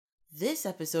This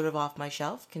episode of Off My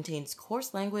Shelf contains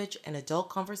coarse language and adult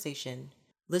conversation.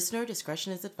 Listener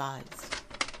discretion is advised.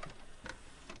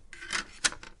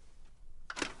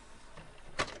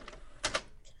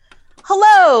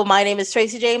 Hello, my name is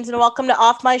Tracy James, and welcome to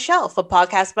Off My Shelf, a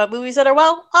podcast about movies that are,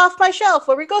 well, off my shelf,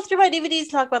 where we go through my DVDs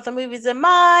and talk about the movies in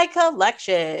my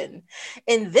collection.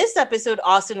 In this episode,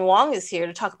 Austin Wong is here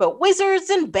to talk about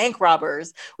wizards and bank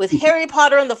robbers with Harry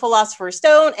Potter and the Philosopher's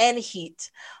Stone and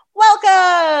Heat.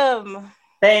 Welcome!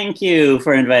 Thank you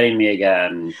for inviting me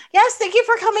again. Yes, thank you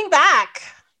for coming back.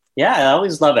 Yeah, I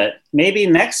always love it. Maybe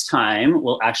next time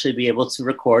we'll actually be able to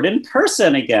record in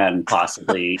person again,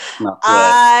 possibly.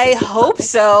 I hope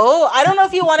so. I don't know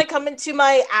if you want to come into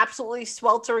my absolutely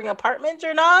sweltering apartment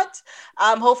or not.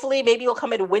 Hopefully, maybe you'll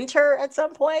come in winter at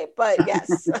some point, but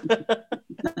yes.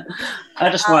 I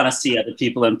just want to see other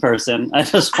people in person. I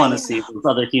just want to see those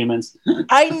other humans.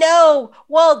 I know.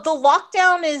 Well, the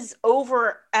lockdown is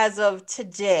over as of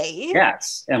today.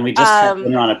 Yes, and we just had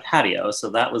dinner on a patio, so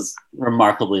that was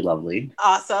remarkably lovely.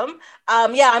 Awesome.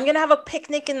 Yeah, I'm gonna have a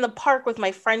picnic in the park with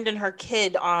my friend and her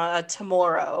kid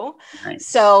tomorrow. Nice.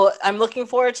 So I'm looking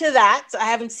forward to that. I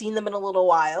haven't seen them in a little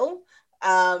while.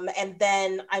 And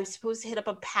then I'm supposed to hit up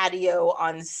a patio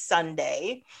on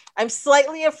Sunday. I'm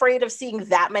slightly afraid of seeing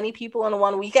that many people in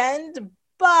one weekend,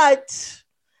 but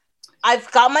I've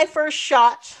got my first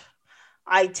shot.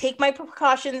 I take my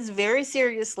precautions very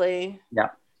seriously. Yeah.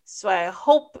 So I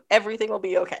hope everything will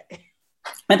be okay.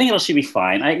 I think it should be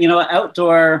fine.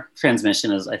 Outdoor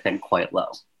transmission is, I think, quite low.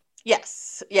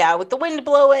 Yes. Yeah. With the wind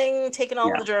blowing, taking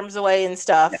all the germs away and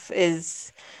stuff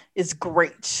is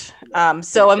great.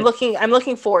 So I'm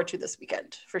looking forward to this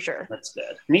weekend for sure. That's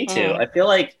good. Me too. I feel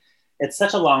like it's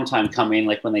such a long time coming.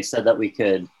 Like when they said that we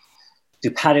could do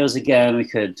patios again, we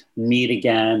could meet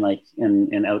again, like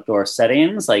in outdoor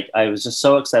settings. Like I was just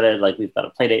so excited. Like we've got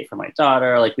a play date for my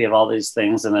daughter. Like we have all these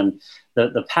things. And then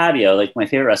the patio, like my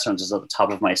favorite restaurant is at the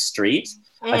top of my street.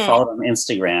 I followed on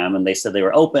Instagram and they said they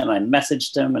were open. I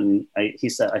messaged him and I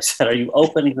said, "Are you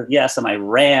open?" He said, "Yes." And I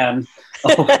ran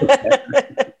over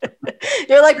there.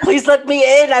 You're like, "Please let me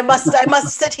in. I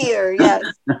must sit here." Yes.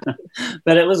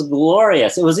 But it was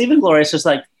glorious. It was even glorious. Just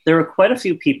like there were quite a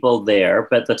few people there,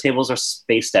 but the tables are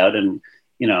spaced out and,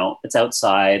 it's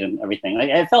outside and everything.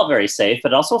 I felt very safe,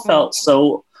 but it also felt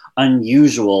so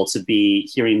unusual to be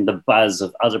hearing the buzz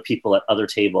of other people at other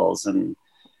tables and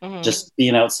just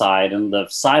being outside, and the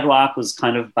sidewalk was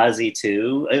kind of buzzy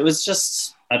too. It was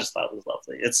just, I just thought it was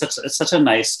lovely. It's such a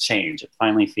nice change. It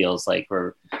finally feels like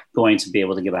we're going to be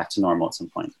able to get back to normal at some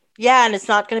point. Yeah, and it's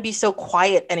not going to be so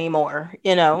quiet anymore,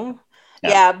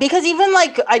 Yeah, because even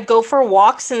like I'd go for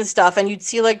walks and stuff and you'd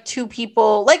see like two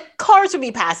people, like cars would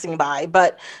be passing by,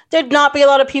 but there'd not be a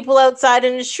lot of people outside,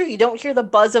 and it's true. You don't hear the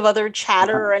buzz of other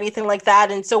chatter or anything like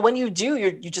that. And so when you do,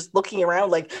 you're just looking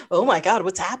around like, oh my God,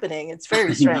 what's happening? It's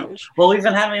very strange. Well, we've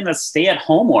been having a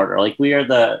stay-at-home order. Like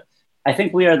I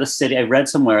think we are the city. I read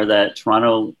somewhere that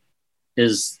Toronto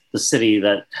is the city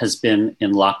that has been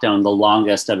in lockdown the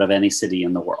longest out of any city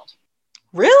in the world.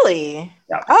 Really?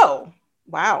 Yeah. Oh,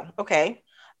 wow. Okay.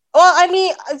 Well, I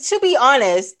mean, to be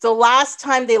honest, the last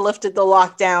time they lifted the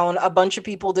lockdown, a bunch of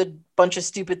people did a bunch of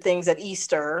stupid things at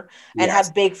Easter and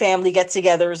had big family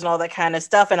get-togethers and all that kind of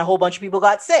stuff, and a whole bunch of people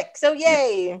got sick. So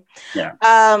yay.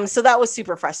 Yeah. So that was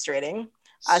super frustrating.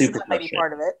 So that might be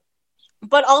part of it.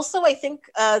 But also, I think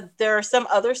there are some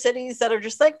other cities that are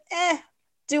just like,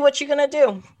 do what you're gonna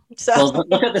do. So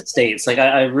look at the States. Like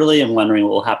I really am wondering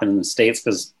what will happen in the States,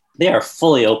 because they are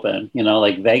fully open.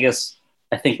 Like Vegas,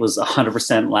 I think was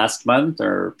 100% last month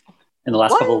or in the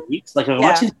last couple of weeks. Like I'm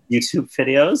watching YouTube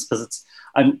videos because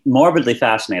I'm morbidly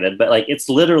fascinated, but like it's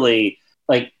literally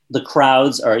like the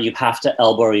crowds are, you have to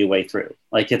elbow your way through.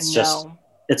 Like it's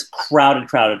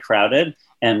crowded.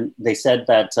 And they said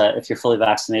that if you're fully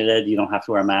vaccinated, you don't have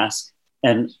to wear a mask.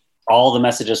 And all the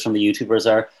messages from the YouTubers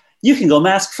are, you can go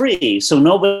mask free. So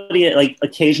nobody, like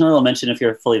occasionally will mention if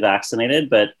you're fully vaccinated,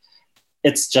 but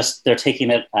it's just, they're taking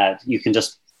it at, you can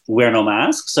just wear no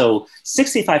mask. So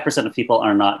 65% of people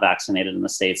are not vaccinated in the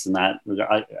States, and that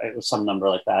some number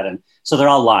like that. And so they're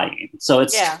all lying. So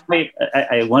it's great.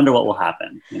 I wonder what will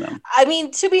happen. I mean,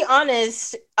 to be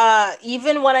honest,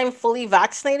 even when I'm fully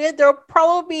vaccinated, there'll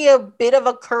probably be a bit of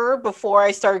a curve before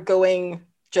I start going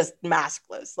just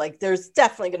maskless. Like there's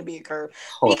definitely going to be a curve.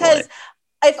 Totally. Because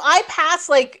if I pass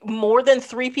like more than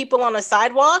 3 people on a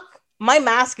sidewalk, my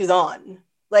mask is on.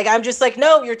 Like, I'm just like,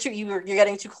 no, you're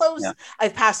getting too close. Yeah.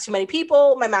 I've passed too many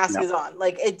people. My mask is on.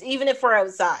 Like, even if we're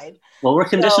outside. Well, we're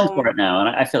conditioned for it now. And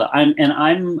I feel I'm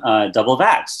double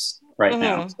vaxxed right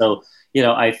now. So,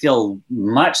 I feel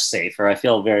much safer. I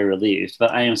feel very relieved,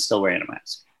 but I am still wearing a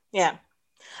mask. Yeah.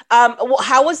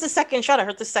 How was the second shot? I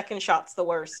heard the second shot's the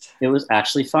worst. It was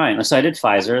actually fine. So I did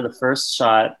Pfizer. The first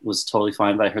shot was totally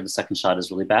fine, but I heard the second shot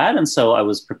is really bad. And so I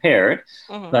was prepared,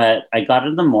 but I got it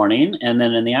in the morning. And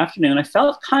then in the afternoon, I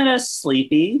felt kind of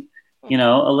sleepy, a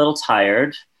little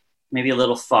tired, maybe a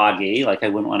little foggy, like I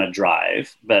wouldn't want to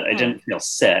drive, but I didn't feel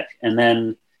sick. And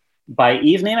then by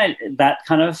evening, that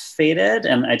kind of faded.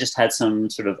 And I just had some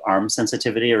sort of arm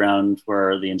sensitivity around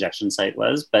where the injection site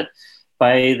was. But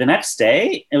by the next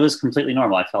day, it was completely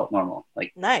normal. I felt normal.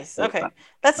 Like nice. Okay.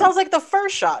 That sounds like the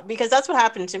first shot, because that's what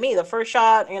happened to me. The first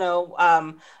shot,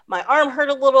 my arm hurt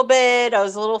a little bit. I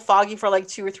was a little foggy for like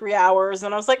 2 or 3 hours,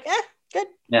 and I was like, good.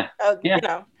 Yeah.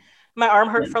 My arm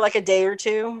hurt for like a day or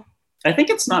two. I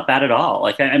think it's not bad at all.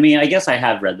 Like, I mean, I guess I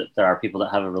have read that there are people that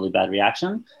have a really bad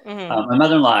reaction. My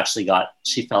mother-in-law actually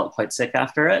she felt quite sick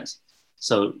after it.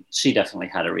 So she definitely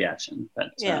had a reaction,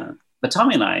 but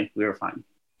Tommy and I, we were fine.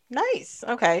 Nice.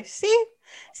 Okay. See,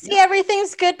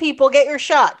 everything's good, people. Get your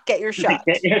shot. Get your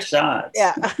shot.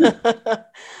 Yeah.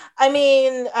 I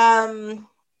mean,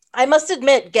 I must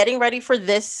admit, getting ready for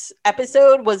this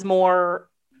episode was more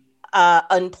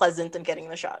unpleasant than getting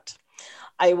the shot.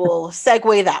 I will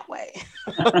segue that way.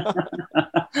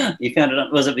 You found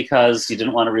it, was it because you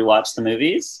didn't want to rewatch the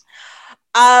movies?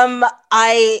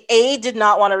 I did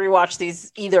not want to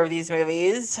rewatch either of these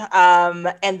movies.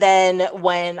 And then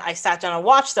when I sat down and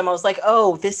watched them, I was like,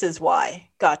 oh, this is why.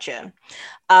 Gotcha.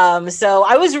 So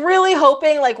I was really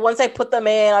hoping, like, once I put them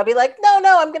in, I'll be like, no,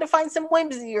 I'm going to find some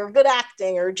whimsy or good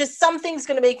acting or just something's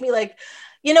going to make me like,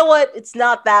 you know what? It's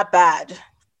not that bad.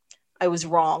 I was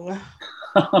wrong.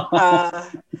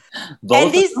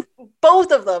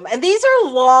 Both of them, and these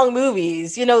are long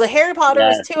movies. The Harry Potter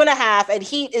is 2.5 and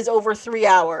Heat is over 3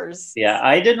 hours.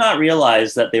 I did not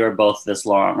realize that they were both this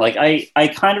long. Like I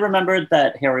kind of remembered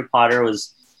that Harry Potter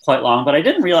was quite long, but I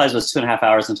didn't realize it was 2.5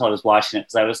 hours until I was watching it,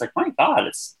 because I was like, my God,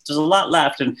 there's a lot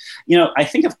left. And I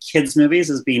think of kids movies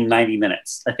as being 90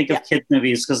 minutes. I think of kids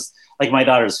movies because, like, my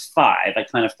daughter's 5. I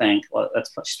kind of think, well,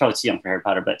 she's probably too young for Harry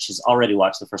Potter, but she's already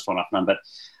watched the first one off and on. But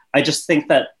I just think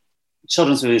that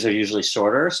children's movies are usually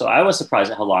shorter. So I was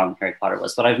surprised at how long Harry Potter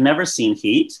was, but I've never seen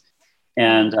Heat.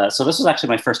 And so this was actually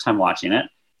my first time watching it.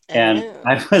 And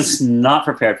I was not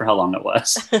prepared for how long it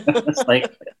was. It's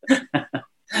like,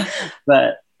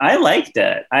 but I liked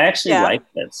it. I actually liked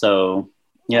it. So,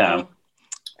 yeah.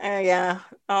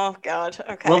 Oh, God.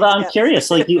 Okay. Well, I'm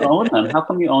curious. Like, you own them. How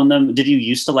come you own them? Did you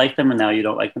used to like them and now you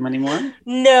don't like them anymore?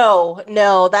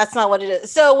 No, that's not what it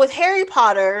is. So with Harry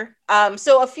Potter,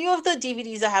 so a few of the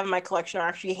DVDs I have in my collection are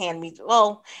actually hand me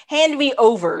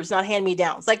overs, not hand me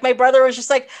downs. Like, my brother was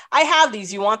just like, I have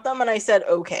these. You want them? And I said,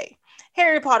 okay.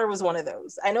 Harry Potter was one of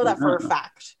those. I know that for a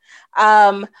fact.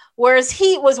 Whereas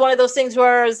Heat was one of those things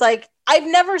where I was like, I've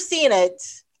never seen it.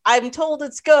 I'm told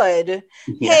it's good.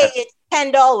 Yeah. Hey, it's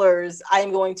 $10.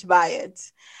 I'm going to buy it.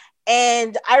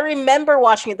 And I remember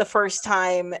watching it the first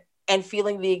time and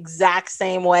feeling the exact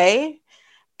same way.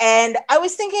 And I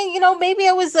was thinking, maybe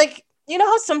I was like,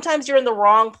 how sometimes you're in the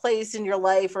wrong place in your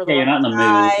life, or the you're not in the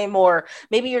time, or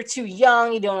maybe you're too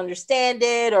young, you don't understand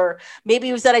it, or maybe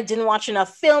it was that I didn't watch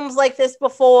enough films like this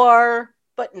before.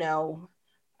 But no,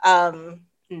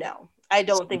 I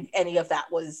don't think any of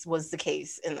that was the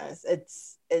case in this.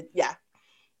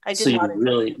 I did so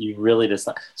not. You really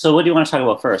dislike. So what do you want to talk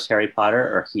about first, Harry Potter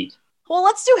or Heat? Well,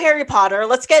 let's do Harry Potter.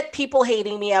 Let's get people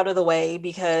hating me out of the way,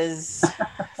 because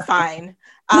fine.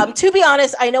 To be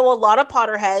honest, I know a lot of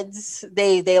Potterheads.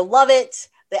 They love it.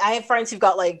 I have friends who've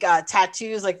got like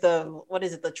tattoos, like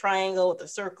the triangle with the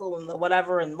circle and the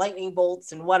whatever, and lightning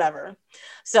bolts and whatever.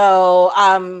 So,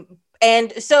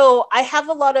 and so I have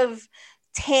a lot of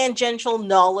tangential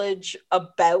knowledge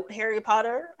about Harry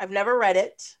Potter. I've never read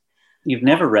it. You've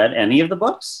never read any of the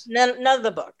books? None of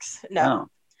the books. No.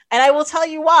 And I will tell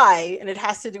you why, and it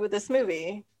has to do with this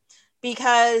movie.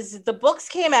 Because the books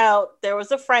came out, there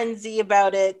was a frenzy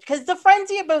about it. Because the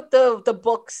frenzy about the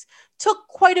books took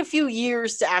quite a few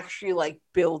years to actually like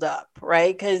build up,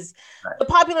 right? Because the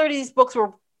popularity of these books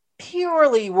were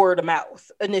purely word of mouth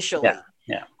initially.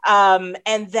 Yeah.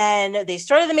 And then they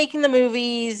started making the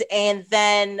movies, and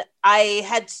then I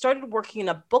had started working in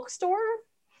a bookstore,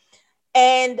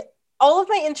 and all of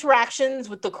my interactions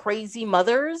with the crazy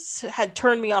mothers had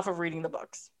turned me off of reading the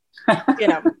books.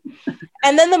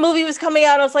 And then the movie was coming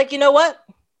out. I was like, you know what?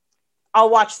 I'll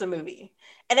watch the movie.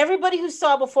 And everybody who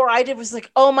saw before I did was like,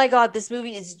 oh my God, this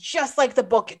movie is just like the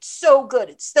book. It's so good.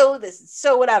 It's so this, it's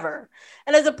so whatever.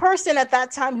 And as a person at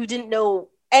that time who didn't know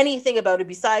anything about it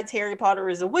besides Harry Potter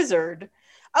is a wizard,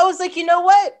 I was like, you know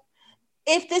what?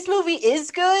 If this movie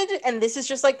is good and this is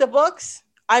just like the books,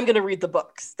 I'm going to read the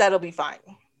books. That'll be fine.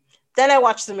 Then I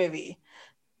watched the movie.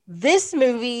 This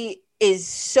movie is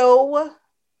so,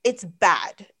 it's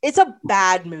bad. It's a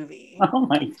bad movie. Oh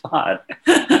my God.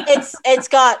 It's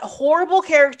got horrible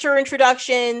character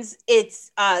introductions.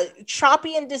 It's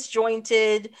choppy and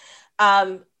disjointed.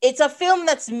 It's a film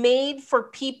that's made for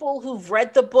people who've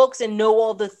read the books and know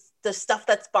all the stuff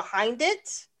that's behind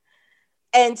it.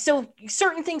 And so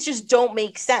certain things just don't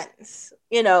make sense,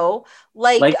 you know,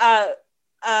 like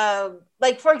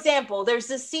for example, there's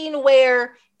this scene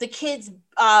where the kids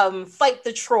fight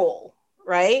the troll,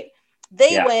 right?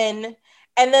 They win,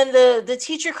 and then the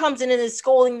teacher comes in and is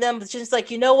scolding them, but just like,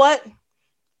 you know what?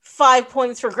 5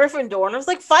 points for Gryffindor. And I was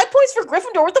like, 5 points for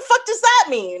Gryffindor? What the fuck does that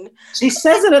mean? She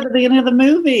says it at the beginning of the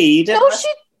movie.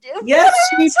 Yes,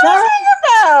 she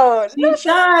does. She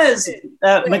does.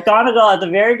 McGonagall at the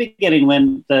very beginning,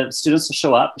 when the students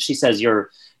show up, she says, your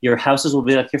houses will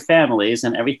be like your families,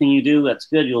 and everything you do that's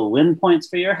good, you'll win points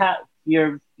for your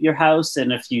house,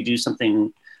 and if you do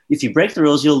something, if you break the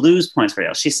rules, you'll lose points for your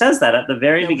house. She says that at the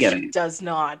very beginning. She does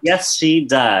not. Yes, she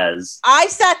does. I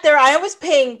sat there. I was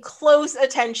paying close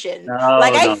attention.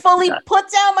 I fully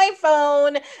put down my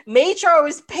phone, made sure I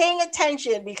was paying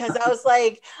attention, because I was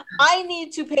like, I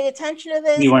need to pay attention to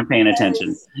this. You weren't paying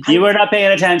attention. You were not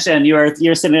paying attention. You're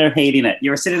sitting there hating it.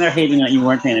 You were sitting there hating it. You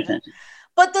weren't paying attention.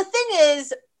 But the thing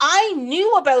is, I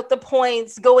knew about the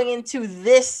points going into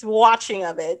this watching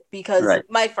of it, because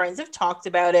my friends have talked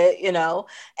about it, you know,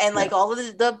 and like all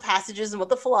of the passages and what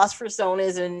the Philosopher's Stone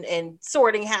is, and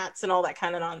sorting hats and all that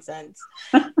kind of nonsense.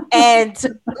 And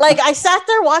like, I sat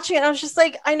there watching it and I was just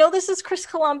like, I know this is Chris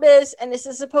Columbus and this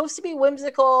is supposed to be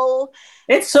whimsical.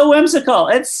 It's so whimsical.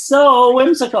 It's so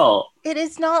whimsical. It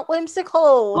is not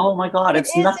whimsical. Oh my God.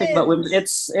 It's nothing but whimsical.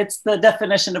 It's the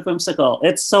definition of whimsical.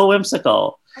 It's so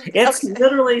whimsical. It's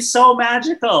literally so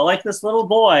magical. Like this little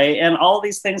boy, and all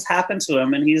these things happen to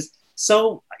him, and he's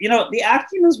so, you know, the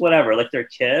acting is whatever. Like, they're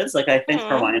kids. Like, I think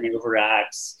Hermione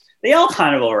overacts. They all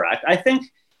kind of overact. I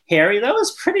think Harry, that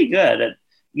was pretty good at,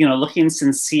 you know, looking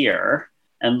sincere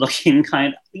and looking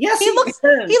kind of, yes, he looks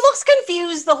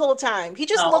confused the whole time. He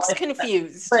just looks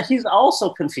confused. But he's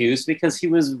also confused because he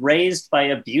was raised by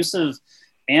abusive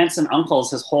aunts and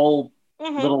uncles his whole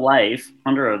little life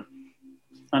under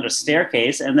a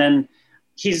staircase, and then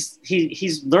he's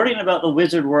learning about the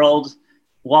wizard world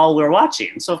while we're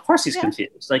watching. So of course he's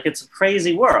confused. Like, it's a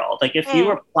crazy world. Like, if you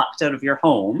were plucked out of your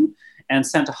home and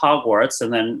sent to Hogwarts,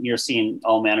 and then you're seeing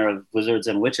all manner of wizards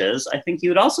and witches, I think you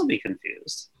would also be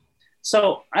confused.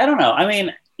 So I don't know. I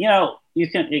mean, you know,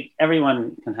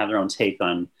 everyone can have their own take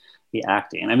on the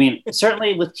acting. I mean,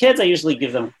 certainly with kids, I usually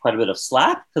give them quite a bit of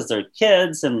slack because they're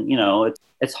kids, and, you know,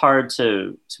 it's hard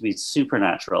to be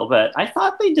supernatural, but I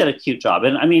thought they did a cute job.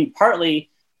 And I mean, partly,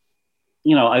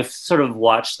 you know, I've sort of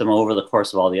watched them over the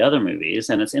course of all the other movies,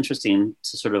 and it's interesting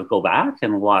to sort of go back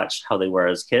and watch how they were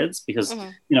as kids, because,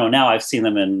 you know, now I've seen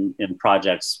them in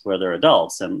projects where they're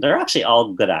adults, and they're actually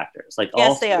all good actors. Like,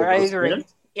 yes, they are. I agree.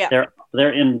 Kids,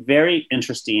 they're in very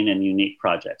interesting and unique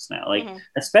projects now. Like,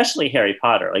 especially Harry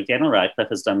Potter. Like, Daniel Radcliffe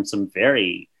has done some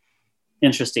very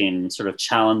interesting, sort of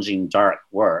challenging, dark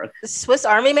work. Swiss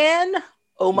Army Man?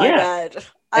 Oh my God.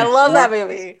 I love that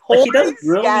movie. Like, he does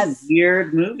really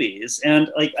weird movies.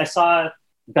 And like, I saw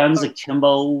Guns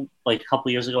Akimbo like a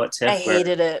couple years ago at TIFF. I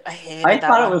hated it. I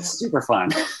thought it was super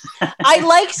fun. I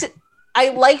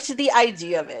liked the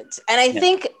idea of it. And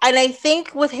I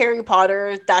think with Harry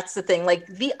Potter, that's the thing. Like,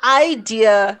 the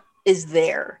idea is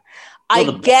there. I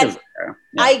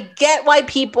get why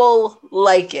people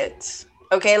like it.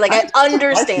 Okay, like, I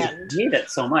understand. I hate it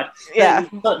so much. Yeah.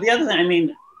 But the other thing, I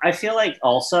mean, I feel like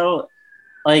also,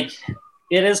 like,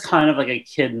 it is kind of like a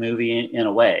kid movie in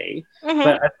a way.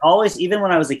 But I've always, even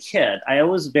when I was a kid, I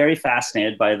was very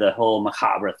fascinated by the whole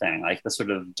macabre thing, like the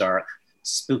sort of dark,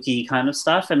 spooky kind of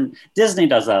stuff. And Disney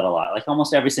does that a lot. Like,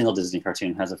 almost every single Disney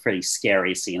cartoon has a pretty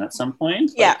scary scene at some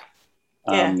point. Yeah.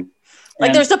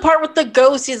 Like, there's the part with the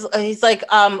ghost. He's like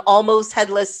almost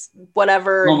headless,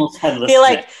 whatever. Almost headless.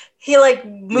 He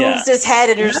moves his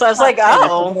head, and you're just, I was like, oh,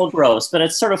 it's a little gross, but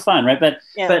it's sort of fun, right? But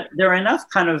there are enough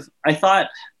I thought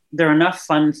there are enough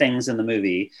fun things in the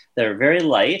movie that are very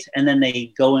light, and then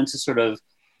they go into sort of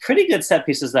pretty good set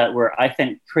pieces that were, I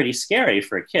think, pretty scary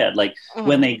for a kid. Like,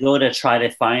 when they go to try to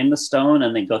find the stone,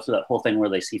 and they go through that whole thing where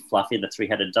they see Fluffy, the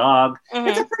three-headed dog.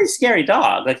 It's a pretty scary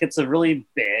dog. Like, it's a really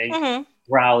big,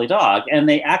 growly dog, and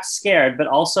they act scared, but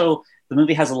also the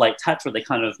movie has a light touch where they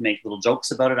kind of make little jokes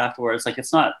about it afterwards. Like,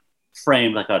 it's not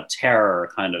framed like a terror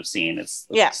kind of scene. It's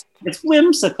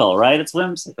whimsical, right? It's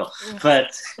whimsical.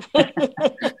 But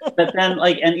but then,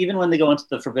 like, and even when they go into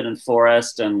the Forbidden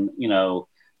Forest, and, you know,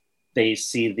 they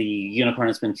see the unicorn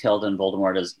has been killed and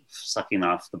Voldemort is sucking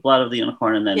off the blood of the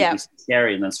unicorn, and then he's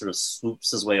scary and then sort of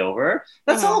swoops his way over.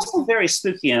 That's also very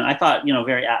spooky, and I thought,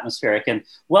 very atmospheric and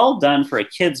well done for a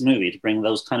kid's movie to bring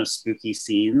those kind of spooky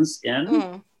scenes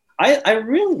in. I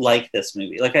really like this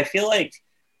movie. Like, I feel like,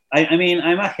 I mean,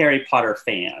 I'm a Harry Potter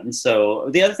fan. So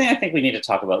the other thing I think we need to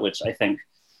talk about, which I think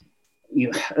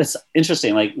it's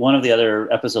interesting, like one of the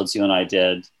other episodes you and I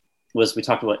did was we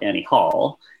talked about Annie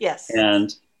Hall. Yes.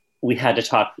 And we had to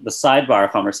talk the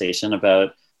sidebar conversation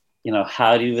about,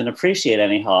 how do you even appreciate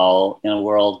Annie Hall in a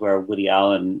world where Woody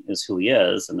Allen is who he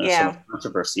is, and there's some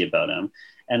controversy about him.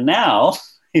 And now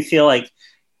I feel like,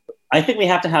 I think we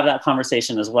have to have that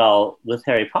conversation as well with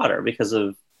Harry Potter because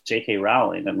of J.K.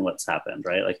 Rowling and what's happened,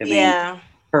 right? Like, I mean,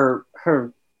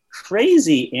 her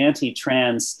crazy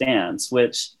anti-trans stance,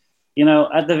 which,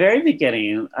 at the very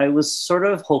beginning, I was sort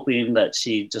of hoping that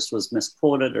she just was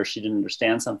misquoted or she didn't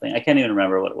understand something. I can't even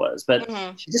remember what it was, but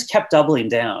she just kept doubling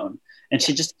down, and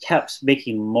she just kept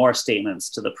making more statements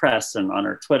to the press and on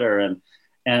her Twitter.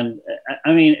 And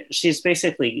I mean, she's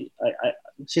basically,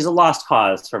 she's a lost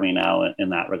cause for me now in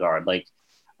that regard. Like,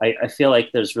 I feel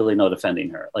like there's really no defending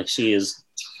her. Like, she is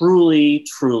truly,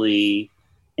 truly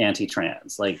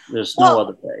anti-trans. Like, there's no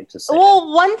other way to say it.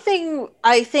 One thing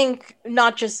I think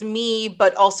not just me,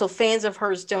 but also fans of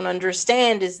hers don't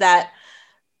understand is that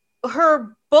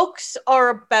her books are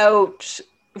about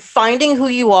finding who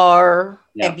you are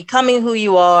and becoming who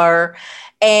you are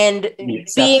and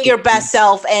being your best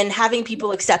self and having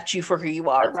people accept you for who you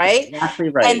are. That's right? Exactly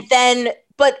right. And then,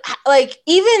 but like,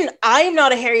 even I'm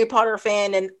not a Harry Potter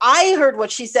fan, and I heard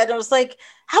what she said and I was like,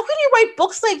 how can you write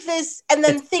books like this and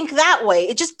then think that way?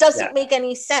 It just doesn't make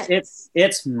any sense.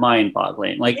 It's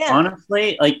mind-boggling. Like,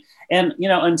 honestly, like, and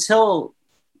until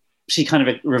she kind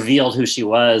of revealed who she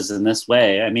was in this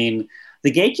way, I mean,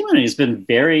 the gay community has been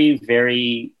very,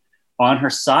 very on her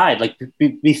side, like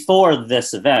before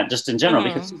this event, just in general,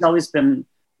 because she's always been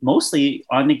mostly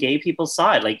on the gay people's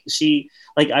side. Like,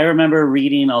 I remember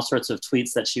reading all sorts of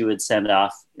tweets that she would send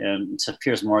off to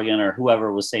Piers Morgan or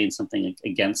whoever was saying something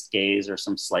against gays or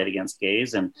some slight against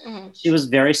gays. And she was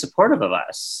very supportive of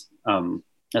us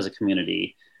as a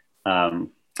community.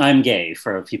 I'm gay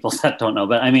for people that don't know,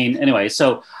 but I mean, anyway,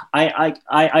 so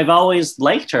I've always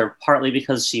liked her partly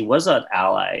because she was an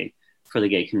ally for the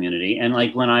gay community. And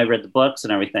like, when I read the books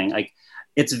and everything, like,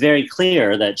 it's very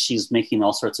clear that she's making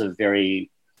all sorts of very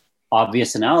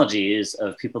obvious analogies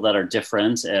of people that are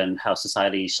different and how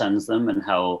society shuns them, and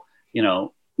how, you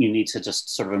need to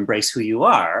just sort of embrace who you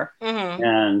are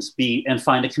and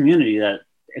find a community that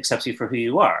accepts you for who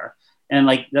you are. And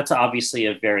like, that's obviously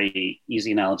a very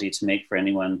easy analogy to make for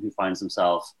anyone who finds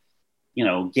himself,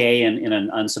 gay and in an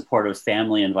unsupportive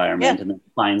family environment and then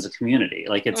finds a community.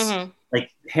 Like, it's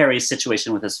like Harry's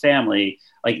situation with his family.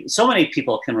 Like, so many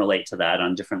people can relate to that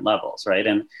on different levels, right?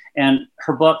 And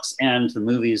her books and the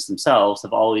movies themselves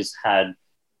have always had,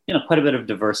 quite a bit of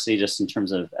diversity just in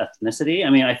terms of ethnicity. I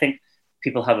mean, I think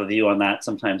people have a view on that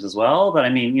sometimes as well, but I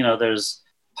mean, there's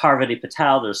Parvati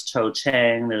Patel, there's Cho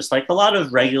Chang, there's like a lot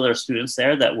of regular students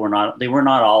there that were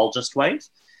not all just white.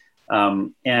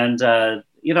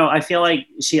 I feel like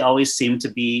she always seemed to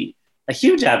be a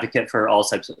huge advocate for all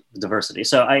types of diversity.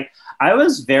 So I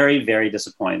was very, very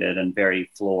disappointed and very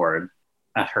floored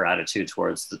at her attitude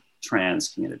towards the trans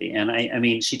community. And I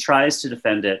mean, she tries to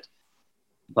defend it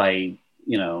by,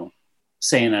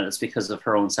 saying that it's because of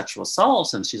her own sexual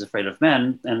assault and she's afraid of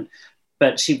men.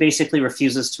 But she basically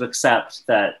refuses to accept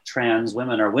that trans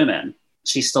women are women.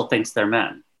 She still thinks they're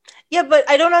men. Yeah, but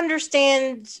I don't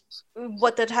understand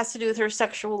what that has to do with her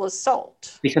sexual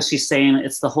assault. Because she's saying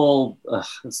it's the whole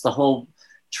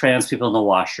trans people in the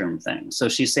washroom thing. So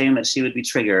she's saying that she would be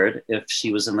triggered if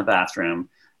she was in the bathroom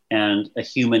and a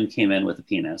human came in with a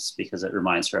penis because it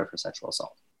reminds her of her sexual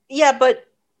assault. Yeah, but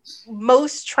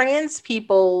most trans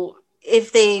people,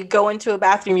 if they go into a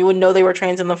bathroom, you would know they were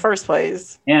trans in the first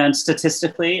place. And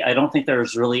statistically, I don't think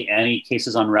there's really any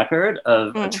cases on record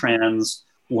of a trans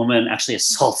woman actually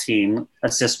assaulting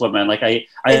a cis woman. Like,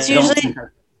 it's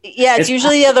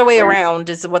usually the other way around.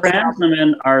 Is what trans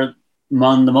women are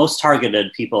among the most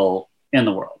targeted people in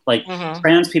the world. Like,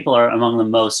 trans people are among the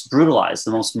most brutalized,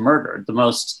 the most murdered, the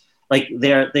most, like,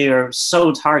 they are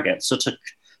so target. So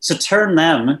to turn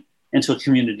them into a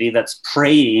community that's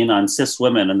preying on cis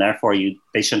women and therefore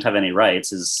they shouldn't have any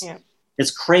rights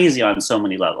it's crazy on so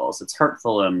many levels. It's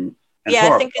hurtful and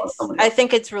I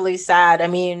think it's really sad. I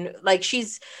mean, like,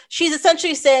 she's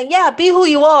essentially saying, be who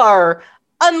you are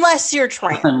unless you're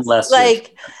trans.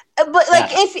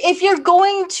 If you're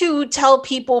going to tell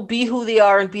people be who they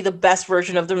are and be the best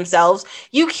version of themselves,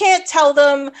 you can't tell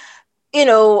them you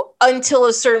know, until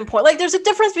a certain point. Like there's a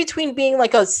difference between being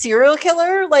like a serial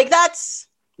killer, like that's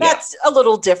a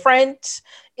little different,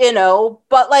 you know,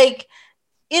 but like,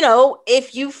 you know,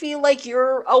 if you feel like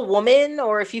you're a woman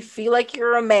or if you feel like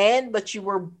you're a man but you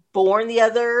were born the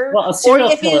other, Well, a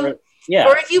serial killer,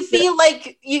 or if you feel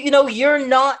like you know you're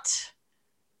not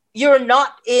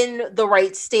in the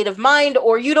right state of mind,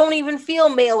 or you don't even feel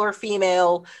male or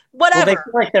female, whatever. Well, they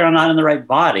feel like they're not in the right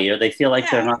body, or they feel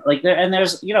like they're not like there. And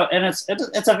there's, you know, and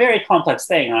it's a very complex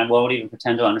thing. And I won't even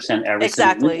pretend to understand every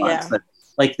single nuance. But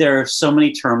like there are so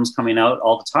many terms coming out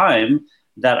all the time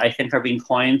that I think are being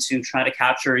coined to try to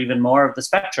capture even more of the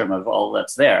spectrum of all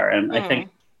that's there. And I think,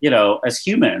 you know, as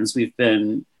humans, we've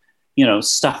been, you know,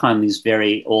 stuck on these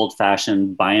very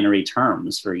old-fashioned binary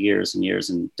terms for years and years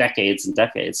and decades.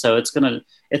 So it's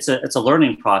a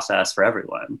learning process for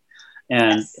everyone.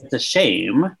 And it's a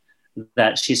shame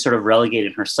that she's sort of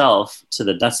relegated herself to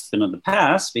the dustbin of the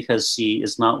past because she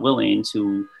is not willing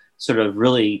to sort of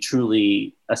really,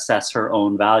 truly assess her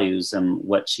own values and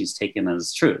what she's taken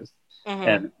as truth,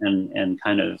 and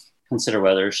kind of consider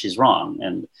whether she's wrong.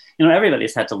 And, you know,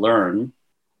 everybody's had to learn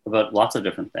about lots of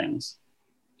different things.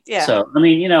 Yeah. So, I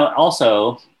mean, you know,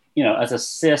 also, you know, as a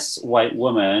cis white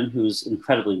woman who's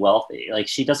incredibly wealthy, like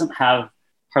she doesn't have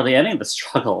hardly any of the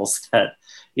struggles that,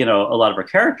 you know, a lot of her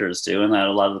characters do and that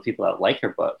a lot of the people that like her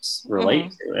books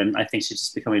relate to. And I think she's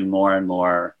just becoming more and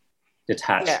more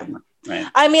detached from them. Right.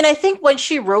 I mean, I think when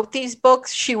she wrote these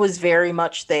books, she was very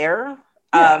much there.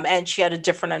 And she had a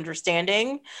different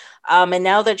understanding. And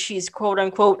now that she's quote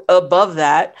unquote above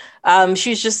that,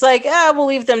 she's just like, we'll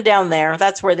leave them down there.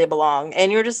 That's where they belong. And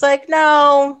you're just like,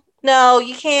 no,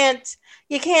 you can't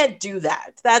do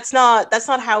that. That's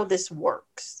not how this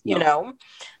works, you know?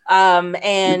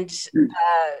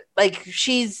 Like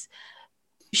she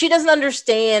doesn't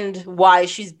understand why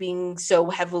she's being so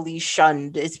heavily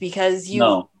shunned. It's because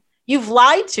you've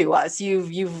lied to us.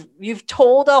 You've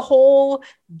told a whole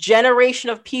generation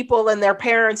of people and their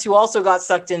parents who also got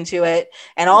sucked into it,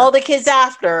 and all the kids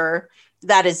after,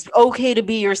 that it's okay to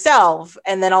be yourself.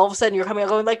 And then all of a sudden you're coming out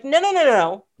going like, no.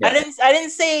 Yeah. I didn't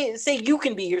say you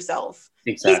can be yourself.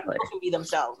 Exactly. People can be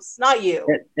themselves, not you.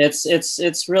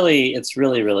 It's really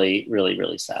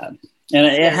sad. And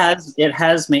it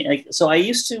has me. Like, so I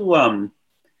used to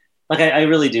like I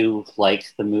really do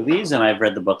like the movies and I've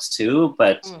read the books too,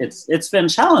 but it's been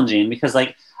challenging because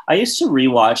like I used to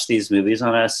rewatch these movies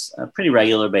on a pretty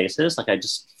regular basis. Like I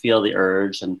just feel the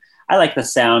urge, and I like the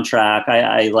soundtrack.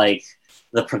 I like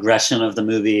the progression of the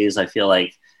movies. I feel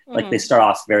like they start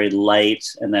off very light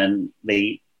and then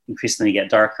they increasingly get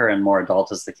darker and more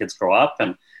adult as the kids grow up.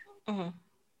 And I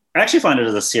actually find it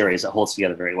as a series that holds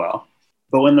together very well.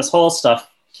 But when this whole stuff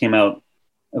came out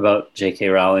about J.K.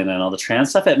 Rowling and all the trans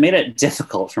stuff, it made it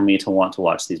difficult for me to want to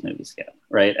watch these movies again,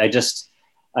 right?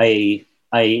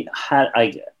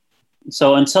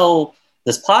 So until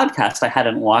this podcast, I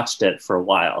hadn't watched it for a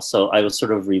while. So I was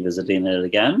sort of revisiting it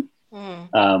again.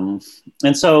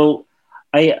 And so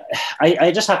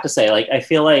I just have to say, like, I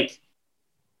feel like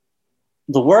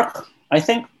I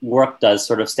think work does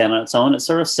sort of stand on its own. It's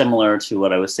sort of similar to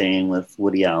what I was saying with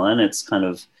Woody Allen. It's kind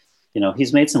of, you know,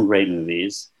 he's made some great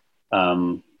movies.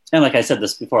 And like I said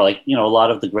this before, like, you know, a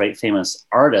lot of the great famous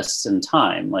artists in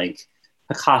time, like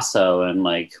Picasso and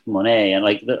like Monet and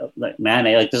like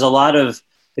Manet, like there's a lot of,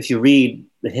 if you read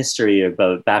the history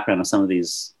about background of some of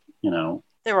these, you know,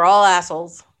 they were all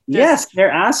assholes. Yes,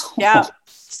 they're assholes. Yeah,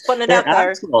 just putting it out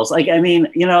there. Assholes. Like, I mean,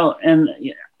 you know, and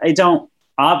I don't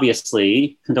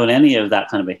obviously condone any of that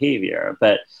kind of behavior,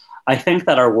 but I think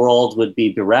that our world would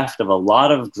be bereft of a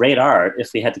lot of great art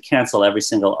if we had to cancel every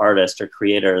single artist or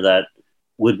creator that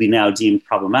would be now deemed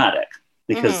problematic,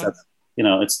 because that's, you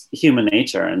know, it's human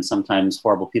nature, and sometimes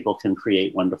horrible people can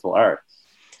create wonderful art.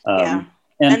 And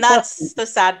that's the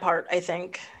sad part, I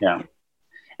think. Yeah.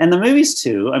 And the movies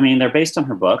too, I mean, they're based on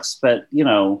her books, but, you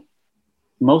know,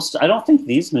 I don't think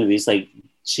these movies, like,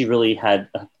 she really had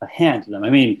a hand in them. I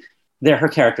mean, they're her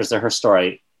characters, they're her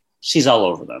story. She's all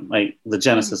over them, like the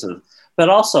genesis of, but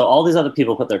also all these other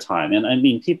people put their time in. I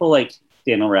mean, people like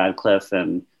Daniel Radcliffe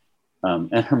and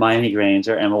Hermione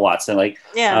Granger, Emma Watson, like,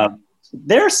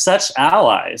 they're such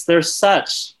allies. They're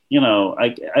such, you know,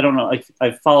 I don't know,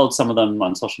 I've followed some of them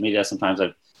on social media. Sometimes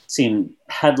I've seen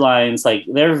headlines, like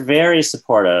they're very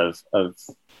supportive of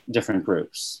different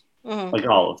groups, like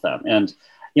all of them. And,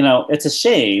 you know, it's a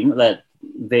shame that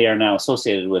they are now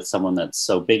associated with someone that's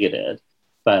so bigoted,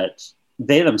 but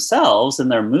they themselves in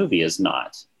their movie is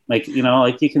not. Like, you know,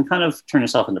 like you can kind of turn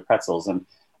yourself into pretzels, and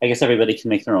I guess everybody can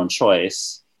make their own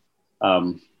choice.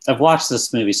 I've watched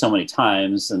this movie so many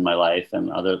times in my life and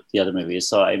the other movies.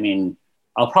 So, I mean,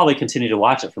 I'll probably continue to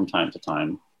watch it from time to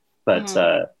time, but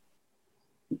Mhm.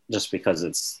 just because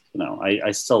it's,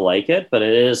 I still like it, but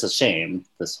it is a shame,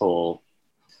 this whole,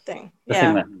 Thing. the thing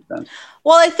Yeah. that he's done.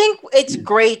 Well, I think it's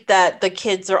great that the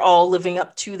kids are all living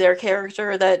up to their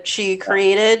character that she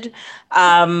created.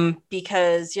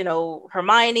 Because,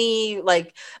 Hermione,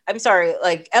 like, I'm sorry,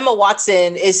 like, Emma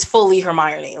Watson is fully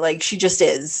Hermione. Like, she just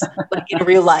is, like, in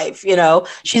real life,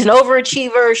 She's an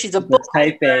overachiever. She's a She's a book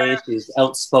type A, she's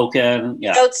outspoken.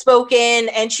 Yeah. outspoken,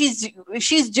 and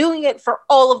she's doing it for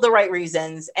all of the right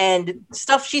reasons, and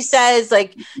stuff she says,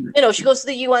 like, she goes to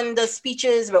the UN, does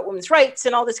speeches about women's rights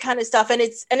and all this kind of stuff, and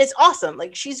it's awesome.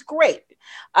 Like, she's great.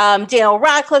 Daniel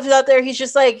Radcliffe is out there.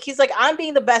 He's like, I'm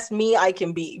being the best me I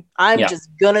can be. I'm Yeah. just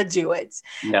gonna do it.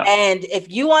 Yeah. And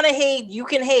if you want to hate, you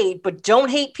can hate, but don't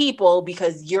hate people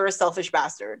because you're a selfish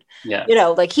bastard. Yeah.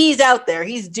 Like, he's out there,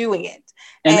 he's doing it.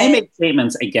 And they make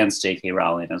statements against J.K.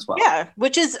 Rowling as well. Yeah,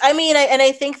 which is,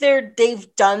 I think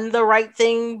they've done the right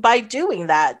thing by doing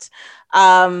that.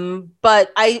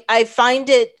 But I find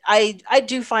it, I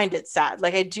do find it sad.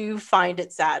 Like, I do find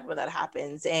it sad when that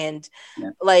happens. And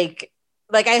like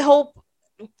I hope,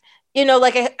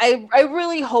 I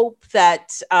really hope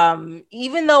that,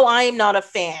 even though I'm not a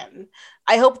fan,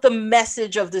 I hope the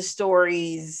message of the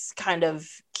stories kind of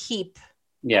keep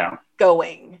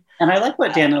going. And I like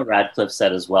what Daniel Radcliffe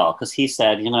said as well, because he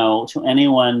said, to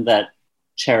anyone that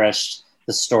cherished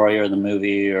the story or the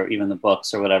movie or even the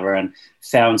books or whatever and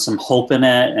found some hope in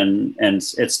it, and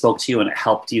it spoke to you and it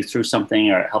helped you through something,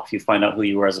 or it helped you find out who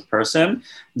you were as a person,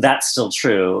 that's still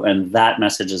true, and that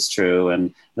message is true,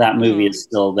 and that movie is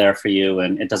still there for you,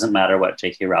 and it doesn't matter what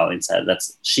J.K. Rowling said.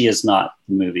 She is not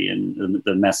the movie, and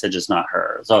the message is not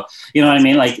her. So, you know what I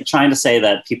mean? Like, trying to say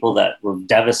that people that were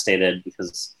devastated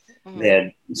because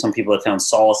some people had found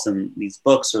solace in these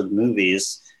books or the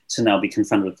movies to now be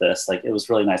confronted with this. Like, it was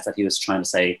really nice that he was trying to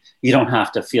say, you don't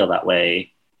have to feel that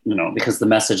way, because the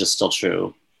message is still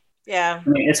true. Yeah. I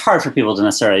mean, it's hard for people to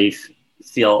necessarily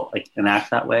feel like and act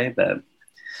that way, but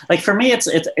like, for me,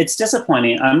 it's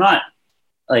disappointing.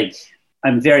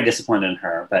 I'm very disappointed in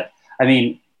her, but I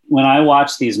mean, when I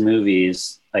watch these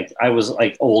movies, like, I was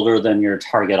like older than your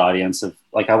target audience of,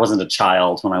 like, I wasn't a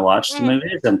child when I watched the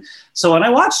movies. And so when I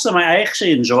watched them, I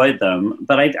actually enjoyed them,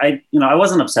 but I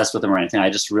wasn't obsessed with them or anything. I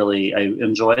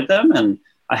enjoyed them, and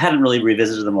I hadn't really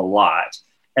revisited them a lot.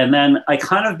 And then I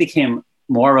kind of became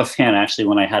more of a fan actually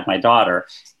when I had my daughter.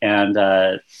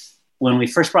 And when we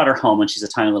first brought her home when she's a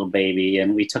tiny little baby,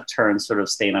 and we took turns sort of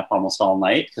staying up almost all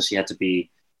night because she had to be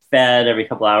fed every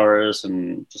couple hours,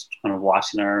 and just kind of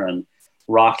watching her and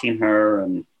rocking her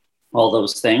and all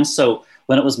those things. So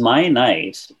when it was my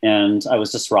night and I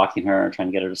was just rocking her and trying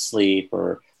to get her to sleep,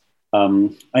 or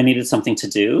I needed something to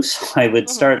do, so I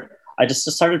just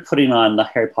started putting on the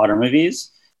Harry Potter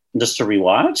movies just to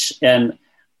rewatch. And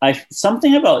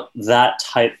something about that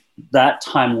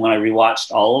time when I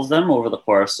rewatched all of them over the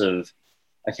course of,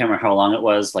 I can't remember how long it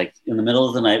was, like in the middle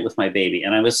of the night with my baby.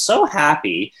 And I was so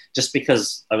happy just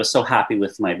because I was so happy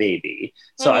with my baby.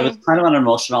 So I was kind of on an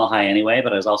emotional high anyway,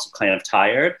 but I was also kind of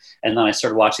tired. And then I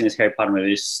started watching these Harry Potter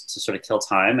movies to sort of kill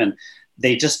time. And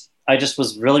I just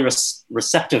was really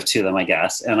receptive to them, I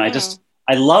guess. And I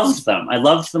loved them. I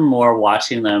loved them more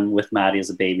watching them with Maddie as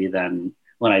a baby than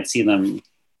when I'd seen them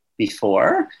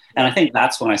before. And I think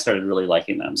that's when I started really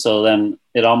liking them. So then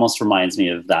it almost reminds me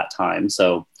of that time.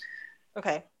 So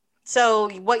okay. So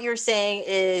what you're saying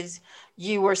is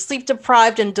you were sleep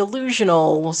deprived and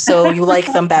delusional, so you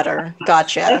like them better.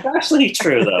 Gotcha. That's actually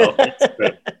true, though. It's true.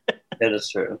 It is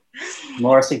true.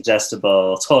 More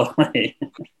suggestible, totally.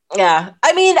 Yeah.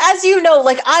 I mean, as you know,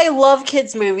 like, I love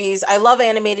kids' movies. I love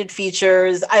animated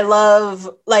features.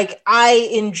 I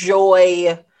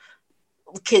enjoy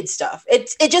kid stuff.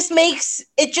 It just makes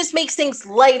things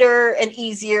lighter and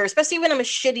easier, especially when I'm in a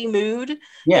shitty mood.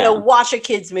 Watch a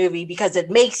kids movie because it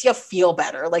makes you feel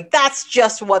better. Like, that's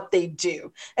just what they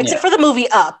do. Except for the movie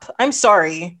Up. I'm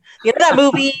sorry, that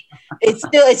movie.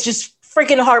 It's just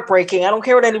freaking heartbreaking. I don't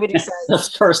care what anybody says. The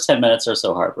first 10 minutes are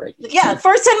so heartbreaking. Yeah,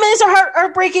 first 10 minutes are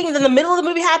heartbreaking. Then the middle of the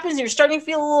movie happens, and you're starting to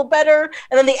feel a little better.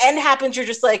 And then the end happens, you're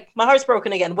just like, my heart's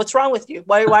broken again. What's wrong with you?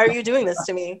 Why are you doing this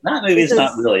to me? That movie's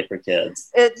not really for kids.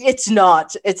 It's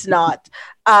not. It's not.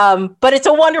 But it's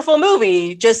a wonderful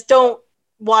movie. Just don't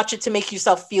watch it to make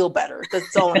yourself feel better.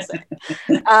 That's all I'm saying.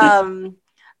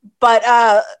 But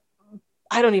I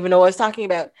don't even know what I was talking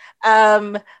about.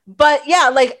 But yeah,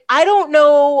 like, I don't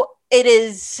know.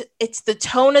 It's the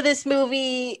tone of this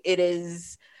movie.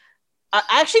 I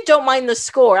actually don't mind the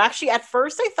score. Actually, at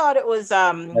first I thought it was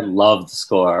I love the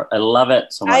score. I love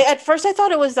it so much. At first I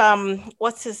thought it was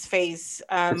what's his face?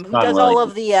 Who does all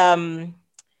of the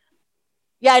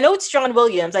Yeah, I know it's John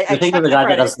Williams. I You think of checked the the guy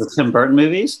that credits. does the Tim Burton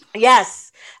movies?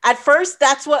 Yes. At first,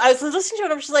 that's what I was listening to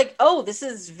it. I was just like, oh, this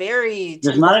is very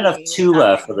There's Tim not enough Burton-y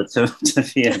tuba sounding. for the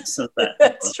to be in so that.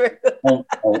 That's true. Oh,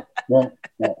 oh,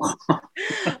 oh,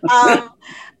 oh.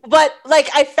 But like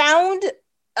I found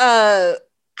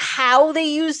how they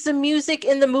use the music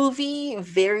in the movie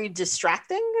very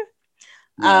distracting.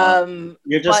 No,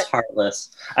 you're just But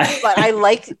heartless. I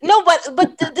liked no, but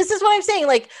this is what I'm saying.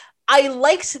 Like I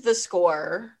liked the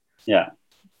score, Yeah.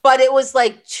 but it was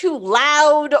like too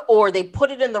loud, or they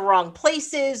put it in the wrong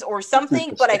places, or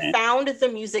something. But I Interesting. found the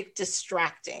music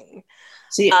distracting.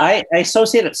 See, I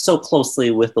associate it so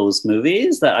closely with those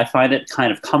movies that I find it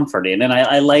kind of comforting, and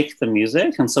I like the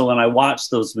music, and so when I watch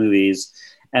those movies,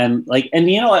 and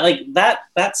you know, like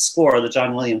that score, the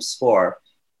John Williams score,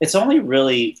 it's only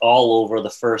really all over the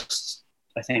first,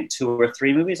 I think, 2 or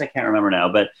 3 movies. I can't remember now,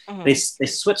 but they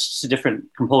switched to different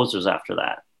composers after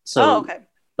that. So, okay.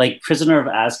 like Prisoner of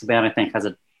Azkaban,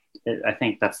 I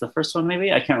think that's the first one,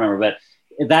 maybe I can't remember, but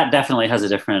that definitely has a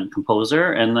different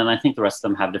composer, and then I think the rest of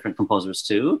them have different composers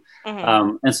too.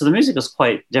 And so the music is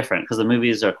quite different because the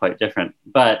movies are quite different.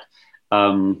 But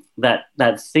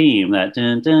that theme, that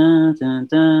dun, dun, dun,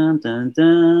 dun, dun,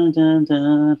 dun, dun,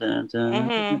 dun, dun,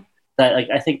 dun, that, like,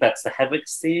 I think that's the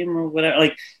Hedwig's theme or whatever.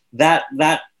 Like that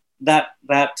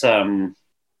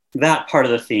part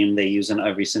of the theme they use in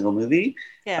every single movie.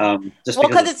 Yeah. Just well,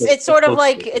 because it's sort of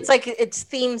like it's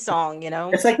theme song, you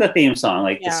know. It's like the theme song,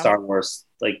 like the Star Wars,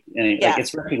 like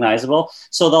it's recognizable.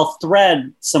 So they'll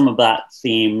thread some of that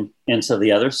theme into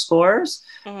the other scores.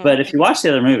 But if you watch the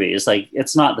other movies, like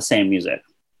it's not the same music.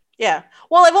 Yeah.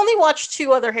 Well, I've only watched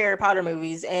 2 other Harry Potter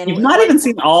movies, and you've not even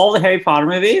seen all the Harry Potter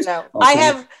movies. No, I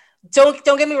have. Don't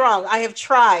get me wrong. I have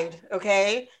tried.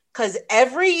 Okay, because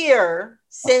every year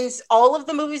since all of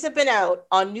the movies have been out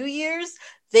on New Year's,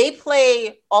 they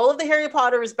play all of the Harry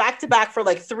Potters back to back for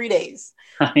like 3 days.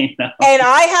 I know. And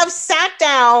I have sat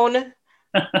down,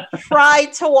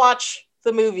 tried to watch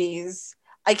the movies.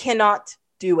 I cannot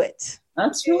do it.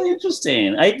 That's really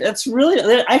interesting. I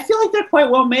feel like they're quite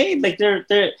well made. Like they're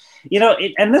you know,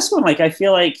 and this one, like I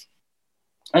feel like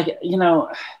you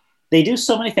know, they do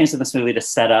so many things in this movie to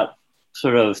set up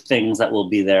sort of things that will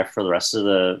be there for the rest of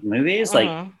the movies, like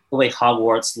the way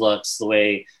Hogwarts looks, the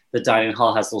way the dining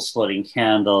hall has those floating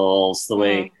candles, the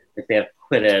way that they have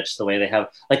Quidditch, the way they have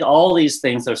like all these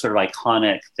things that are sort of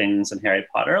iconic things in Harry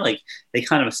Potter. Like they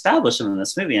kind of establish them in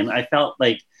this movie, and I felt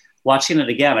like watching it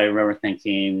again, I remember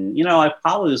thinking, you know, I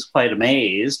probably was quite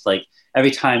amazed, like every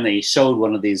time they showed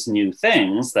one of these new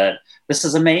things, that this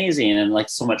is amazing and like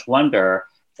so much wonder.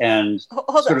 And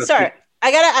hold on, sorry,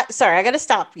 I gotta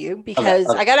stop you because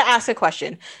I gotta ask a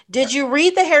question. Did you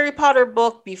read the Harry Potter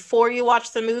book before you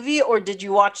watched the movie, or did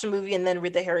you watch the movie and then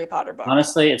read the Harry Potter book?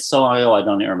 Honestly, it's so long ago I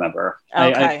don't even remember.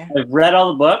 Okay. I've read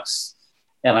all the books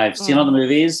and I've seen all the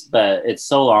movies, but it's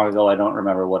so long ago I don't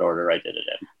remember what order I did it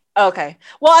in. Okay.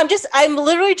 Well, I'm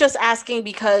literally just asking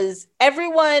because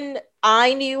everyone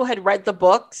I knew had read the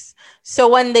books. So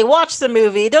when they watched the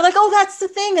movie, they're like, oh, that's the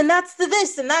thing. And that's the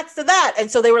this and that's the that. And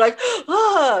so they were like,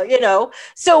 oh, you know,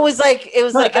 so it was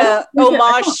like a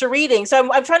homage to reading.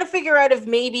 So I'm trying to figure out if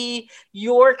maybe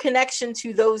your connection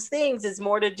to those things is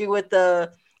more to do with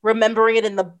the remembering it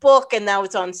in the book and now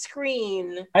it's on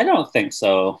screen. I don't think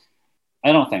so.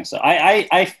 I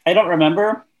don't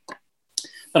remember.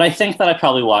 But I think that I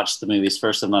probably watched the movies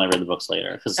first and then I read the books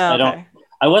later because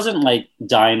I wasn't like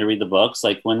dying to read the books.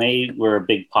 Like when they were a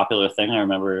big popular thing, I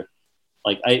remember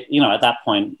like at that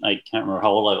point, I can't remember how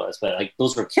old I was, but like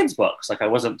those were kids' books. Like I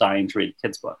wasn't dying to read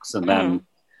kids' books. And then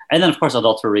of course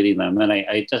adults were reading them. And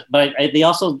they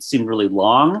also seemed really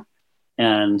long.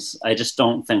 And I just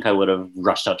don't think I would have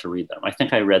rushed out to read them. I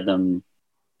think I read them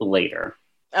later.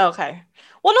 Okay.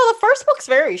 Well, no, the first book's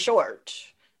very short.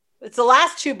 It's the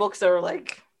last 2 books that are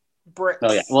like bricks.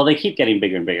 Oh yeah. Well, they keep getting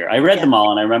bigger and bigger. I read them all,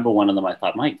 and I remember one of them. I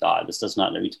thought, my God, this does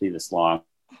not need to be this long.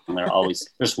 And they're always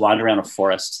just wandering around a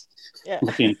forest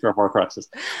looking for Horcruxes.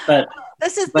 But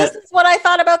this is what I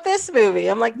thought about this movie.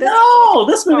 I'm like,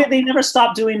 this movie they never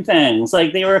stopped doing things.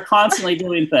 Like they were constantly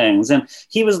doing things, and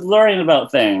he was learning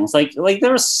about things. Like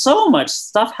there was so much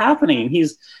stuff happening.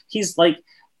 He's like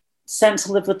sent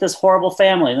to live with this horrible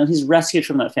family, and then he's rescued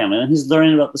from that family, and then he's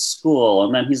learning about the school,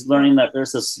 and then he's learning that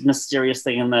there's this mysterious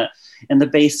thing in the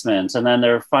basement, and then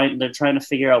they're trying to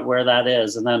figure out where that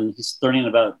is, and then he's learning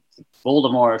about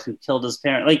Voldemort who killed his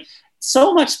parent. Like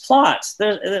so much plot.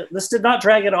 This did not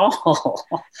drag at all.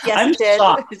 Yes, it did.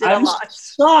 Shocked. I'm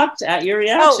shocked at your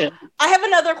reaction. Oh, I have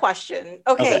another question.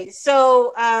 Okay.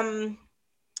 So who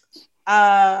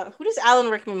does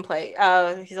Alan Rickman play?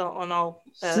 He's on all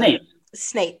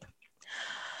Snape.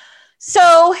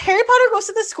 So Harry Potter goes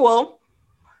to the school.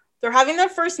 They're having their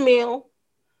first meal.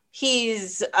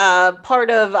 He's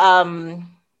part of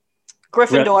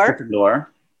Gryffindor. Gryffindor.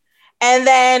 And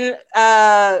then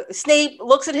Snape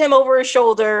looks at him over his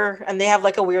shoulder, and they have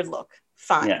like a weird look.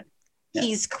 Fine. Yeah. Yeah.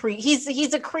 He's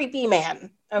a creepy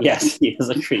man. Okay. Yes, he is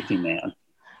a creepy man.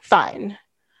 Fine.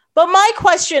 But my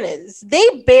question is,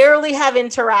 they barely have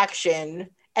interaction,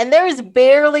 and there is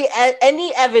barely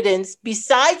any evidence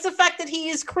besides the fact that he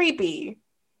is creepy.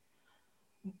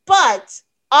 But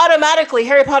automatically,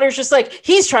 Harry Potter's just like,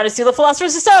 he's trying to steal the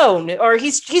Philosopher's Stone, or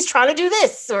he's trying to do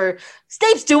this, or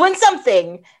Snape's doing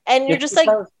something. And you're just like,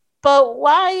 but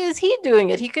why is he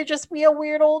doing it? He could just be a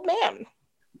weird old man.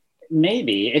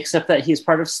 Maybe, except that he's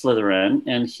part of Slytherin,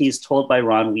 and he's told by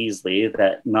Ron Weasley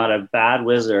that not a bad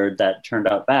wizard that turned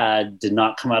out bad did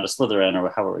not come out of Slytherin, or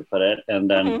however we put it. And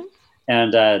then,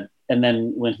 and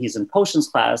then when he's in potions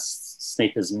class,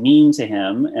 Snape is mean to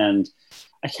him, and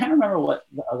I can't remember what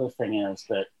the other thing is.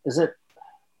 But is it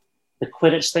the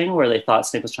Quidditch thing where they thought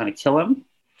Snape was trying to kill him?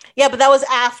 Yeah, but that was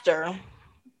after.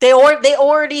 They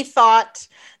already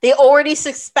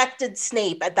suspected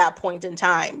Snape at that point in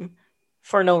time.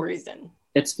 For no reason.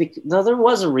 No, there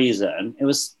was a reason. It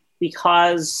was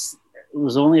because it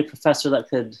was only a professor that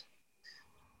could.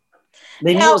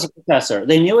 They knew it was a professor.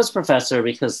 They knew it was a professor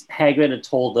because Hagrid had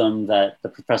told them that the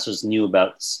professors knew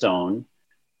about the stone,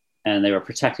 and they were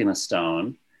protecting the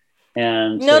stone.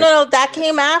 And no, that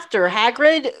came after.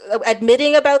 Hagrid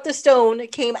admitting about the stone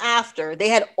came after.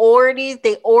 They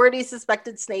already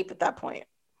suspected Snape at that point.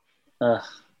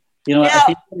 You know, I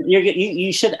think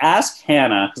you should ask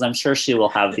Hannah, because I'm sure she will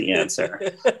have the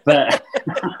answer. But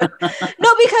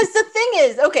no, because the thing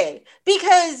is,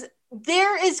 because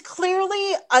there is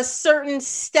clearly a certain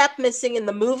step missing in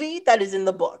the movie that is in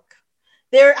the book.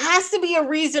 There has to be a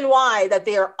reason why that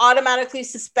they are automatically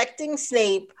suspecting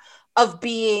Snape of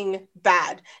being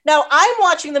bad. Now, I'm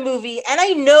watching the movie, and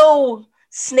I know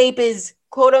Snape is,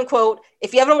 quote unquote,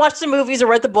 if you haven't watched the movies or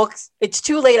read the books, it's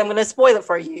too late. I'm going to spoil it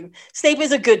for you. Snape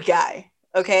is a good guy.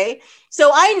 Okay. So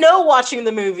I know watching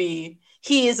the movie,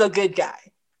 he is a good guy.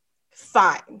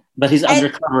 Fine. But he's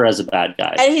undercover as a bad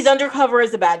guy. And he's undercover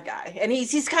as a bad guy. And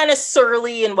he's kind of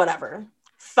surly and whatever.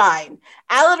 Fine.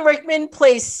 Alan Rickman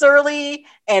plays surly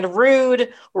and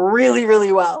rude really,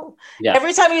 really well. Yeah.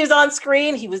 Every time he was on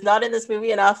screen, he was not in this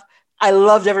movie enough. I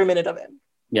loved every minute of him.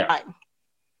 Yeah. Fine.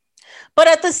 But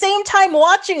at the same time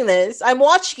watching this, I'm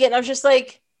watching it and I was just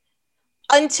like,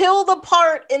 until the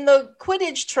part in the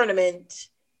Quidditch tournament,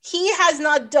 he has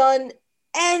not done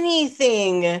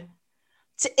anything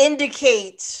to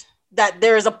indicate that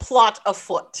there is a plot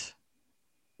afoot.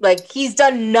 Like, he's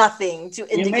done nothing to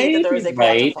indicate that there is a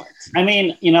plot afoot. I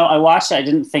mean, I watched it, I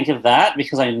didn't think of that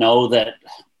because I know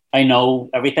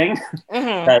everything.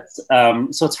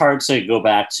 Mm-hmm. So it's hard to go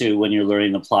back to when you're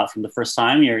learning the plot from the first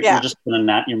time. You're just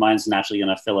your mind's naturally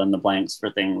going to fill in the blanks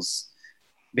for things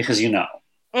because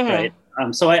right?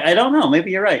 So I don't know.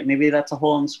 Maybe you're right. Maybe that's a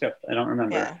hole in the script. I don't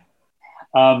remember. Yeah.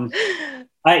 I'm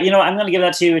going to give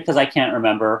that to you because I can't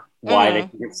remember why they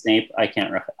picked Snape. I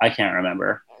can't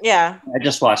remember. Yeah. I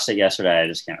just watched it yesterday. I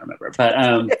just can't remember. But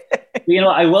I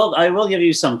will give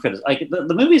you some criticism. Like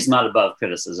the movie's not above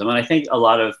criticism, and I think a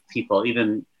lot of people,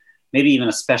 maybe even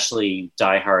especially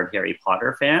diehard Harry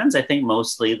Potter fans, I think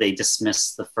mostly they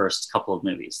dismiss the first couple of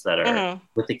movies that are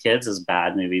with the kids as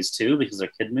bad movies too, because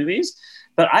they're kid movies.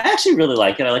 But I actually really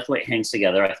like it. I like the way it hangs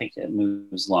together. I think it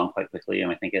moves along quite quickly,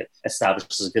 and I think it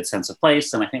establishes a good sense of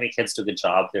place, and I think the kids do a good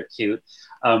job. They're cute.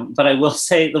 But I will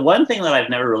say the one thing that I've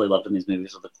never really loved in these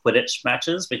movies are the Quidditch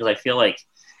matches, because I feel like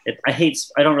I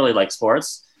don't really like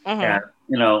sports. And,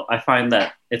 I find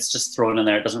that it's just thrown in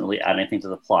there. It doesn't really add anything to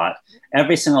the plot.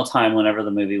 Every single time, whenever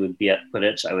the movie would be at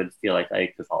Quidditch, I would feel like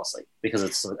I could fall asleep because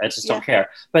I just don't care.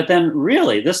 But then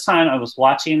really, this time I was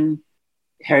watching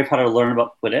Harry Potter learn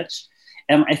about Quidditch.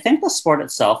 And I think the sport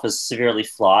itself is severely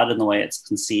flawed in the way it's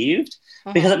conceived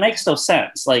because it makes no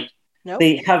sense. Like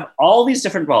they have all these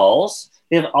different balls.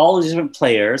 They have all these different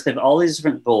players. They have all these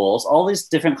different goals, all these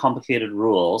different complicated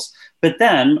rules. But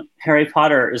then Harry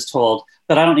Potter is told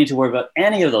that I don't need to worry about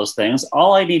any of those things.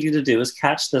 All I need you to do is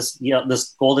catch this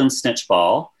golden snitch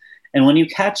ball. And when you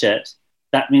catch it,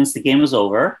 that means the game is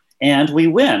over and we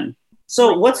win.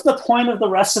 So what's the point of the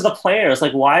rest of the players?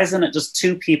 Like, why isn't it just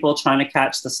two people trying to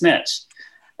catch the snitch?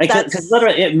 Because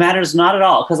literally it matters not at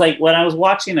all. Because like when I was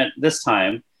watching it this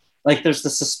time, like there's the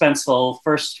suspenseful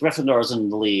first Gryffindor's in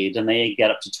the lead and they get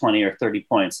up to 20 or 30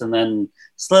 points. And then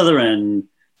Slytherin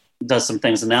does some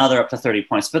things and now they're up to 30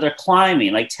 points, but they're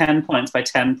climbing like 10 points by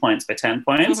 10 points by 10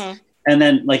 points. And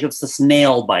then like it's this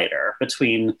nail biter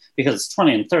because it's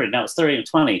 20 and 30. Now it's 30 and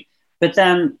 20. But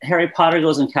then Harry Potter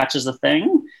goes and catches the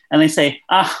thing, and they say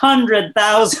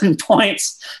 100,000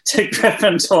 points to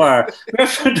Gryffindor.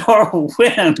 Gryffindor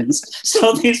wins.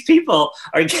 So these people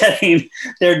are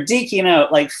they're deking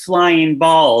out like flying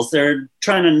balls. They're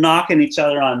trying to knock at each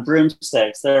other on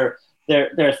broomsticks. They're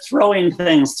throwing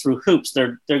things through hoops.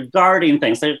 They're guarding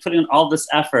things. They're putting in all this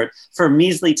effort for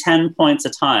measly 10 points a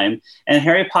time. And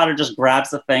Harry Potter just grabs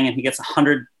the thing and he gets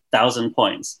 100,000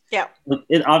 points. Yeah.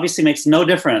 It obviously makes no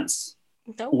difference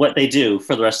Nope. what they do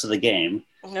for the rest of the game.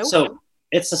 Nope. So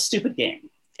it's a stupid game.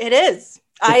 It is.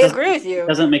 I agree with you. It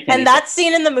doesn't make any And that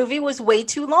scene in the movie was way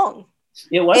too long.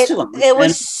 It was too long. It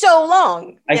was so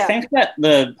long. I think that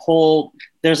the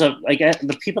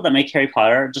people that make Harry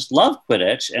Potter just love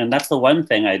Quidditch, and that's the one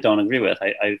thing I don't agree with.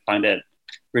 I find it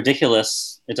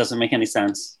ridiculous. It doesn't make any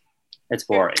sense. It's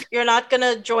boring. You're not going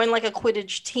to join like a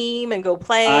Quidditch team and go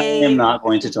play? I am not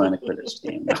going to join a Quidditch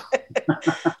team. No.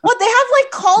 Well, they have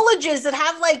like colleges that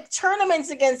have like tournaments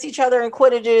against each other and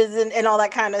Quidditches and all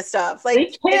that kind of stuff. Like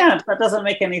they can't. That doesn't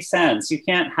make any sense. You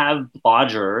can't have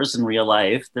bodgers in real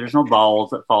life. There's no balls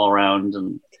that fall around.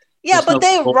 And yeah, but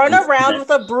they run around with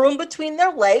a broom between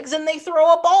their legs and they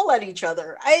throw a ball at each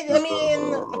other. I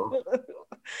mean...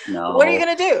 No. What are you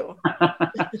going to do?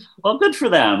 Well, good for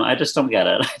them. I just don't get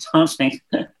it. I don't think.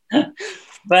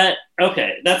 But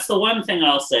okay, that's the one thing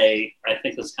I'll say I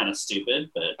think is kind of stupid.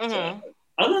 But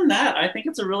other than that, I think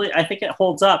I think it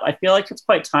holds up. I feel like it's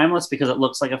quite timeless because it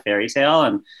looks like a fairy tale,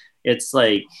 and it's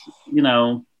like,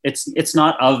 it's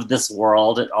not of this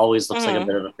world. It always looks like a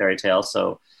bit of a fairy tale,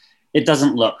 so it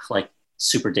doesn't look like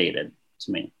super dated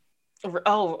to me.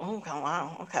 Oh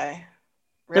wow, okay.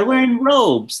 They're wearing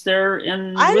robes. They're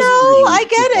in. I know. I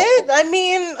get it. I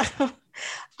mean,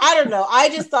 I don't know. I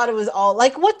just thought it was all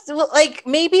like,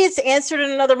 maybe it's answered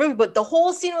in another movie, but the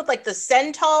whole scene with like the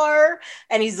centaur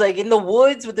and he's like in the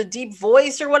woods with a deep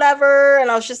voice or whatever.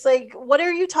 And I was just like, what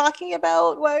are you talking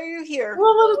about? Why are you here?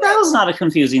 Well, that was not a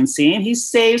confusing scene. He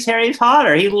saves Harry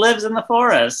Potter. He lives in the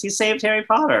forest. He saved Harry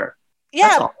Potter.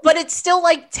 Yeah, but it's still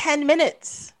like 10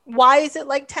 minutes. Why is it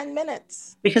like 10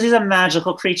 minutes? Because he's a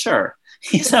magical creature.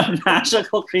 He's a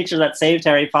magical creature that saved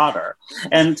Harry Potter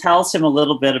and tells him a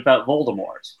little bit about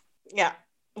Voldemort. Yeah,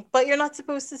 but you're not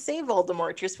supposed to say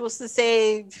Voldemort. You're supposed to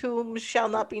say whom shall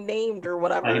not be named or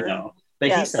whatever. I know, but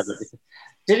he says it.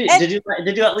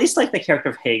 Did you at least like the character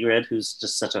of Hagrid, who's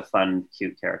just such a fun,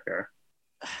 cute character?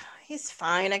 He's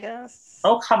fine, I guess.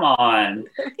 Oh, come on.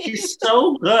 He's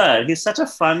so good. He's such a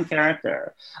fun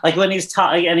character. Like when he's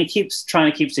and he keeps trying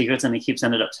to keep secrets and he keeps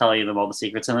ended up telling them all the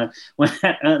secrets. And then when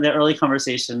the early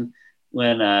conversation,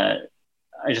 when I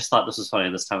just thought this was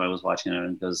funny this time I was watching it,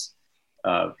 and because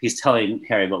he's telling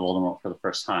Harry about Voldemort for the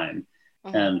first time.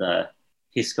 And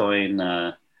he's going,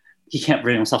 he can't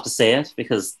bring himself to say it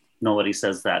because nobody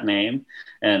says that name.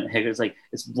 And Hagrid's like,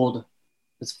 it's Volda.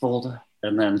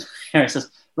 And then Harry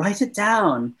says, write it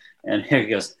down. And Harry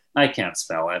goes, I can't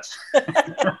spell it.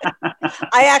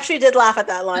 I actually did laugh at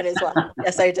that line as well.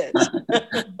 Yes, I did.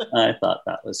 I thought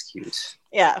that was cute.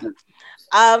 Yeah.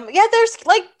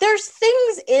 There's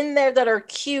things in there that are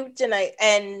cute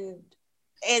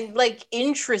and like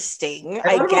interesting,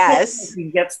 I guess. He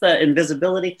gets the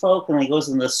invisibility cloak and he goes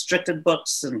in the restricted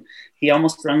books and he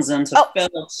almost runs into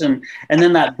Phillips and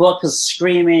then that book is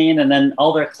screaming and then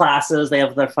all their classes, they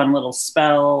have their fun little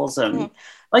spells and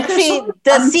like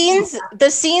the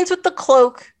scenes with the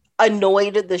cloak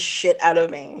annoyed the shit out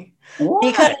of me. Why?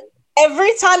 Because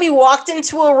every time he walked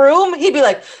into a room, he'd be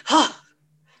like,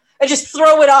 and just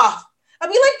throw it off. I'd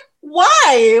be like,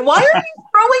 why? Why are you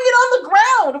throwing it on the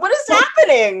ground? What is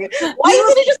happening? Why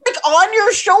isn't it just like on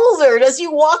your shoulder as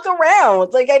you walk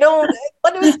around? Like, I don't,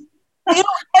 but it was,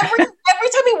 every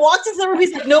time he walked into the room,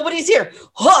 he's like, nobody's here.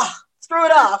 Throw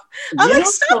it off. I'm like,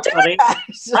 stop doing that.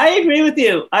 I agree with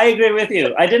you. I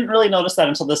didn't really notice that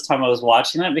until this time I was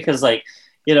watching it because like,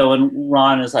 when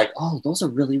Ron is like, oh, those are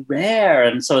really rare.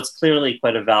 And so it's clearly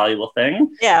quite a valuable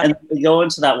thing. Yeah. And we go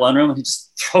into that one room and he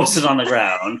just throws it on the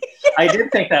ground. I did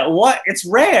think that, what? It's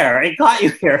rare. It got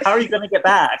you here. How are you going to get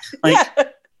back? Like, yeah.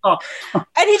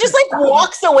 And he just like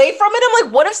walks away from it. I'm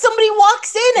like, what if somebody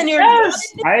walks in and you're...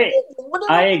 Yes,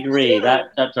 I agree.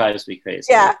 That drives me crazy.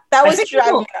 Yeah, that was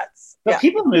driving me nuts. But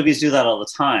people in movies do that all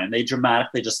the time. They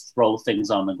dramatically just throw things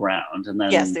on the ground and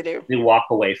then yes, they do. They walk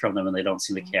away from them and they don't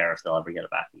seem to care if they'll ever get it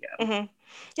back again. Mm-hmm.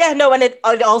 Yeah, no, and it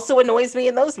also annoys me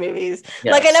in those movies.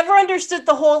 Yes. Like, I never understood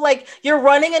the whole, like, you're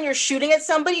running and you're shooting at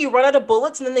somebody, you run out of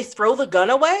bullets and then they throw the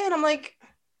gun away. And I'm like,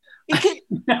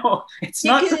 no, it's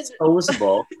not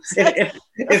disposable.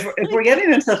 if we're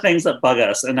getting into things that bug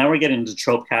us, and now we're getting into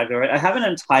trope category, I have an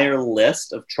entire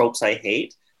list of tropes I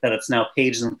hate that it's now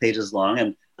pages and pages long,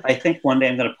 and I think one day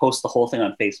I'm going to post the whole thing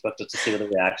on Facebook just to see what the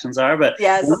reactions are. But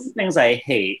Yes. one of the things I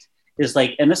hate is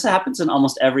like, and this happens in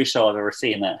almost every show I've ever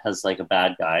seen that has like a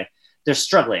bad guy. They're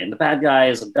struggling. The bad guy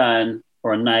is a gun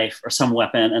or a knife or some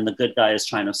weapon, and the good guy is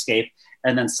trying to escape.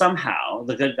 And then somehow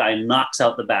the good guy knocks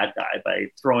out the bad guy by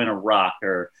throwing a rock,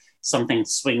 or something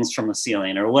swings from the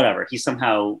ceiling or whatever.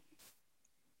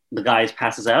 The guy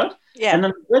passes out. Yeah. And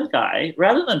then the good guy,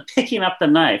 rather than picking up the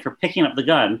knife or picking up the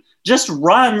gun, just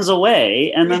runs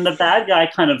away. And then the bad guy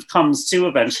kind of comes to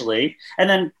eventually and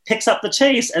then picks up the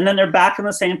chase. And then they're back in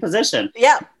the same position.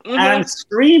 Yeah. And I'm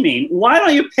screaming, why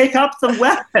don't you pick up the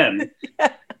weapon?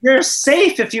 Yeah. You're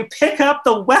safe if you pick up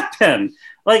the weapon.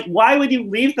 Like, why would you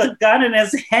leave the gun in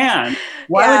his hand?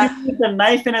 Why would you leave the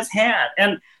knife in his hand?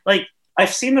 And like,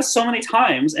 I've seen this so many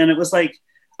times, and it was like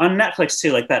on Netflix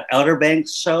too, like that Outer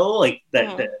Banks show, like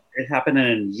that it happened, and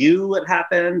in You it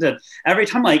happened, and every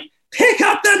time like, pick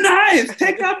up the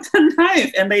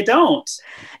knife, and they don't.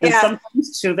 And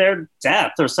sometimes to their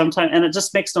death, or sometimes, and it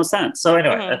just makes no sense. So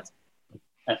anyway,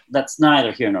 that's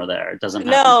neither here nor there. It doesn't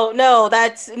happen.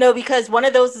 No, because one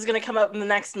of those is going to come up in the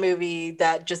next movie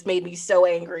that just made me so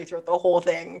angry throughout the whole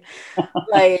thing.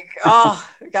 Like, oh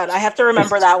God, I have to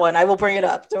remember that one. I will bring it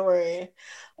up. Don't worry.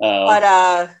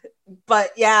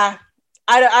 But yeah,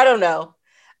 I don't know.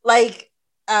 Like,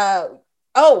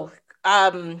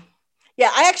 yeah,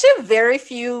 I actually have very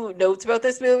few notes about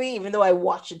this movie, even though I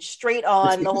watched it straight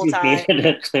on the whole time. Hated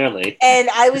it, clearly. And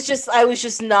I was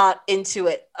just not into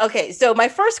it. Okay, so my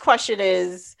first question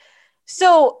is,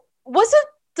 so wasn't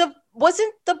the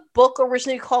book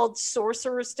originally called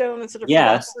Sorcerer's Stone instead of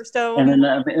Philosopher's Stone? And then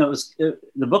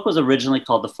the book was originally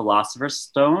called The Philosopher's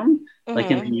Stone.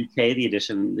 Like in the UK,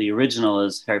 the original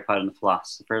is Harry Potter and the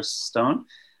Philosopher's Stone.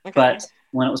 Okay. But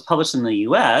when it was published in the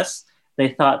US, they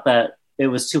thought that it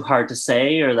was too hard to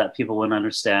say, or that people wouldn't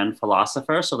understand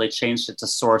philosopher, so they changed it to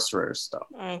Sorcerer's Stone.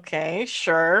 Okay,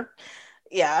 sure.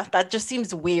 Yeah, that just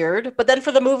seems weird. But then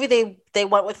for the movie, they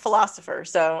went with philosopher.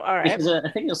 So all right. Because I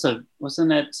think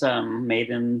wasn't it made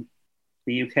in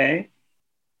the UK?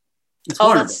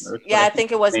 I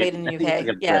think it was made in the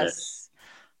UK. Yes.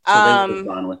 So they would have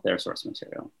gone with their source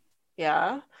material.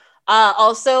 Yeah.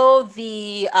 Also,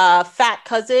 the fat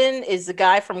cousin is the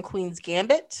guy from Queen's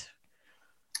Gambit.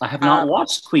 I have not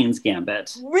watched Queen's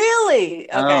Gambit.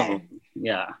 Really? Okay.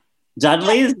 Yeah.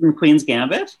 Dudley's in Queen's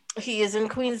Gambit? He is in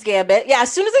Queen's Gambit. Yeah,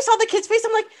 as soon as I saw the kid's face,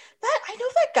 I'm like, I know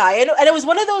that guy. I know. And it was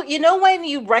one of those, when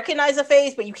you recognize a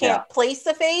face, but you can't place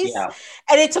the face? Yeah.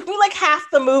 And it took me like half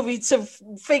the movie to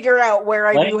figure out where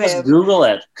I knew him. Just Google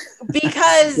it.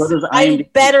 Because I'm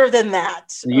better than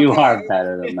that. You are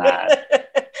better than that.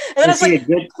 And then is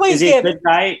he a good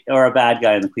guy or a bad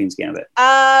guy in the Queen's Gambit?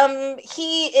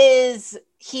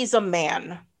 He's a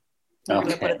man. I'm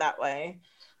gonna put it that way.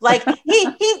 Like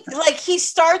he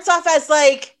starts off as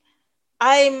like,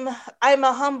 I'm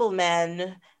a humble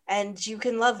man and you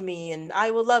can love me and I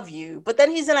will love you. But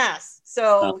then he's an ass.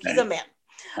 So he's a man.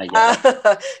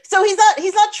 So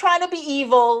he's not trying to be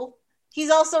evil.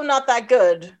 He's also not that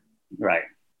good. Right.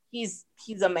 He's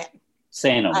a man.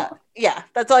 Say no more. Yeah,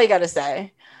 that's all you gotta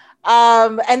say.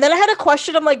 And then I had a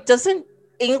question. I'm like, doesn't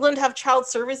England have child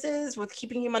services with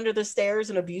keeping him under the stairs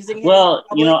and abusing him? Well,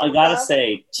 I gotta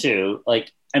say too,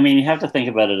 like, I mean, you have to think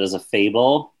about it as a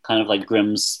fable, kind of like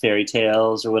Grimm's fairy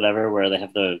tales or whatever, where they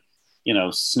have the,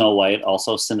 Snow White,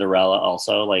 also Cinderella,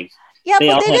 also like. Yeah,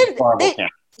 but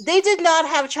they did not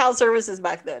have child services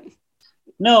back then.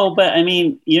 No, but I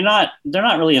mean, they're not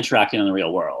really interacting in the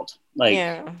real world.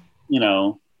 Like,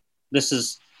 this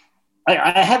is.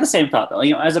 I had the same thought though.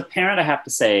 As a parent, I have to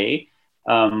say.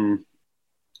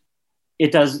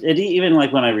 It even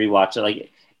like when I rewatch it,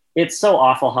 like it's so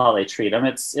awful how they treat him.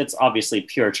 It's obviously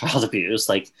pure child abuse.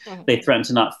 Like they threaten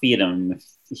to not feed him if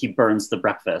he burns the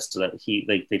breakfast. That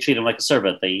they treat him like a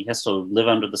servant. He has to live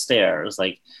under the stairs.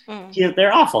 Like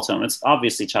they're awful to him. It's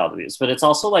obviously child abuse, but it's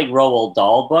also like Roald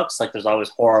Dahl books. Like there's always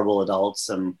horrible adults,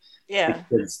 and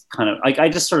it's kind of like I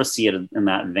just sort of see it in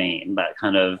that vein, that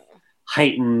kind of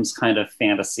heightened kind of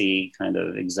fantasy, kind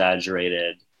of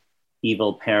exaggerated.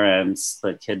 Evil parents,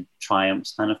 the kid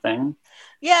triumphs kind of thing.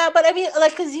 Yeah, but I mean,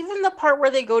 like, because even the part where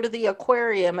they go to the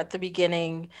aquarium at the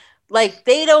beginning, like,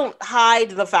 they don't hide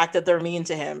the fact that they're mean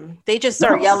to him. They just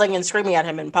start yelling and screaming at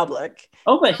him in public.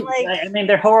 Oh, but I mean,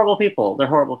 they're horrible people. They're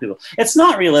horrible people. It's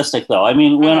not realistic, though. I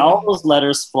mean, when all those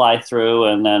letters fly through,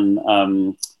 and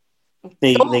then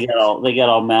they get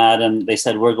all mad, and they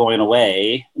said we're going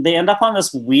away. They end up on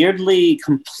this weirdly,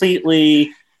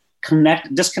 completely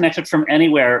disconnected from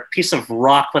anywhere piece of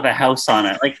rock with a house on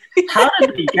it. Like, how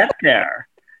did they get there?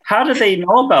 How did they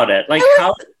know about it? Like,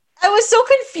 how I was so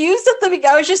confused at the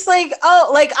beginning. I was just like, oh,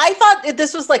 like I thought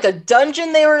this was like a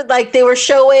dungeon they were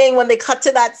showing when they cut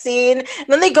to that scene. And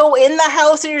then they go in the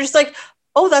house and you're just like,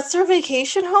 oh, that's their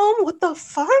vacation home? What the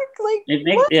fuck? Like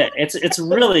it's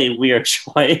really weird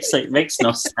choice. Like, it makes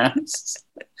no sense.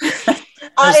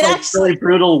 There's really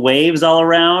brutal waves all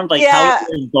around. Like how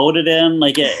it's boated in.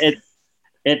 Like it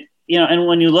and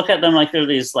when you look at them, like they're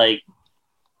these like,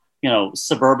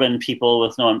 suburban people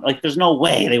with there's no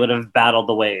way they would have battled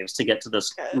the waves to get to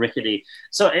this rickety.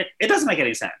 So it doesn't make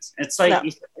any sense. It's like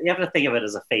you have to think of it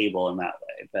as a fable in that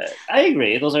way. But I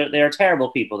agree, they are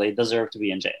terrible people. They deserve to be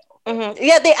in jail. Mm-hmm.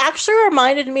 Yeah, they actually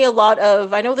reminded me a lot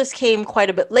of. I know this came quite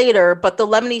a bit later, but the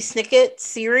Lemony Snicket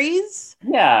series.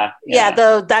 Yeah.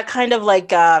 That kind of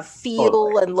like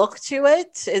feel and look to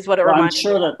it is what it reminded me. I'm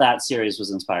sure that series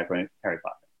was inspired by Harry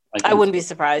Potter. I wouldn't be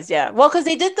surprised. Yeah. Well, because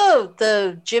they did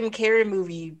the Jim Carrey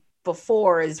movie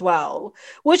before as well,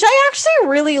 which I actually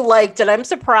really liked. And I'm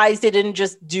surprised they didn't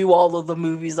just do all of the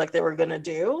movies like they were going to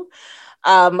do.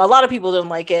 A lot of people didn't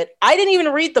like it. I didn't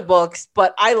even read the books,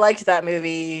 but I liked that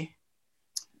movie.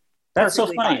 That's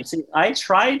so funny. See, I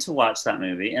tried to watch that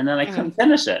movie and then I couldn't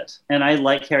finish it. And I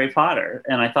like Harry Potter.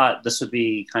 And I thought this would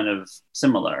be kind of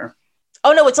similar.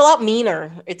 Oh, no, it's a lot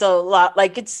meaner. It's a lot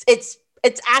like it's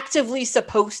actively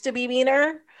supposed to be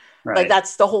meaner. Right. Like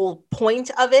that's the whole point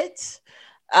of it.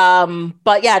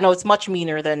 But yeah, no, it's much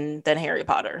meaner than Harry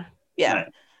Potter. Yeah.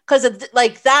 Because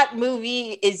like that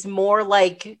movie is more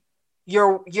like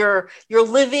you're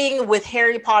living with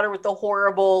Harry Potter with the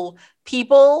horrible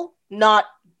people, not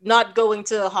going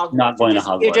to Hogwarts. Not going to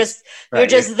Hogwarts. You're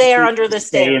just there under the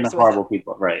stairs. And the horrible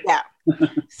people, right? Yeah.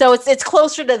 So it's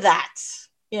closer to that,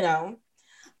 So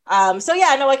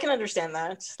yeah, no, I can understand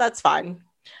that. That's fine.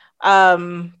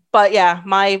 But yeah,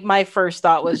 my first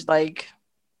thought was like,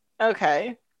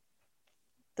 okay,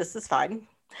 this is fine.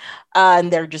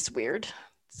 And they're just weird.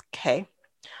 It's okay.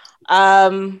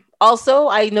 Also,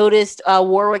 I noticed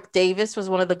Warwick Davis was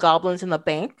one of the goblins in the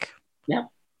bank. Yeah.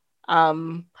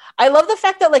 I love the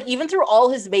fact that like even through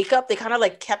all his makeup, they kind of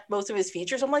like kept most of his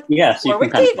features. I'm like, yes,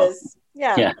 Warwick Davis.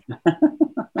 Yeah.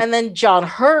 And then John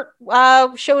Hurt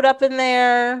showed up in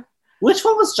there. Which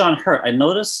one was John Hurt? I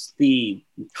noticed the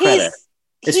credit.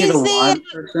 Is he the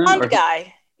blonde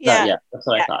guy? Yeah, that's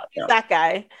what I thought. Yeah. That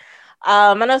guy.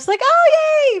 And I was like,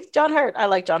 oh yay, John Hurt. I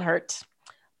like John Hurt.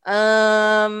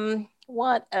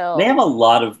 What else? They have a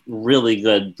lot of really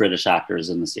good British actors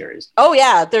in the series. Oh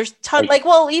yeah, there's tons.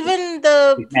 Even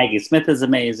Maggie Smith is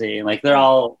amazing. Like they're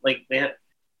all like they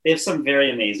have some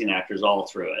very amazing actors all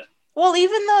through it. Well,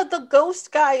 even the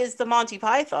ghost guy is the Monty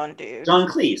Python dude. John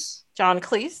Cleese. John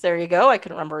Cleese. There you go. I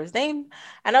couldn't remember his name,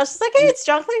 and I was just like, hey, it's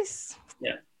John Cleese.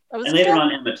 Yeah. And later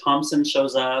on, Emma Thompson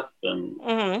shows up,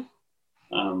 and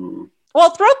well,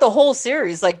 throughout the whole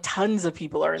series, like tons of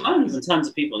people are in there. Tons and tons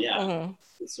of people. Yeah.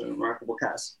 It's a remarkable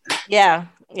cast. Yeah.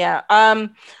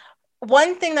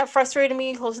 One thing that frustrated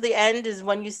me close to the end is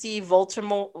when you see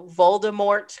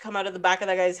Voldemort come out of the back of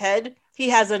that guy's head. He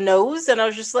has a nose, and I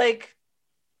was just like,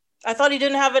 I thought he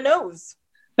didn't have a nose.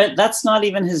 But that's not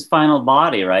even his final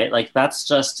body, right? Like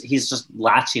he's just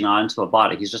latching onto a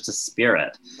body. He's just a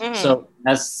spirit. So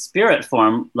as spirit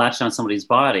form latching on somebody's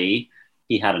body,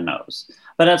 he had a nose.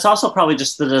 But it's also probably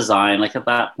just the design. Like at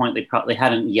that point, they probably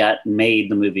hadn't yet made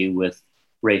the movie with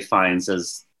Ralph Fiennes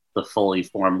as the fully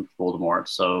formed Voldemort.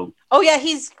 So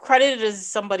he's credited as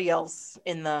somebody else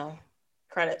in the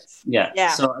credits.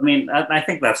 Yeah. So I mean, I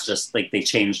think that's just like they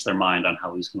changed their mind on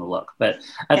how he's going to look. But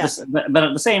at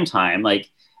the same time, like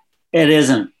it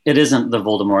isn't the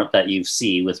Voldemort that you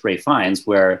see with Ralph Fiennes,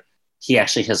 where he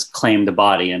actually has claimed a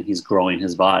body and he's growing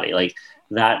his body. Like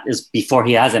that is before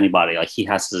he has anybody. Like he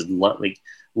has to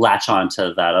latch on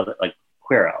to that other like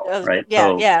Quirrell,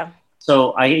 right?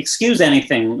 So I excuse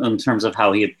anything in terms of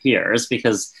how he appears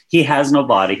because he has no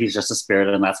body. He's just a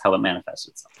spirit, and that's how it manifests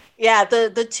itself. Yeah,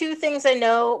 the two things I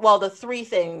know, well, the three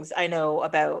things I know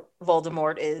about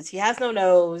Voldemort is he has no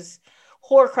nose,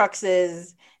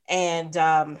 Horcruxes, and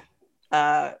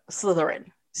Slytherin.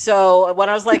 So when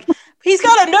I was like, he's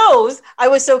got a nose, I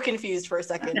was so confused for a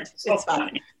second. It's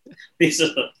fine. These are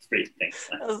the three things.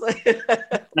 I was like,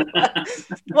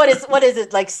 what is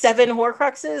it, like 7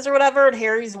 Horcruxes or whatever, and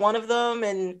Harry's one of them,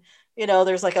 and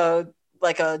there's like a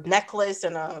necklace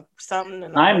and a something.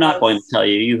 And I'm not going to tell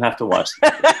you. You have to watch.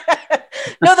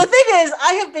 No, the thing is,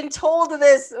 I have been told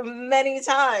this many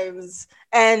times,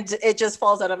 and it just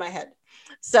falls out of my head.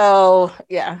 So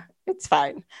yeah, it's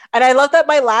fine. And I love that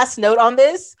my last note on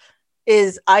this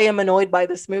is I am annoyed by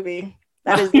this movie.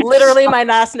 That is literally my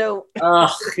last note.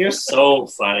 Oh, you're so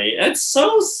funny. It's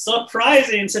so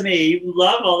surprising to me. You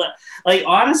love all that. Like,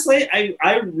 honestly,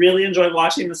 I really enjoyed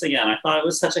watching this again. I thought it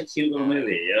was such a cute little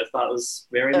movie. I thought it was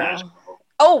very magical.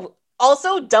 Oh,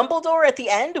 also, Dumbledore at the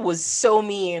end was so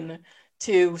mean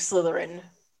to Slytherin.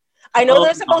 I know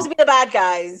they're supposed to be the bad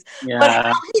guys, but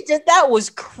how he did that was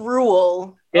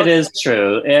cruel. It is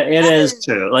true. It is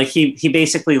true. Like, he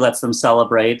basically lets them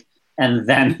celebrate, and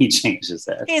then he changes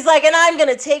it. He's like, and I'm going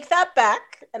to take that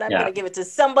back, and I'm going to give it to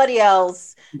somebody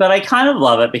else. But I kind of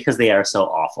love it because they are so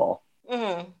awful.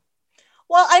 Mm-hmm.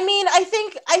 Well, I mean, I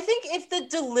think if the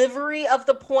delivery of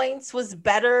the points was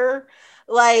better,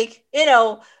 like,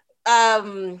 there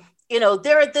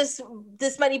are this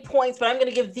many points, but I'm going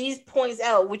to give these points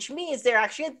out, which means they're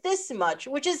actually at this much,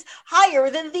 which is higher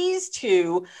than these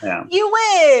two. Yeah. You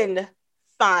win.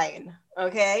 Fine.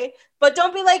 Okay. But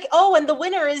don't be like, oh, and the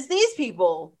winner is these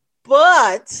people.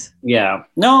 But yeah,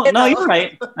 no, you're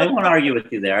right. I won't argue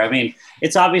with you there. I mean,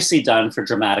 it's obviously done for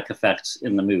dramatic effect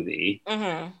in the movie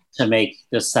to make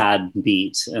the sad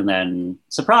beat, and then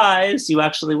surprise, you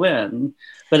actually win.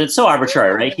 But it's so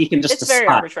arbitrary, right? He can just decide, very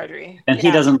arbitrary, and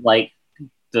he doesn't like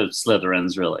the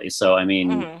Slytherins really. So I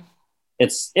mean,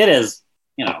 it is.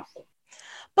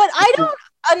 But I don't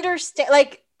understand.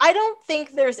 Like, I don't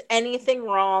think there's anything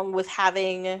wrong with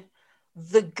having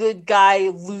the good guy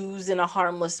lose in a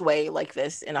harmless way like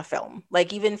this in a film,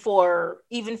 like even for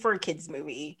a kids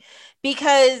movie,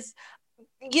 because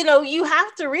you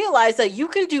have to realize that you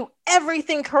can do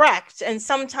everything correct and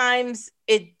sometimes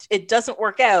it doesn't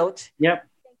work out. Yep.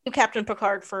 Thank you, Captain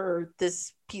Picard, for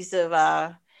this piece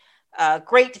of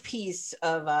great piece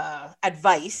of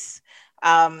advice.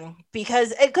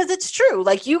 Because it's true.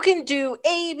 Like, you can do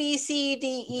A, B, C,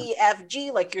 D, E, F,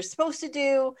 G like you're supposed to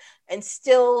do and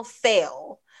still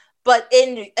fail. But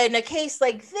in a case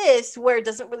like this, where it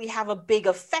doesn't really have a big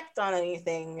effect on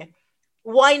anything,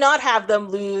 why not have them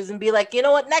lose and be like, you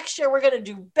know what, next year we're going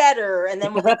to do better? And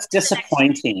then that's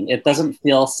disappointing. It doesn't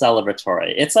feel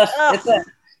celebratory. It's a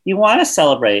you want to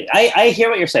celebrate. I hear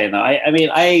what you're saying, though. I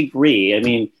mean, I agree. I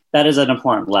mean, that is an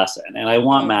important lesson. And I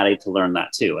want Maddie to learn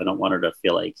that too. I don't want her to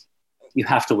feel like you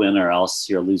have to win or else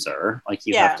you're a loser. Like,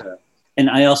 you have to. And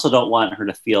I also don't want her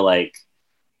to feel like,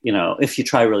 if you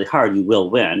try really hard, you will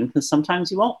win, because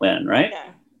sometimes you won't win, right?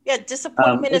 Yeah.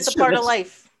 Disappointment is a part of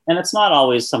life. And it's not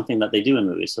always something that they do in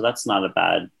movies. So that's not a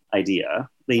bad idea.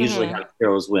 They usually have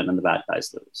heroes win and the bad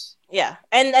guys lose. Yeah.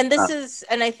 And this is,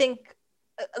 and I think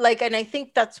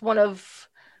that's one of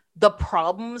the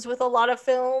problems with a lot of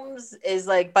films is,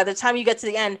 like, by the time you get to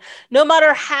the end, no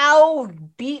matter how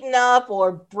beaten up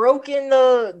or broken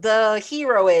the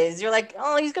hero is, you're like,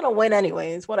 oh, he's gonna win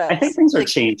anyways. What else? I think things are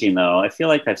changing, though. I feel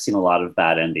like I've seen a lot of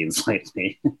bad endings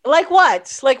lately. Like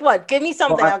what? Give me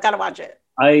something. I've got to watch it.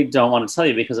 I don't want to tell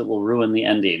you because it will ruin the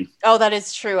ending. Oh, that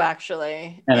is true,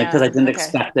 actually. And because I didn't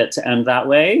expect it to end that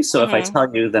way. So if I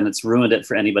tell you, then it's ruined it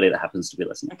for anybody that happens to be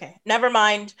listening. Okay, never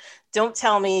mind. Don't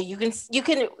tell me. You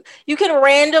can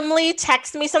randomly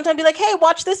text me sometime, be like, hey,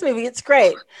 watch this movie. It's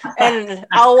great. And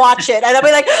I'll watch it. And I'll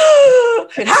be like, oh,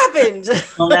 it happened.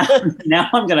 Well, now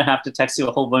I'm going to have to text you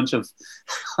a whole bunch of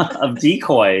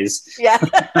decoys. Yeah.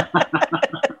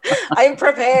 I'm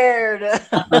prepared.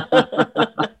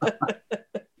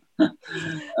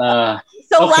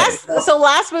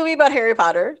 Last movie about Harry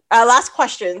Potter. Last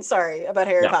question, sorry, about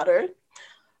Harry Potter.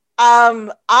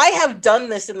 I have done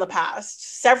this in the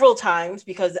past several times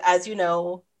because, as you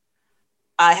know,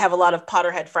 I have a lot of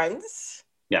Potterhead friends.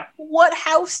 Yeah. What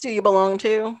house do you belong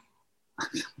to?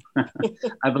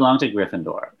 I belong to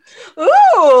Gryffindor.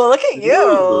 Ooh, look at you.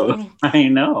 Ooh, I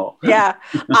know. Yeah.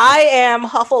 I am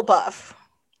Hufflepuff.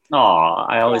 Oh,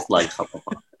 I always liked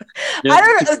Hufflepuff.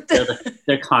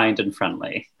 They're kind and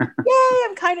friendly. Yay,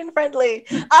 I'm kind and friendly.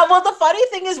 Well, the funny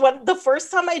thing is, when the first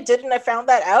time I did and I found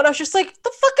that out, I was just like,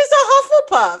 the fuck is a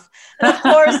Hufflepuff? And of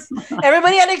course,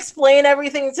 everybody had to explain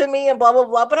everything to me and blah, blah,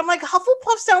 blah. But I'm like,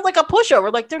 Hufflepuff sounds like a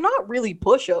pushover. Like, they're not really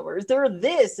pushovers. They're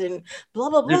this and blah,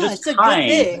 blah, blah. They're just it's kind. A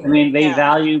good thing. I mean, they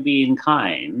value being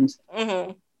kind.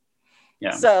 Mm-hmm.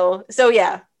 Yeah. So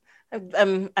yeah,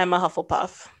 I'm a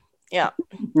Hufflepuff. Yeah.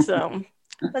 So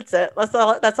that's it.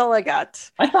 That's all I got.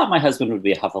 I thought my husband would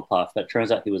be a Hufflepuff, but it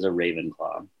turns out he was a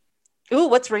Ravenclaw. Ooh,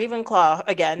 what's Ravenclaw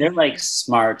again? They're like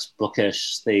smart,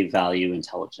 bookish. They value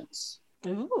intelligence.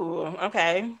 Ooh,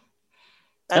 okay.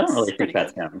 I don't really think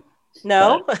that's him.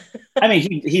 No? I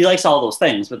mean, he likes all those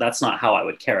things, but that's not how I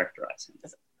would characterize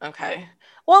him. Okay.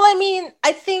 Well, I mean,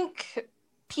 I think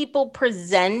people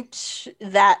present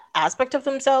that aspect of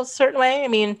themselves a certain way. I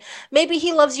mean, maybe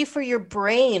he loves you for your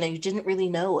brain and you didn't really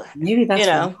know. Maybe that's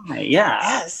why. Yeah.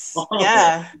 Yes.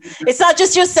 Yeah. It's not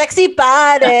just your sexy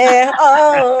body.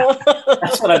 Oh.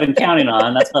 That's what I've been counting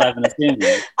on. That's what I've been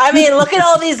assuming. I mean, look at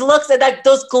all these looks and like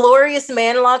those glorious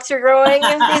man locks you're growing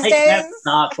these days. I can't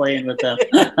stop playing with them.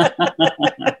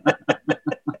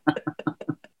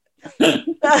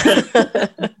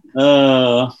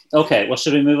 Okay. Well,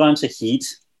 should we move on to Heat?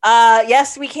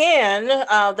 Yes, we can.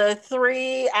 The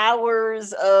 3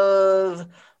 hours of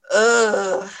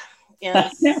yes.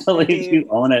 I can't believe you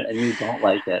own it and you don't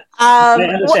like it. I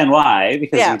understand why,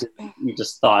 because you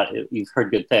just thought you've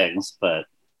heard good things, but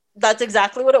that's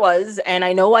exactly what it was. And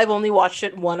I know I've only watched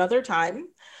it one other time.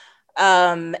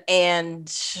 And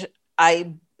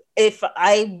if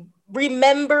I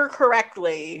remember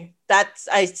correctly,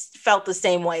 I felt the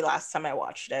same way last time I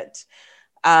watched it.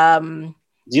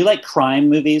 Do you like crime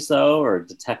movies though, or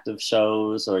detective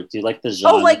shows, or do you like the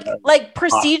genre? Oh, like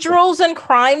procedurals and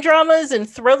crime dramas and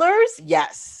thrillers?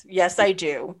 Yes, I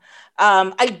do.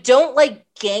 I don't like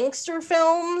gangster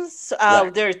films.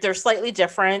 Right. They're slightly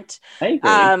different. I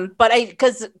agree. But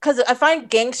because I find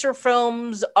gangster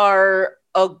films are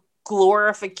a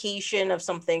glorification of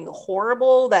something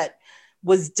horrible that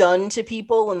was done to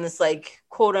people in this like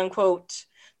quote unquote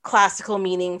classical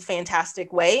meaning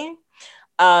fantastic way.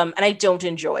 And I don't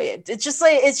enjoy it. It's just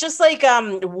like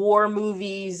war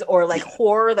movies or like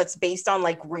horror that's based on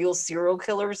like real serial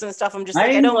killers and stuff. I'm just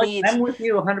like, I'm with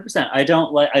you 100%. I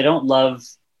don't love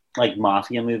like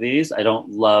mafia movies. I don't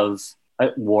love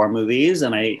war movies,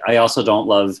 and I also don't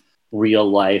love real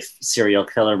life serial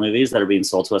killer movies that are being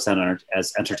sold to us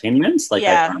as entertainments. Like,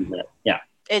 yeah. I find that, yeah.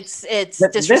 It's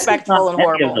disrespectful and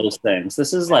horrible. Of those things.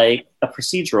 This is like a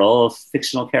procedural of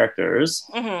fictional characters.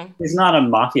 Mm-hmm. He's not a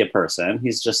mafia person.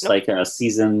 He's just like a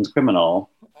seasoned criminal.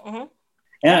 Mm-hmm.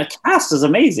 And the cast is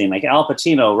amazing. Like Al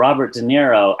Pacino, Robert De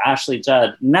Niro, Ashley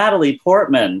Judd, Natalie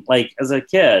Portman. Like as a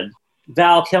kid,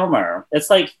 Val Kilmer. It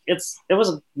was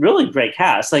a really great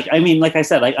cast. Like, I mean, like I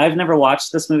said, like I've never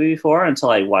watched this movie before until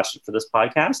I watched it for this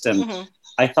podcast, and mm-hmm.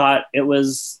 I thought it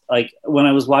was like when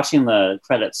I was watching the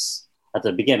credits at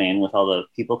the beginning with all the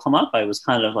people come up, I was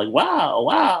kind of like, wow.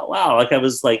 Like I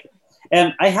was like,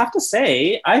 and I have to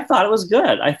say, I thought it was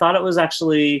good. I thought it was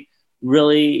actually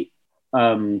really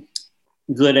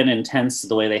good and intense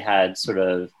the way they had sort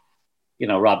of,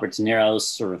 Robert De Niro's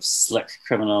sort of slick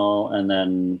criminal, and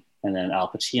then Al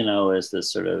Pacino is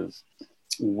this sort of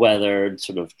weathered,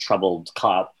 sort of troubled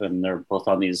cop, and they're both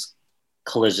on these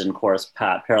collision course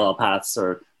parallel paths,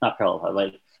 or not parallel,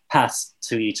 like paths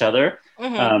to each other.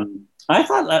 Mm-hmm. I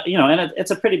thought that, and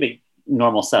it's a pretty big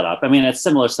normal setup. I mean, it's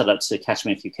similar setup to Catch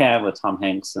Me If You Can with Tom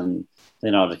Hanks and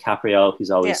Leonardo DiCaprio.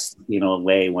 He's always,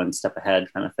 way one step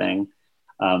ahead kind of thing.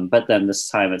 But then this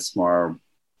time it's more,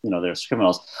 there's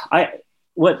criminals.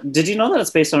 Did you know that it's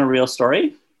based on a real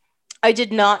story? I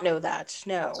did not know that.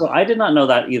 No. So I did not know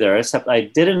that either, except I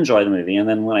did enjoy the movie. And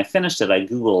then when I finished it, I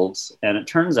Googled, and it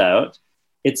turns out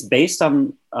it's based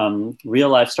on real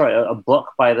life story, a book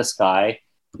by this guy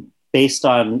based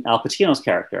on Al Pacino's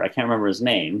character. I can't remember his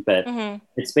name, but mm-hmm.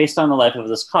 it's based on the life of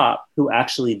this cop who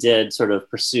actually did sort of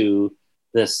pursue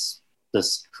this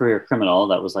career criminal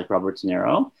that was like Robert De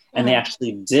Niro. And they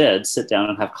actually did sit down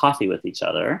and have coffee with each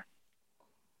other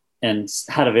and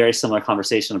had a very similar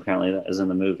conversation, apparently, that is in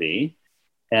the movie.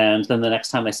 And then the next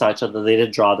time they saw each other, they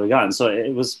did draw their guns. So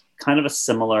it was kind of a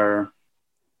similar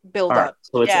build up.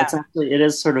 So it's actually, it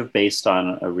is sort of based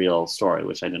on a real story,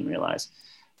 which I didn't realize.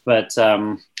 But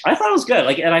I thought it was good.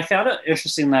 Like, and I found it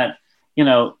interesting that,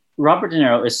 Robert De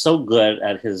Niro is so good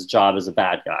at his job as a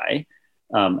bad guy,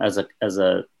 as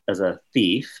a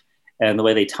thief, and the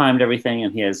way they timed everything,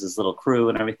 and he has his little crew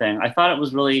and everything. I thought it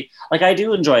was really, like, I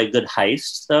do enjoy a good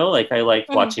heist though. Like I like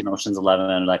watching Ocean's 11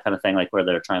 and that kind of thing, like where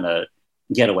they're trying to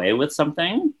get away with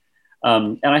something.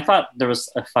 And I thought there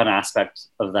was a fun aspect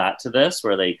of that to this,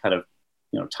 where they kind of,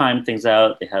 timed things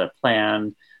out. They had a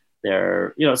plan.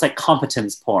 They're, it's like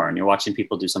competence porn. You're watching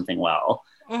people do something well.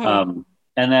 Mm-hmm.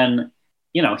 And then,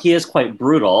 he is quite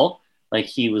brutal. Like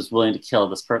he was willing to kill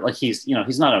this person. Like he's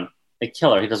not a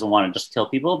killer. He doesn't want to just kill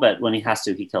people, but when he has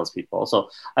to, he kills people. So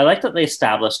I like that they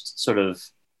established sort of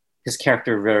his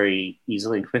character very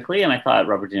easily and quickly. And I thought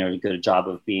Robert De Niro did a good job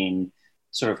of being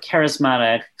sort of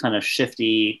charismatic, kind of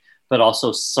shifty, but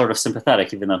also sort of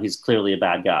sympathetic, even though he's clearly a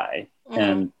bad guy. Mm-hmm.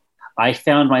 And I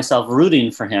found myself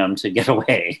rooting for him to get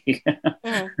away,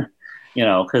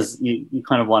 because you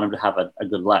kind of want him to have a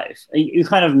good life. You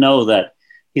kind of know that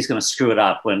he's going to screw it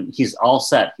up when he's all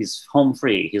set. He's home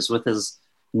free. He's with his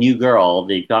new girl.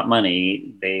 They've got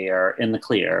money. They are in the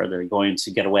clear. They're going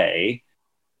to get away.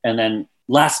 and then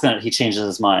last minute he changes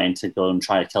his mind to go and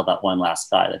try to kill that one last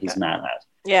guy that he's mad at.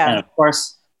 Yeah. And of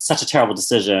course, such a terrible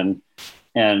decision,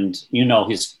 and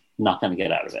he's not going to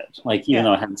get out of it. Like, even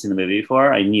though I hadn't seen the movie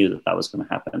before, I knew that was going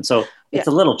to happen. So it's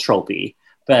a little tropey,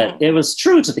 but it was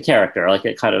true to the character. Like,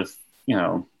 it kind of,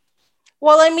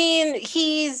 Well, I mean,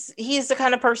 he's the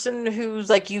kind of person who's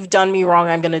like, you've done me wrong,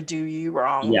 I'm going to do you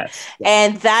wrong. Yes.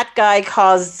 And that guy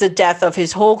caused the death of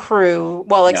his whole crew,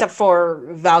 well, except for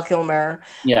Val Kilmer.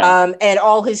 Yeah. And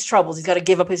all his troubles. He's got to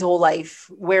give up his whole life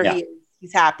where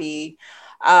he's happy.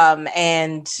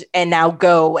 And now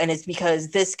go. And it's because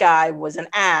this guy was an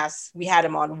ass. We had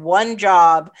him on one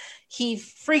job. He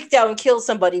freaked out and killed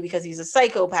somebody because he's a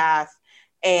psychopath.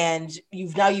 And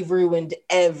you've ruined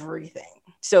everything.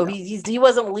 So he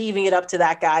wasn't leaving it up to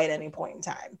that guy at any point in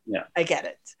time. Yeah, I get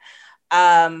it.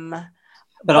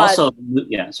 But also,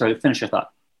 sorry, finish your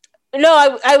thought.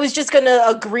 No, I was just going to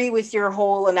agree with your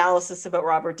whole analysis about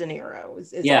Robert De Niro.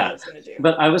 Is what I was going to do.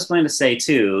 But I was going to say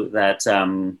too that,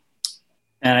 and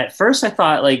at first I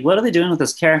thought, like, what are they doing with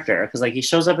this character? Because, like, he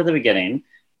shows up at the beginning,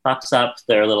 pops up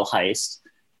their little heist.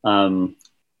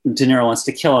 De Niro wants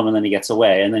to kill him, and then he gets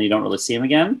away, and then you don't really see him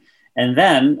again. And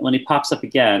then when he pops up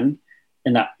again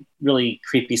in that really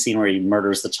creepy scene where he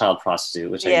murders the child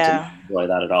prostitute, which I didn't enjoy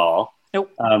that at all.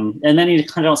 Nope. And then you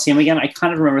kind of don't see him again. I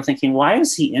kind of remember thinking, why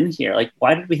is he in here? Like,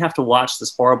 why did we have to watch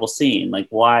this horrible scene? Like,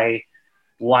 why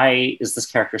is this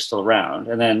character still around?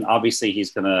 And then obviously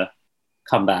he's going to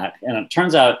come back. And it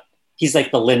turns out he's like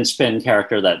the linchpin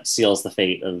character that seals the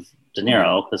fate of De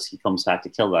Niro, because he comes back to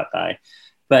kill that guy.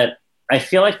 But I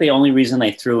feel like the only reason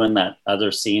they threw in that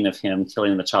other scene of him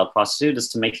killing the child prostitute is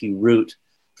to make you root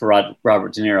for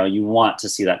Robert De Niro. You want to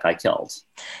see that guy killed.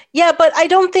 Yeah, but I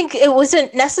don't think it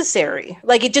wasn't necessary.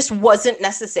 Like, it just wasn't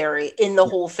necessary in the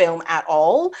whole film at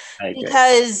all.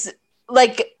 Because,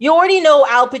 like, you already know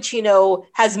Al Pacino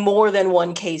has more than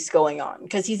one case going on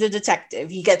because he's a detective.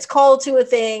 He gets called to a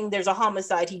thing, there's a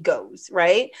homicide, he goes,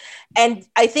 right? And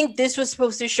I think this was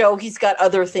supposed to show he's got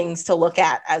other things to look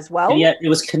at as well. And yet it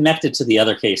was connected to the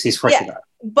other case he's working on.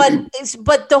 But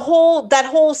that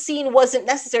whole scene wasn't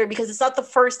necessary because it's not the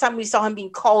first time we saw him being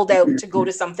called out to go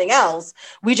to something else.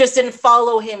 We just didn't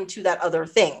follow him to that other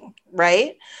thing,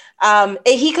 right?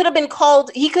 He could have been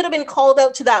called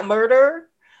out to that murder,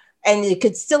 and it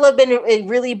could still have been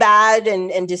really bad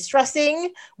and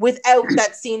distressing without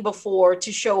that scene before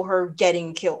to show her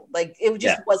getting killed. Like, it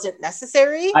just wasn't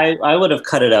necessary. I would have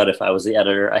cut it out if I was the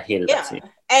editor. I hated that scene.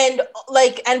 And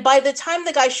by the time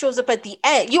the guy shows up at the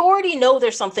end, you already know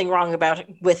there's something wrong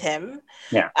with him.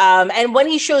 Yeah. And when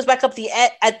he shows back up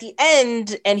at the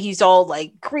end, and he's all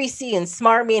like greasy and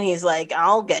smarmy, and he's like,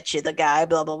 "I'll get you, the guy,"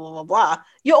 blah blah blah blah blah.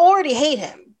 You already hate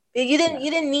him. You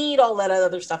didn't need all that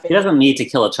other stuff. He doesn't need to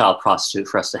kill a child prostitute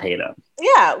for us to hate him.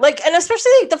 Yeah, and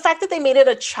especially the fact that they made it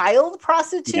a child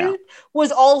prostitute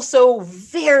was also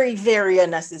very, very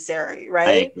unnecessary,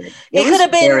 right? It could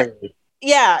have been.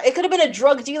 Yeah, it could have been a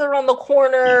drug dealer on the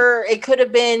corner. It could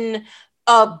have been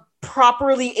a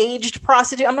properly aged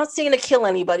prostitute. I'm not saying to kill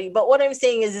anybody, but what I'm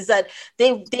saying is that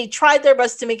they tried their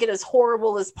best to make it as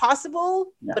horrible as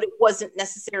possible, but it wasn't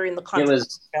necessary in the context of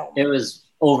the film. It was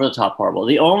over the top horrible.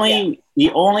 The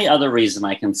only other reason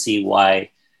I can see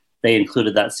why they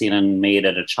included that scene and made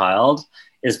it a child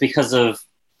is because of,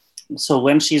 so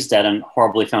when she's dead and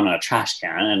horribly found in a trash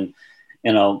can,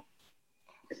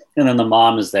 and then the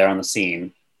mom is there on the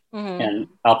scene, and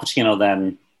Al Pacino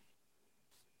then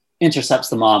intercepts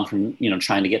the mom from,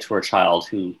 trying to get to her child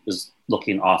who is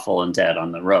looking awful and dead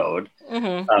on the road.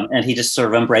 And he just sort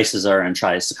of embraces her and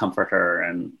tries to comfort her.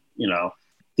 And,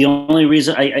 the only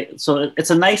reason so it's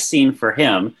a nice scene for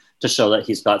him to show that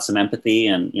he's got some empathy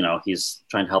and, he's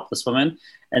trying to help this woman.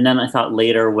 And then I thought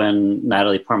later when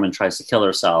Natalie Portman tries to kill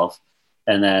herself,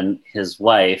 and then his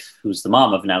wife, who's the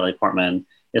mom of Natalie Portman,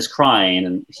 is crying,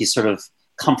 and he sort of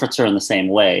comforts her in the same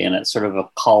way. And it's sort of a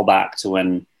callback to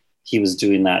when he was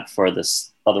doing that for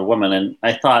this other woman. And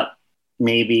I thought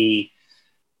maybe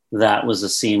that was a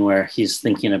scene where he's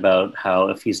thinking about how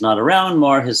if he's not around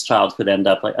more, his child could end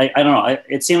up like, I don't know.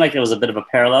 It seemed like it was a bit of a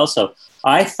parallel. So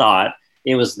I thought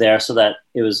it was there so that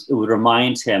it would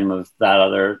remind him of that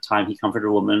other time he comforted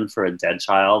a woman for a dead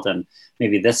child. And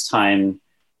maybe this time,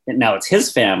 now it's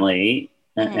his family,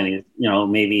 and he,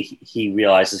 maybe he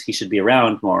realizes he should be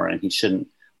around more and he shouldn't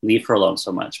leave her alone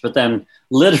so much. But then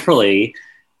literally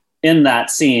in that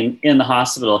scene in the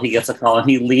hospital, he gets a call and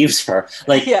he leaves her.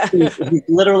 Like he's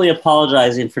literally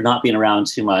apologizing for not being around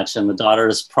too much. And the daughter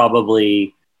is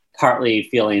probably partly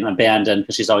feeling abandoned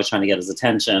because she's always trying to get his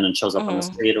attention and shows up on the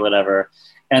street or whatever.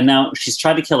 And now she's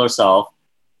tried to kill herself.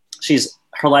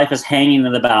 Her life is hanging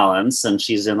in the balance and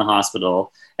she's in the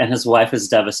hospital. and his wife is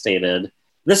devastated.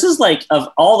 This is like, of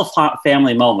all the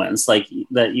family moments, like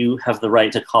that you have the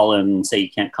right to call in and say you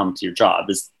can't come to your job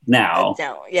is now.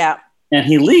 Yeah. And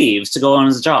he leaves to go on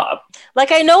his job.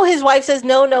 Like, I know his wife says,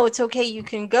 no, it's okay, you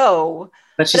can go.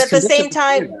 But at the same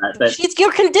time,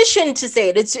 you're conditioned to say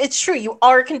it. It's true. You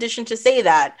are conditioned to say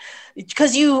that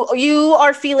because you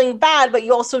are feeling bad, but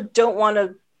you also don't want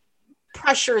to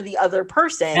pressure the other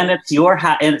person. And it's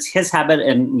and it's his habit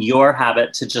and your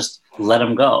habit to just let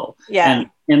him go. Yeah. And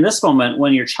in this moment,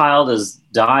 when your child is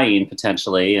dying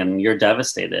potentially and you're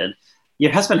devastated,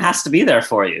 your husband has to be there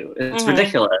for you. It's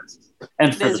ridiculous.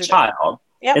 And for the child,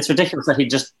 it's ridiculous that he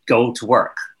just go to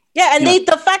work. Yeah, and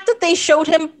the fact that they showed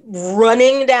him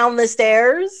running down the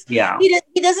stairs, he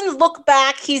doesn't look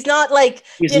back. He's not like,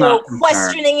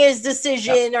 questioning his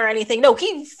decision or anything. No,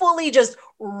 he fully just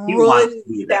runs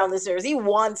down the stairs. He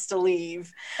wants to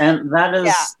leave. And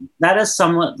that is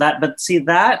somewhat that, but see,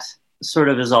 that sort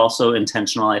of is also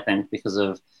intentional, I think, because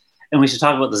of, and we should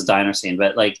talk about this diner scene,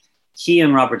 but like he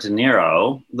and Robert De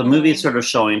Niro, the movie is sort of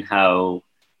showing how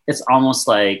it's almost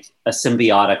like a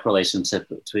symbiotic relationship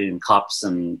between cops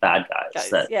and bad guys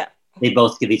that they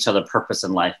both give each other purpose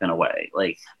in life in a way.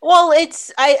 Like, well,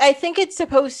 I think it's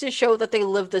supposed to show that they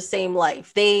live the same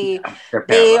life. They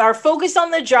are focused on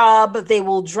the job. They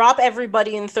will drop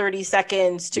everybody in 30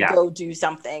 seconds to go do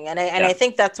something. And I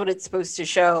think that's what it's supposed to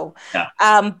show.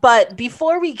 Yeah. But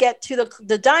before we get to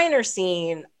the diner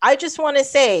scene, I just want to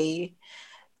say,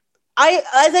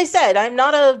 as I said, I'm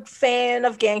not a fan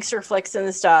of gangster flicks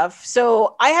and stuff,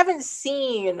 so I haven't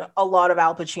seen a lot of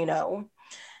Al Pacino.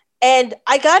 And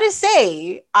I gotta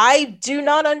say, I do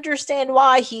not understand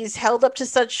why he's held up to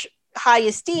such high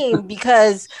esteem,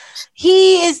 because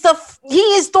he is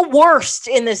the worst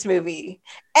in this movie.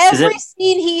 Every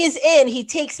scene he is in, he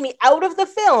takes me out of the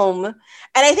film. And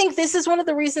I think this is one of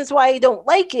the reasons why I don't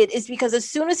like it, is because as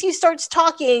soon as he starts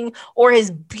talking or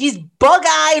he's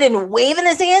bug-eyed and waving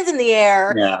his hands in the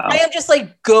air, I am just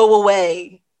like, go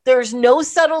away. There's no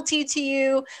subtlety to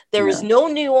you. There is no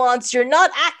nuance. You're not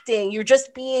acting. You're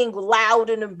just being loud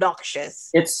and obnoxious.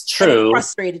 It's true. It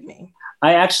frustrated me.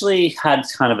 I actually had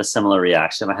kind of a similar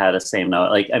reaction. I had the same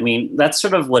note. Like, I mean, that's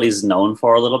sort of what he's known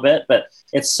for a little bit, but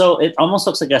it almost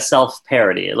looks like a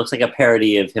self-parody. It looks like a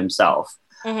parody of himself.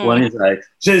 When he's like,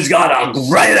 she's got a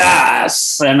great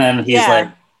ass. And then he's like,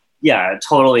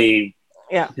 totally.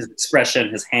 Yeah. His expression,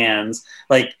 his hands,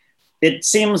 like, it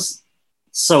seems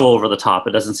so over the top.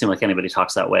 It doesn't seem like anybody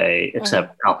talks that way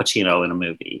except Al Pacino in a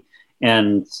movie.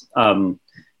 And, I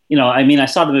mean, I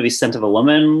saw the movie Scent of a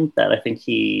Woman that I think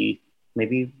did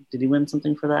he win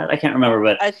something for that? I can't remember,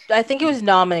 but I think he was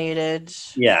nominated.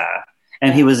 Yeah.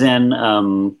 And he was in,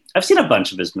 I've seen a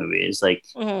bunch of his movies, like,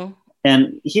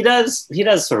 and he does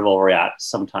sort of overreact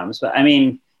sometimes, but I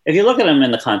mean, if you look at him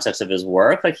in the context of his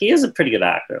work, like, he is a pretty good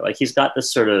actor. Like, he's got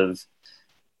this sort of,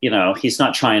 he's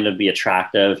not trying to be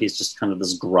attractive. He's just kind of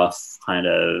this gruff kind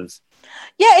of.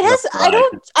 Yeah, it has. I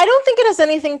don't think it has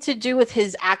anything to do with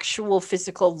his actual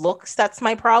physical looks. That's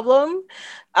my problem.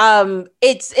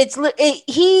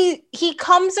 He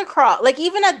comes across, like,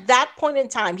 even at that point in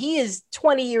time, he is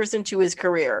 20 years into his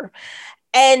career,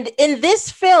 and in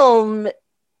this film,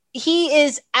 he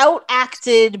is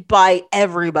outacted by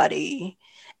everybody,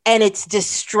 and it's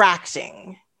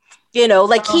distracting.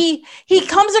 Like, he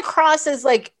comes across as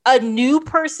like a new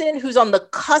person who's on the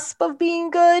cusp of being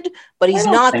good, but he's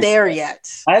not there yet.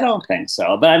 I don't think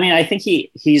so. But I mean, I think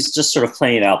he's just sort of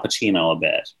playing Al Pacino a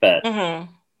bit. But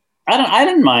I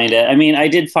didn't mind it. I mean, I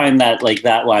did find that, like,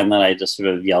 that line that I just sort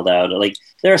of yelled out. Like,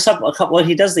 there are a couple when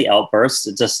he does the outbursts,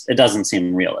 it doesn't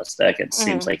seem realistic. It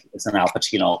seems like it's an Al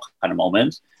Pacino kind of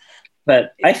moment.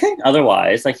 But I think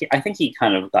otherwise, like, I think he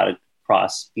kind of got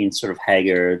across being sort of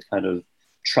haggard, kind of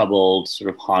troubled, sort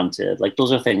of haunted. Like,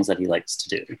 those are things that he likes to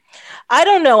do. I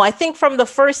don't know. I think from the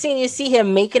first scene you see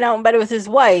him making out in bed with his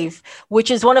wife,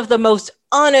 which is one of the most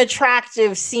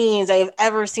unattractive scenes I've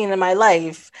ever seen in my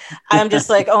life, I'm just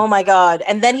like, oh my God.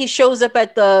 And then he shows up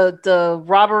at the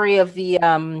robbery of the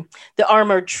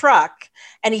armored truck,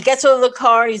 and he gets out of the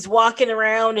car and he's walking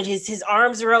around and his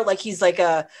arms are out like he's like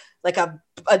a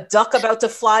duck about to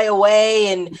fly away,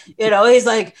 and he's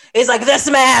like this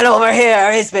man over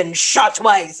here has been shot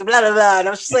twice, blah blah blah. And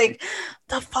I was just like,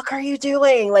 the fuck are you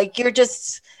doing? Like, you're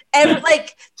just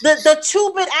like the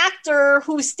 2-bit actor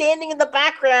who's standing in the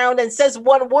background and says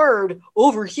one word,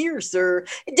 over here, sir,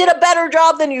 did a better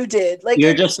job than you did. Like,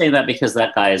 you're just saying that because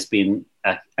that guy is being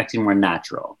acting more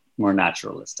natural, more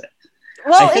naturalistic.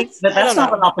 Well, I think that I that's don't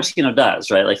not know. what Al Pacino does,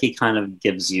 right? Like he kind of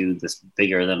gives you this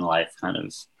bigger than life kind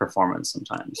of performance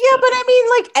sometimes. Yeah, but I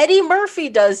mean, like Eddie Murphy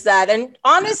does that, and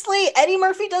honestly, Eddie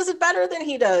Murphy does it better than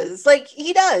he does. Like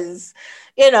he does,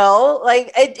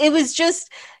 like it was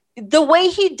just the way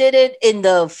he did it in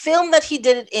the film that he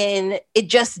did it in. It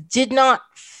just did not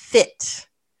fit,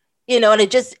 and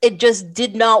it just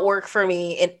did not work for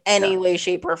me in any way,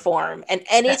 shape, or form. And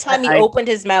anytime he I, opened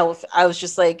his mouth, I was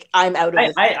just like, I'm out of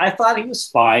this. I thought he was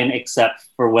fine, except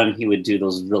for when he would do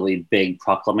those really big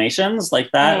proclamations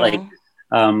like that. Like,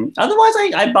 Mm. otherwise,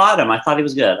 I bought him. I thought he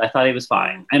was good. I thought he was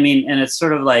fine. I mean, and it's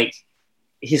sort of like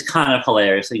he's kind of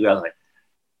hilarious. He goes like,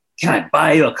 "Can I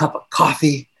buy you a cup of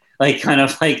coffee?" Like, kind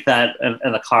of like that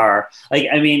in the car. Like,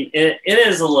 I mean, it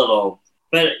is a little,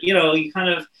 but you kind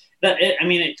of I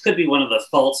mean, it could be one of the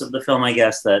faults of the film, I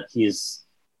guess, that he's,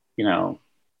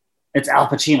 it's Al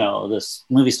Pacino, this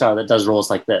movie star that does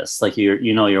roles like this. Like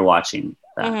you're watching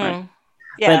that, right?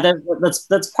 Yeah. But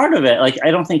that's part of it. Like I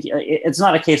don't think it's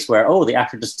not a case where the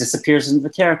actor just disappears into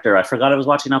the character. I forgot I was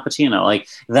watching Al Pacino. Like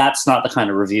that's not the kind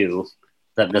of review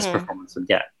that this performance would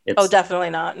get. Oh,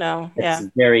 definitely not. No. It's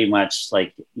very much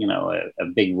like a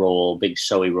big role, big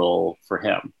showy role for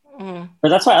him. But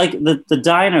that's why, like the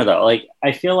diner though. Like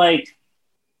I feel like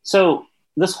so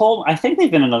this whole I think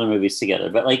they've been in other movies together,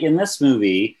 but like in this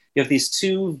movie you have these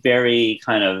two very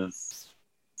kind of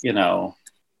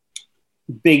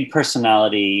big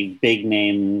personality, big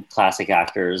name classic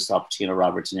actors, Al Pacino,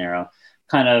 Robert De Niro,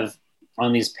 kind of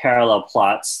on these parallel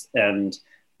plots, and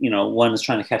one is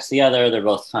trying to catch the other. They're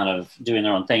both kind of doing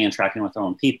their own thing, interacting with their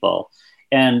own people.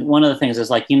 And one of the things is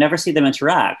like you never see them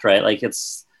interact, right? Like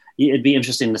it'd be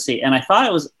interesting to see. And I thought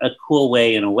it was a cool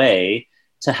way, in a way,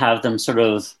 to have them sort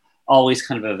of always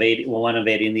kind of one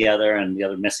evading the other and the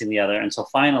other missing the other, until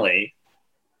finally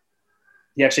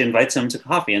he actually invites him to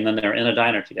coffee, and then they're in a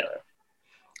diner together.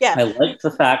 Yeah. I liked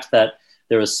the fact that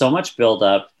there was so much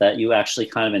buildup that you actually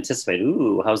kind of anticipate,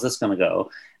 ooh, how's this going to go?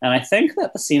 And I think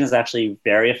that the scene is actually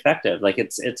very effective. Like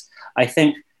I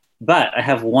think, but I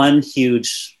have one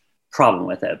huge problem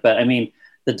with it. But I mean,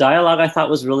 the dialogue I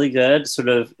thought was really good. Sort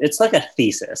of, it's like a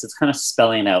thesis. It's kind of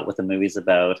spelling out what the movie's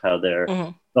about, how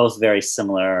they're both very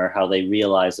similar, how they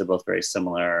realize they're both very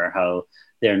similar, how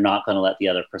they're not going to let the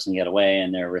other person get away,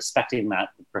 and they're respecting that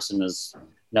the person is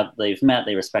not they've met,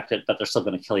 they respect it, but they're still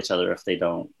going to kill each other if they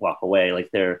don't walk away.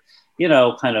 Like they're,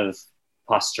 kind of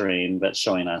posturing, but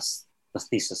showing us the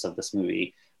thesis of this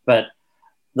movie. But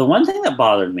the one thing that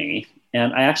bothered me,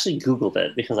 and I actually Googled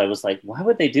it because I was like, why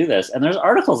would they do this? And there's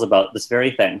articles about this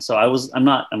very thing. So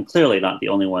I'm clearly not the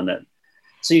only one that,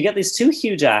 so you get these two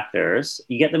huge actors,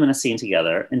 you get them in a scene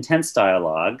together, intense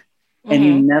dialogue, and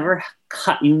you never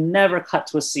cut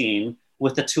to a scene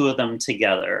with the two of them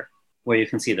together where you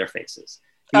can see their faces.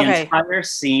 The entire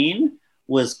scene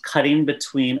was cutting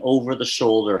between over the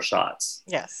shoulder shots.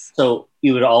 Yes. So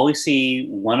you would always see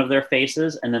one of their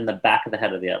faces and then the back of the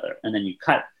head of the other. And then you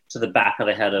cut to the back of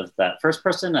the head of that first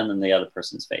person and then the other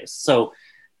person's face. So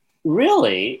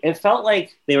really, it felt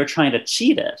like they were trying to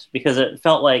cheat it, because it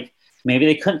felt like maybe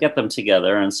they couldn't get them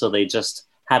together. And so they just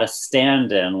had a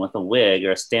stand-in with a wig,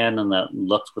 or a stand-in that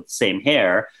looked with the same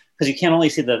hair, because you can't only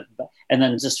see and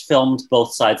then just filmed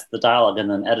both sides of the dialogue and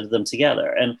then edited them together.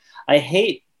 And I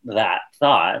hate that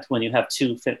thought when you have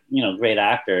two, great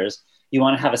actors. You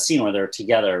want to have a scene where they're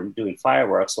together doing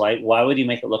fireworks. Why would you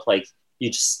make it look like you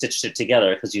just stitched it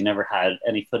together, because you never had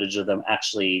any footage of them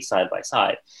actually side by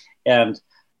side? And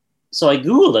so I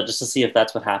Googled it just to see if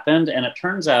that's what happened. And it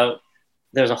turns out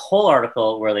there's a whole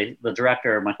article where the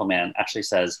director, Michael Mann, actually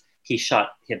says he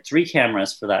had 3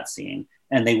 cameras for that scene,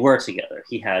 and they were together.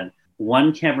 He had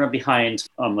one camera behind,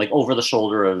 like over the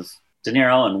shoulder of De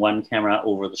Niro, and one camera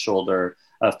over the shoulder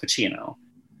of Pacino.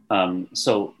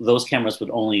 So those cameras would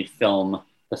only film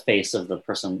the face of the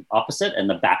person opposite and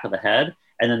the back of the head.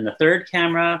 And then the third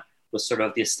camera was sort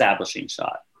of the establishing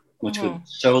shot, which would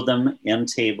show them at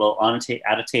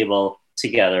a table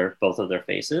together, both of their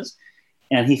faces.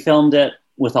 And he filmed it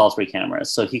with all 3 cameras.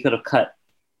 So he could have cut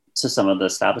to some of the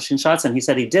establishing shots, and he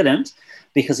said he didn't,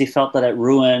 because he felt that it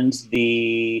ruined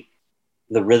the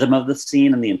rhythm of the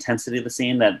scene and the intensity of the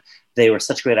scene, that they were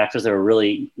such great actors.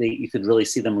 You could really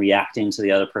see them reacting to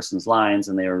the other person's lines,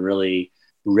 and they were really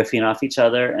riffing off each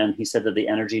other. And he said that the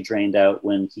energy drained out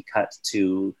when he cut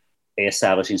to a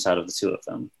establishing shot of the two of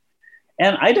them.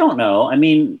 And I don't know. I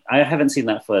mean, I haven't seen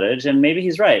that footage, and maybe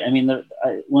he's right. I mean,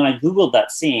 when I Googled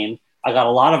that scene, I got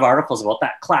a lot of articles about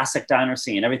that classic diner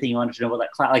scene, everything you wanted to know about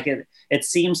that. Like it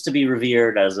seems to be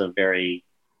revered as a very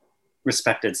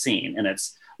respected scene, and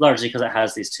it's largely because it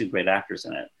has these 2 great actors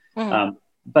in it.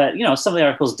 But you know, some of the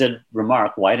articles did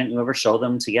remark, why didn't you ever show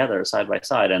them together side by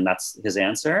side? And that's his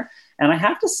answer. And I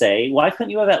have to say, why couldn't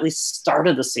you have at least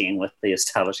started the scene with the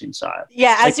establishing shot?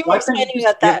 Yeah, as like, you were explaining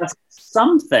about that,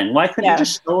 something. Why couldn't you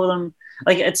just show them?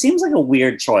 Like, it seems like a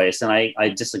weird choice, and I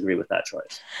disagree with that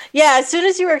choice. Yeah, as soon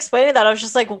as you were explaining that, I was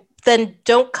just like, then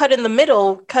don't cut in the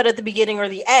middle, cut at the beginning or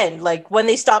the end. Like when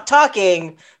they stop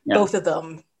talking, both of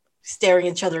them staring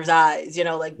each other's eyes, you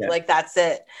know, like that's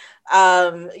it.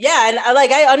 And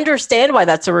I understand why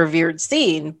that's a revered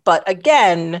scene, but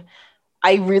again,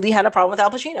 I really had a problem with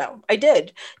Al Pacino. I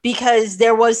did, because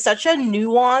there was such a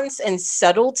nuance and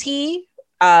subtlety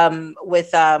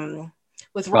with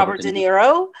Robert De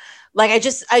Niro. Like I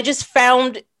just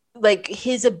found like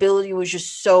his ability was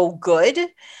just so good.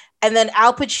 And then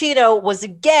Al Pacino was,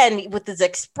 again, with his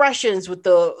expressions, with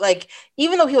the, like,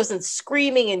 even though he wasn't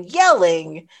screaming and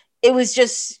yelling, it was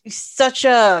just such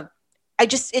a,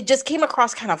 it just came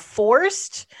across kind of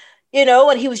forced, you know,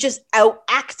 and he was just out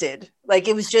acted. Like,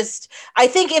 it was just, I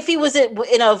think if he was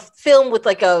in a film with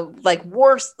like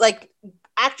worse, like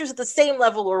actors at the same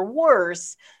level or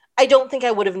worse, I don't think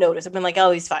I would have noticed. I've been like,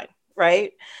 oh, he's fine.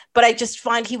 Right. But I just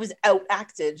find he was out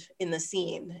acted in the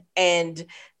scene. And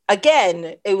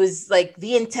again, it was like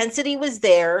the intensity was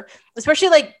there, especially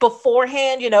like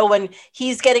beforehand, you know, when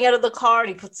he's getting out of the car and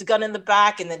he puts the gun in the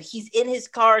back, and then he's in his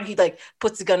car and he like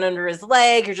puts the gun under his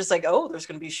leg. You're just like, oh, there's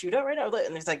going to be a shootout right now.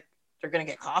 And there's like, they're going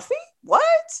to get coffee? What?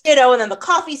 You know, and then the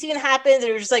coffee scene happens and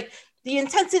you're just like, the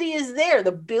intensity is there.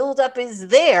 The buildup is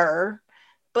there.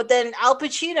 But then Al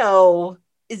Pacino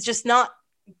is just not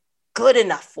good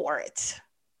enough for it.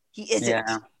 He isn't.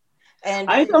 Yeah. And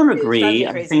I don't agree.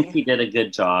 I think he did a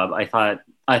good job. I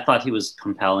thought he was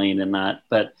compelling in that,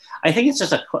 but I think it's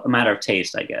just a matter of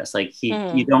taste, I guess. Like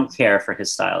you don't care for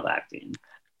his style of acting.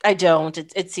 I don't.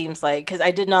 It seems like, because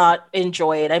I did not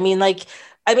enjoy it. I mean,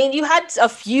 you had a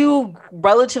few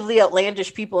relatively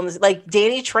outlandish people in this. Like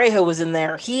Danny Trejo was in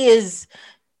there.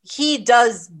 He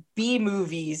does B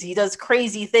movies. He does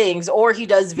crazy things, or he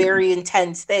does very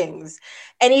intense things.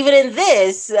 And even in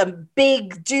this, a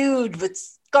big dude with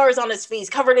scars on his face,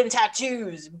 covered in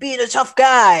tattoos, being a tough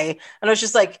guy. And I was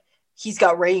just like, he's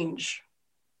got range.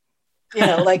 You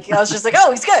know, like I was just like, oh,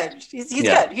 he's good. He's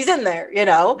good. He's in there, you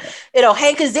know. You know,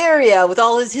 Hank Azaria with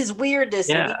all his weirdness,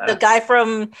 and the guy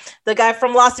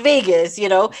from Las Vegas, you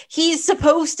know, he's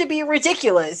supposed to be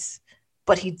ridiculous,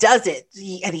 but he does it.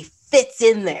 He fits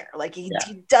in there. Like he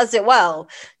does it well.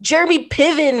 Jeremy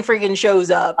Piven freaking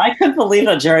shows up. I couldn't believe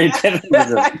that Jeremy Piven was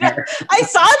in there. I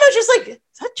saw him, I was just like,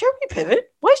 is that Jeremy Piven?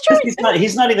 Why is Jeremy Piven?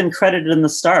 He's not even credited in the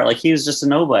start. Like he was just a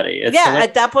nobody.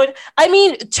 At that point. I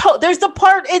mean, there's the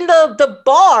part in the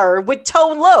bar with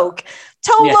Tone Loc.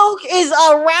 Tone Loc is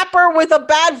a rapper with a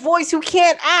bad voice who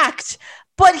can't act.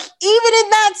 But even in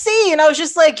that scene, I was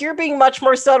just like, you're being much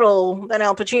more subtle than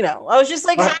Al Pacino. I was just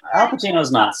like, Al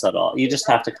Pacino's not subtle. You just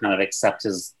have to kind of accept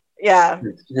his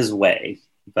way.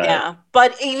 But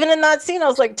but even in that scene, I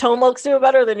was like, Tone Loc's doing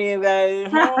better than you guys.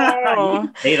 Oh.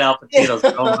 You hate Al Pacino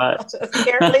so much.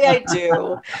 Apparently I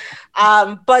do.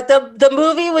 But the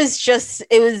movie was just,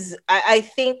 it was, I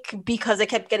think because I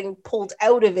kept getting pulled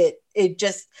out of it, it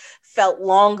just felt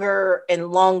longer and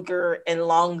longer and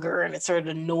longer, and it started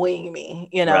annoying me,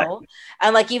 you know. Right.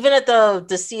 And like even at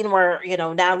the scene where, you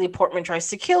know, Natalie Portman tries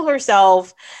to kill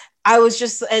herself, I was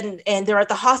just, and they're at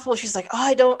the hospital, she's like, oh,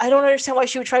 I don't understand why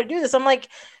she would try to do this. I'm like,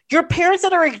 your parents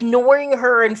that are ignoring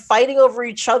her and fighting over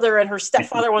each other, and her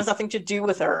stepfather wants nothing to do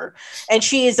with her, and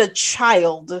she is a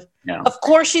child. Yeah. Of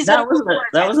course she's that was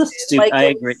a stupid, like, I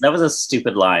agree, that was a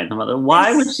stupid line.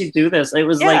 Why would she do this? It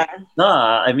was like, duh.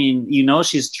 I mean, you know,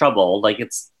 she's troubled. Like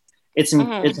it's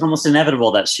almost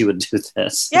inevitable that she would do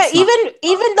this. Yeah,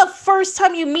 even the first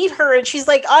time you meet her and she's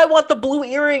like, I want the blue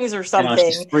earrings or something. You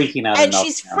know, she's freaking out. And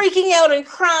she's freaking out and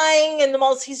crying, and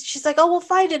she's like, oh, we'll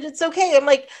find it. It's okay. I'm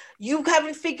like, you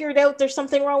haven't figured out there's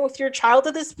something wrong with your child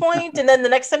at this point. And then the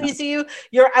next time you see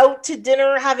you're out to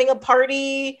dinner, having a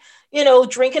party, you know,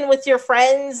 drinking with your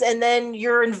friends, and then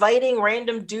you're inviting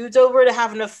random dudes over to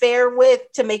have an affair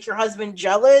with, to make your husband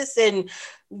jealous, and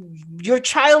your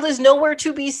child is nowhere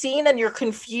to be seen, and you're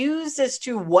confused as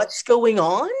to what's going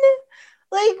on.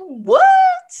 Like, what?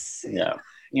 Yeah.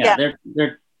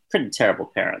 They're pretty terrible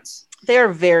parents. They're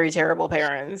very terrible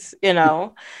parents, you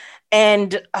know.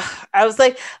 And I was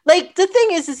like the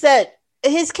thing is that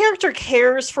his character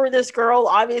cares for this girl.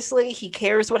 Obviously, he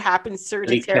cares what happens to her,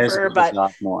 to care for her, but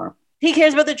he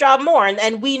cares about the job more.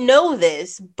 And we know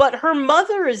this, but her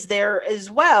mother is there as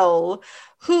well,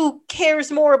 who cares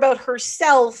more about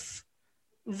herself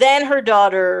than her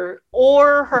daughter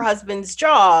or her husband's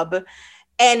job,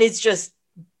 and is just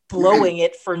blowing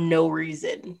it for no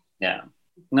reason. Yeah.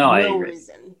 No, I No agree.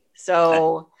 reason.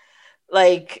 So,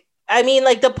 like, I mean,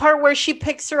 like the part where she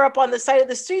picks her up on the side of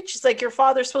the street, she's like, your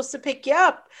father's supposed to pick you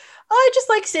up. Oh, I just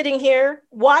like sitting here.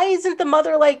 Why isn't the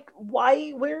mother like,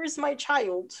 where is my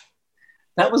child?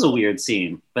 That was a weird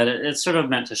scene, but it's sort of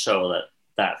meant to show that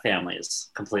that family is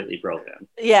completely broken.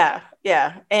 Yeah,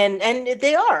 yeah. And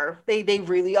they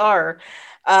really are.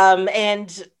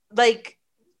 And like,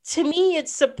 to me,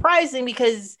 it's surprising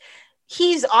because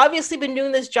he's obviously been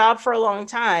doing this job for a long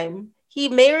time. He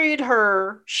married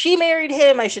her, she married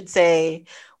him, I should say,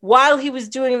 while he was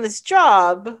doing this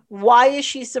job. Why is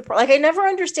she surprised? Like, I never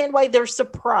understand why they're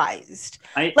surprised.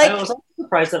 I was also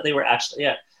surprised that they were actually,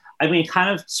 yeah. I mean, kind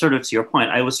of sort of to your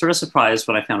point, I was sort of surprised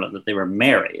when I found out that they were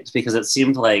married because it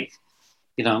seemed like,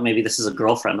 maybe this is a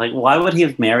girlfriend. Like, why would he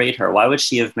have married her? Why would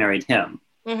she have married him?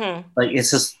 Mm-hmm. Like,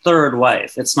 it's his third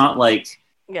wife. It's not like,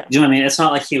 yeah. Do you know what I mean? It's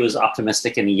not like he was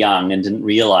optimistic and young and didn't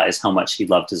realize how much he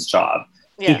loved his job.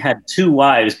 Yeah. He had 2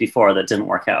 wives before that didn't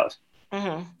work out.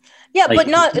 Mm-hmm. Yeah, like, but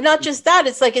not just that.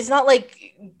 It's not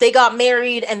like they got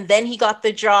married and then he got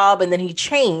the job and then he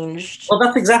changed. Well,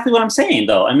 that's exactly what I'm saying,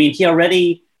 though. I mean, he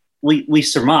already, we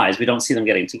surmise, we don't see them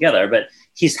getting together, but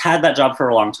he's had that job for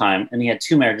a long time and he had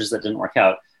 2 marriages that didn't work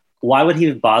out. Why would he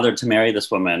have bothered to marry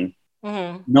this woman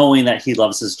knowing that he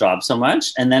loves his job so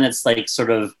much? And then it's like sort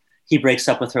of, he breaks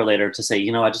up with her later to say,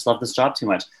 I just love this job too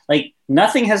much. Like,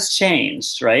 nothing has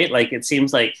changed, right? Like, it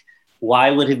seems like,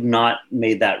 why would he not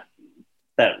made that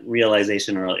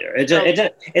realization earlier?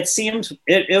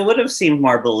 It would have seemed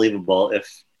more believable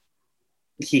if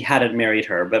he hadn't married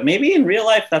her, but maybe in real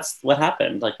life that's what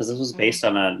happened. Like, because this was based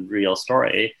on a real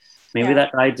story. Maybe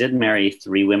that guy did marry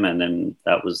 3 women and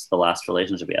that was the last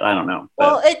relationship he had. I don't know.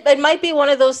 Well, it might be one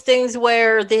of those things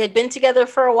where they had been together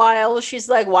for a while. She's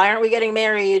like, why aren't we getting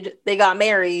married? They got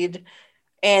married.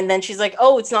 And then she's like,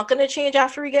 oh, it's not going to change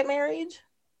after we get married.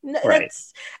 Right.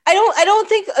 I don't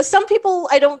think some people,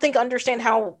 I don't think understand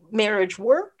how marriage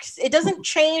works. It doesn't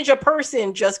change a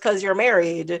person just because you're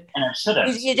married. And it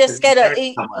shouldn't. You just get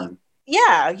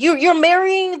you're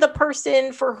marrying the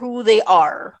person for who they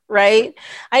are, right?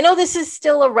 I know this is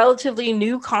still a relatively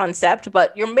new concept,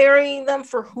 but you're marrying them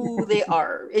for who they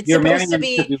are. It's you're supposed to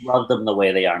be because you love them the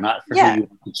way they are, not for who you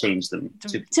want to change them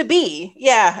to be.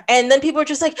 Yeah. And then people are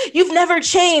just like, you've never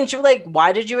changed. You're like,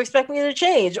 why did you expect me to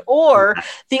change? Or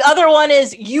the other one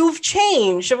is, you've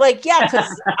changed. I'm like, yeah, because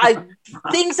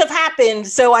things have happened,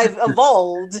 so I've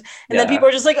evolved. And then people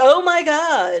are just like, oh my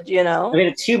God, I mean,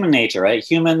 it's human nature, right?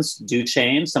 Humans do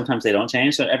change. Sometimes they don't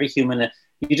change. So every human,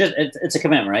 it's a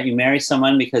commitment, right? You marry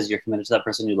someone because you're committed to that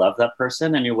person, you love that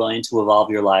person, and you're willing to evolve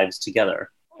your lives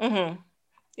together. Mm-hmm.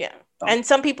 Yeah. So. And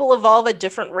some people evolve at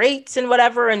different rates and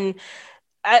whatever. And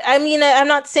I mean, I'm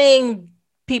not saying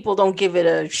people don't give it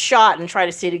a shot and try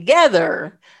to stay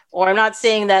together. Or I'm not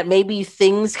saying that maybe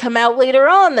things come out later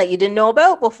on that you didn't know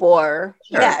about before.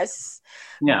 Sure. Yes.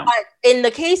 Yeah. But in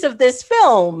the case of this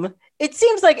film, it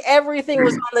seems like everything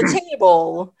was on the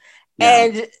table. Yeah.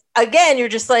 And again, you're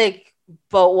just like,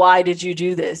 but why did you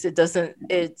do this?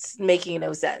 It's making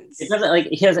no sense. It doesn't, like,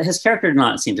 his character did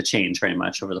not seem to change very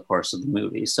much over the course of the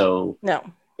movie. So no,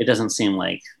 it doesn't seem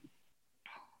like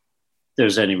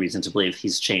there's any reason to believe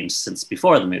he's changed since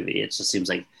before the movie. It just seems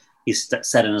like he's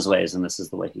set in his ways and this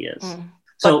is the way he is.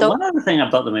 So one other thing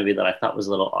about the movie that I thought was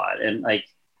a little odd, and like,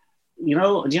 do you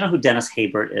know who Dennis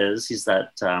Haysbert is? He's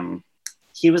that,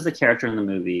 he was the character in the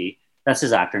movie. That's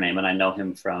his actor name. And I know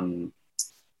him from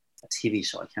a TV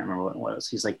show. I can't remember what it was.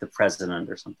 He's like the president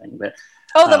or something, but.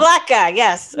 The black guy.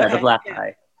 Yes. Yeah, okay. The black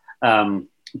guy.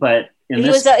 But he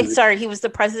was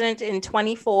the president in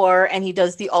 24 and he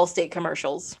does the Allstate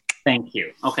commercials. Thank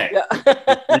you. Okay.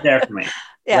 Yeah. You're there for me.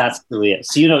 Yeah. That's who he is.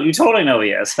 So you totally know who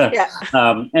he is. Yeah.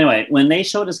 Anyway, when they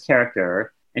showed his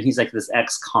character and he's like this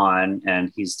ex-con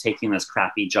and he's taking this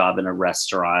crappy job in a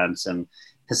restaurant and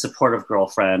his supportive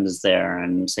girlfriend is there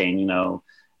and saying,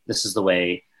 this is the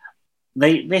way.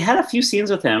 They had a few scenes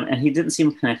with him and he didn't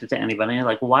seem connected to anybody.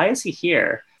 Like, why is he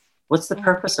here? What's the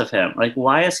purpose of him? Like,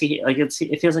 why is he like?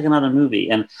 It feels like another movie.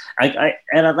 And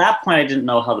and at that point, I didn't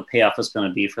know how the payoff was going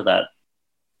to be for that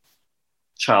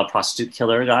child prostitute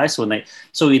killer guy. So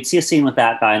we'd see a scene with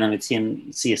that guy, and then we'd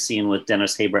see a scene with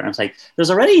Dennis Haysbert. And it's like,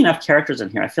 there's already enough characters in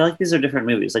here. I feel like these are different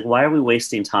movies. Like, why are we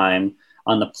wasting time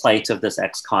on the plight of this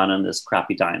ex-con in this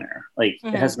crappy diner? Like,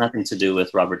 it has nothing to do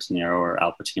with Robert De Niro or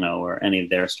Al Pacino or any of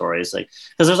their stories. Like,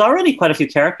 because there's already quite a few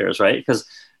characters, right? Because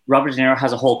Robert De Niro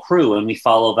has a whole crew, and we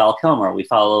follow Val Kilmer, we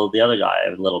follow the other guy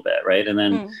a little bit, right? And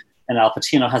then and Al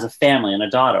Pacino has a family and a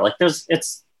daughter. Like,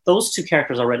 those 2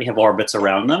 characters already have orbits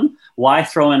around them. Why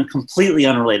throw in completely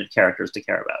unrelated characters to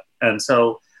care about? And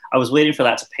so I was waiting for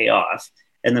that to pay off.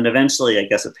 And then eventually, I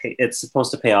guess it's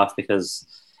supposed to pay off because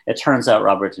it turns out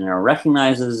Robert De Niro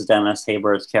recognizes Dennis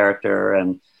Haysbert's character,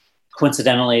 and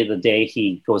coincidentally, the day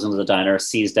he goes into the diner,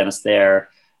 sees Dennis there,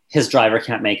 his driver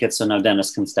can't make it, so now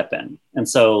Dennis can step in. And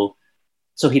so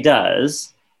he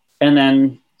does, and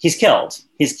then he's killed.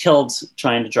 He's killed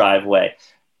trying to drive away.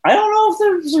 I don't know if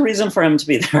there's a reason for him to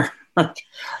be there.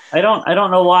 I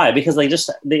don't know why, because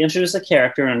they introduce a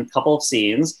character in a couple of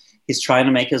scenes. He's trying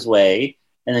to make his way,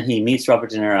 and then he meets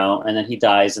Robert De Niro, and then he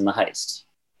dies in the heist.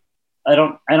 I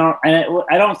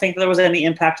don't think there was any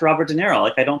impact to Robert De Niro.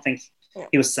 Like, I don't think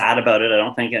he was sad about it. I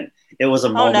don't think it was a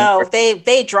moment. Oh no,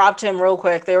 they dropped him real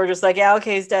quick. They were just like, yeah,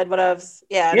 okay, he's dead. Whatever.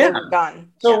 Yeah, they were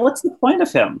gone. So what's the point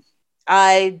of him?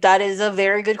 That is a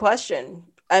very good question.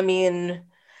 I mean,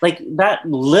 like, that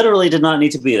literally did not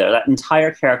need to be there. That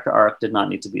entire character arc did not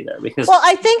need to be there, because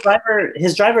I think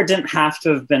his driver didn't have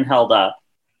to have been held up.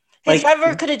 His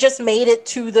driver could have just made it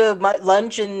to the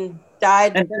lunch and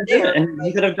died there. And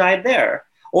he could have died there.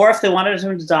 Or if they wanted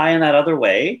him to die in that other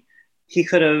way, he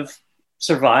could have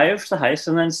survived the heist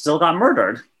and then still got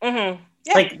murdered. Mm-hmm.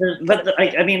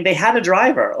 Yeah. I mean, they had a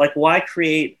driver. Like, why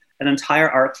create an entire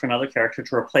arc for another character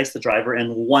to replace the driver in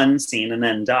one scene and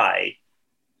then die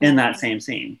in that same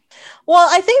scene? Well,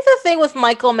 I think the thing with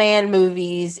Michael Mann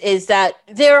movies is that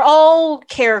they're all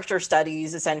character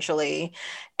studies, essentially.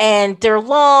 And they're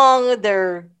long.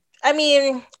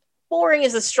 Boring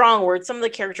is a strong word. Some of the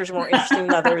characters are more interesting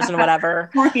than others and whatever.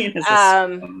 Boring is a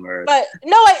strong word. But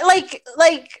no, I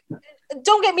like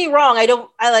don't get me wrong.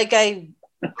 I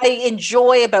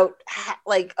enjoy about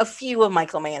a few of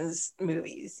Michael Mann's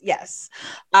movies, yes,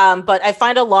 but I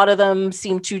find a lot of them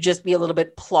seem to just be a little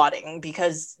bit plotting,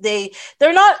 because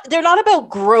they're not about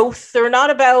growth. They're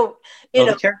not about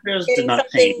the characters getting did not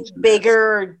something change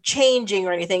bigger, changing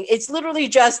or anything. It's literally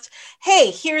just,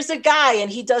 hey, here's a guy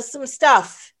and he does some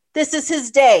stuff. This is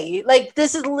his day. Like,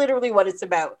 this is literally what it's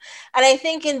about. And I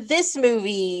think in this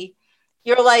movie,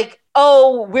 you're like,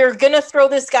 oh, we're going to throw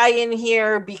this guy in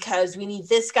here because we need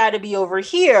this guy to be over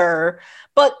here.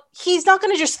 But he's not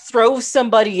going to just throw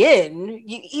somebody in.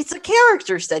 It's a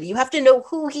character study. You have to know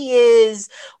who he is,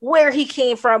 where he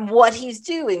came from, what he's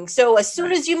doing. So as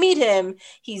soon as you meet him,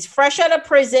 he's fresh out of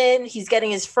prison. He's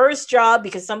getting his first job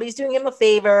because somebody's doing him a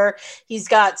favor. He's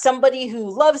got somebody who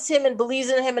loves him and believes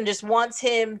in him and just wants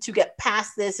him to get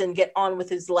past this and get on with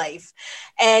his life.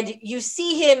 And you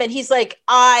see him and he's like,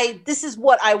 this is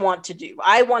what I want to do.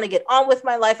 I want to get on with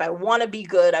my life. I want to be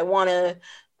good. I want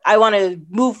to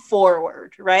move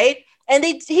forward, right? And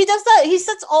he does that. He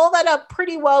sets all that up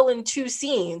pretty well in two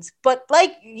scenes. But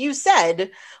like you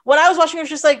said, when I was watching, it was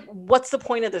just like, what's the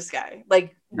point of this guy?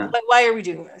 Like, why are we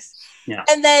doing this? Yeah.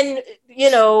 And then,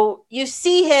 you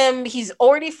see him, he's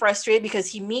already frustrated because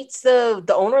he meets the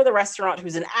owner of the restaurant,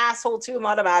 who's an asshole to him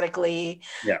automatically.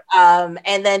 Yeah.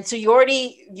 And then, so you're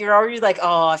already like,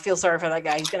 oh, I feel sorry for that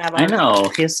guy. He's going to have, I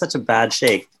know, he has such a bad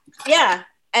shake. Yeah.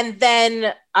 And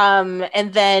then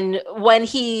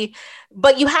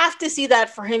but you have to see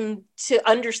that for him to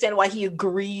understand why he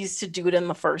agrees to do it in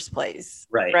the first place.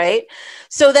 Right.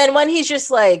 So then when he's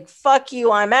just like, fuck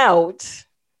you, I'm out.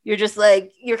 You're just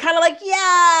like, you're kind of like,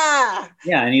 yeah.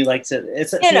 Yeah. And you like to,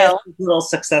 it's a little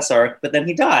success arc, but then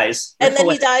he dies. And then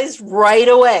he dies right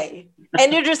away.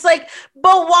 And you're just like,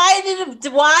 but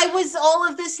why was all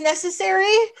of this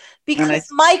necessary? Because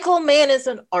Michael Mann is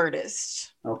an artist.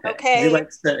 Okay.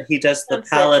 He does the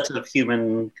palette of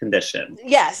human condition.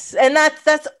 Yes, and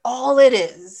that's all it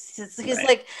is. He's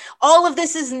like, all of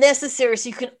this is necessary so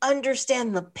you can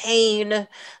understand the pain,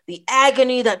 the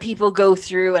agony that people go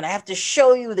through, and I have to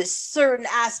show you this certain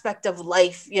aspect of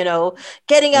life.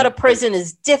 Getting out of prison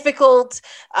is difficult.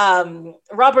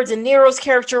 Robert De Niro's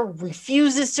character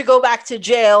refuses to go back to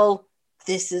jail.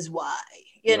 This is why.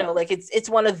 It's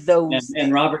one of those.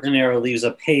 And Robert De Niro leaves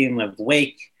a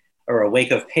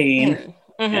wake of pain.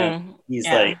 Mm-hmm. And he's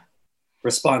like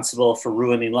responsible for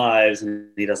ruining lives, and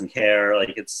he doesn't care.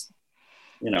 Like, it's,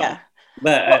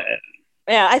 but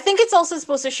I think it's also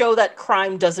supposed to show that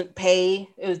crime doesn't pay.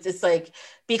 It's like,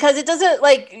 because it doesn't,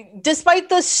 like, despite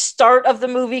the start of the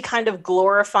movie kind of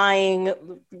glorifying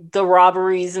the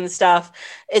robberies and stuff,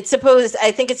 I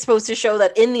think it's supposed to show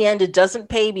that in the end it doesn't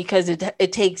pay, because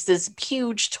it takes this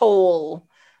huge toll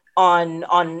on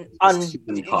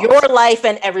your life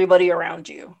and everybody around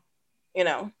you,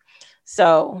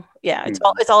 so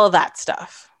it's all of that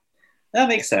stuff. That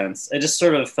makes sense. It just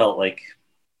sort of felt like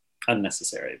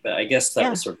unnecessary, but I guess that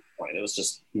was sort of the point. It was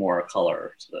just more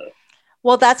color to the.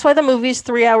 Well, that's why the movie's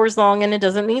 3 hours long, and it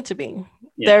doesn't need to be.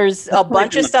 There's a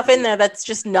bunch of stuff in there that's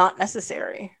just not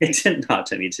necessary. It did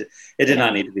not need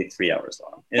to be 3 hours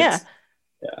long.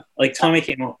 Yeah. Like Tommy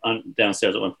came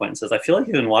downstairs at one point and says, I feel like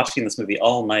you've been watching this movie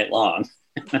all night long.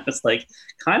 And I was like,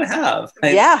 kind of have.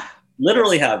 I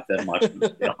literally have been watching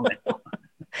this movie all night long.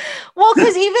 Well,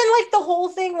 because even like the whole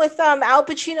thing with Al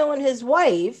Pacino and his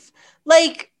wife,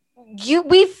 like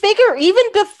we figure even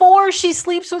before she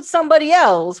sleeps with somebody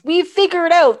else, we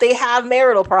figured out they have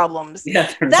marital problems.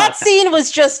 Yeah, that scene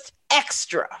was just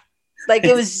extra. Like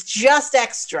it was just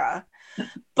extra.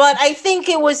 But I think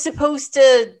it was supposed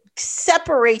to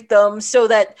separate them so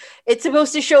that it's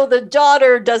supposed to show the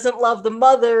daughter doesn't love the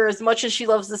mother as much as she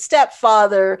loves the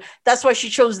stepfather. That's why she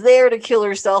chose there to kill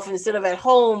herself instead of at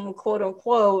home, quote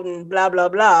unquote, and blah, blah,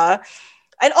 blah.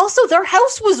 And also their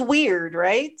house was weird,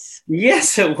 right?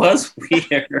 Yes, it was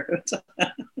weird.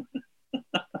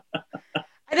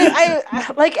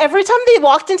 I like every time they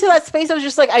walked into that space, I was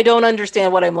just like, I don't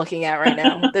understand what I'm looking at right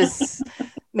now. This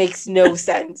makes no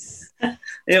sense.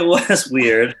 It was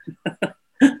weird.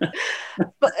 And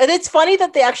it's funny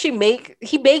that they actually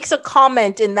he makes a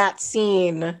comment in that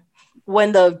scene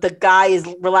when the guy is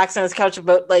relaxing on his couch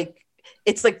about like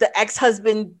it's like the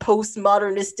ex-husband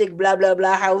postmodernistic blah blah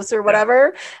blah house or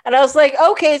whatever. And I was like,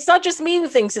 okay, it's not just me who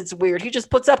thinks it's weird. He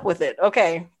just puts up with it.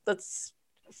 Okay, that's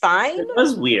fine. It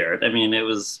was weird. I mean, it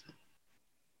was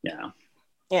yeah.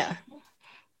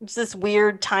 It's this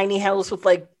weird tiny house with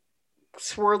like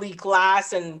swirly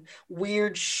glass and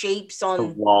weird shapes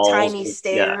on tiny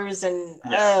stairs and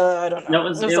I don't know. It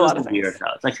was a weird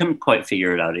house. I couldn't quite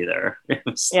figure it out either. It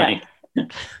was like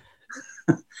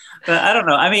but I don't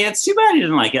know. I mean, it's too bad you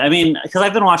didn't like it. I mean, because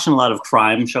I've been watching a lot of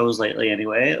crime shows lately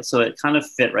anyway, so it kind of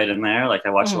fit right in there. Like I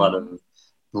watch a lot of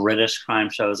British crime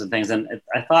shows and things, and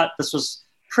I thought this was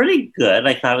pretty good.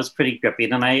 I thought it was pretty grippy,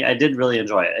 and I did really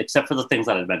enjoy it, except for the things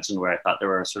that I mentioned where I thought there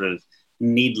were sort of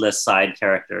needless side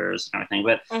characters and everything.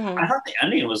 But I thought the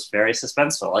ending was very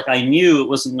suspenseful. Like I knew it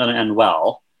wasn't going to end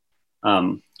well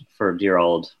for dear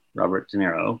old Robert De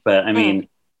Niro. But I mean,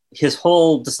 his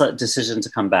whole decision to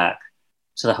come back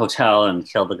to the hotel and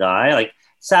kill the guy, like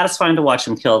satisfying to watch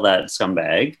him kill that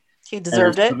scumbag. He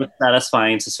deserved it. Sort of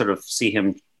satisfying to sort of see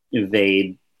him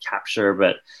evade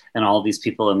capture, and all these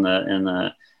people in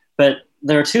the. But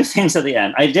there are two things at the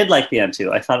end. I did like the end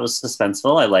too. I thought it was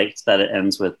suspenseful. I liked that it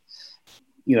ends with,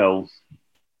 you know,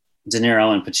 De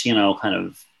Niro and Pacino kind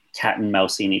of cat and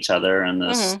mousing each other in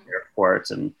this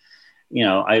airport, and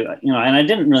and I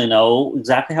didn't really know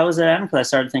exactly how it was going to end because I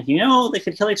started thinking, they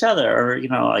could kill each other, or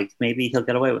like maybe he'll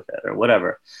get away with it or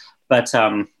whatever. But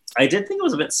I did think it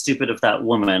was a bit stupid of that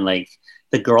woman, like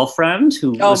the girlfriend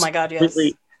who. Oh my God! Yes.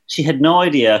 She had no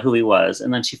idea who he was,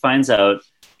 and then she finds out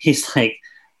he's like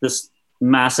this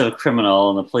massive criminal,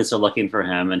 and the police are looking for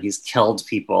him, and he's killed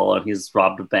people, and he's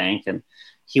robbed a bank, and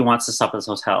he wants to stop at this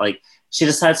hotel. Like she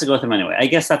decides to go with him anyway. I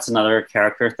guess that's another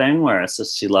character thing where it's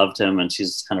just she loved him and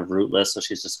she's kind of rootless, so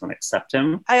she's just going to accept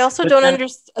him. I also don't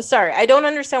understand. Sorry, I don't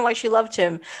understand why she loved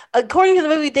him. According to the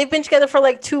movie, they've been together for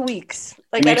like 2 weeks.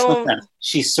 Like I don't. No sense.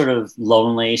 She's sort of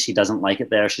lonely. She doesn't like it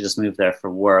there. She just moved there for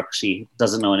work. She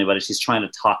doesn't know anybody. She's trying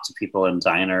to talk to people in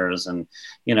diners, and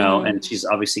and she's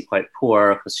obviously quite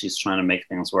poor because she's trying to make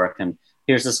things work. And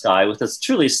here's this guy with this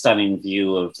truly stunning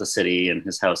view of the city, and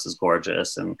his house is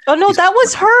gorgeous. And oh no, that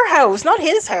was her house, not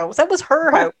his house. That was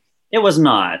her house. It was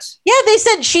not. Yeah,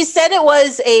 she said it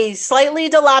was a slightly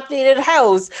dilapidated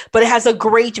house, but it has a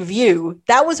great view.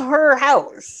 That was her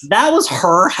house. That was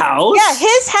her house? Yeah,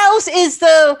 his house is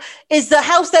the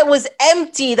house that was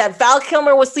empty that Val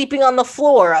Kilmer was sleeping on the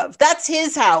floor of. That's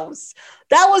his house.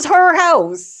 That was her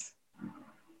house.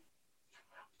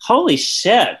 Holy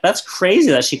shit. That's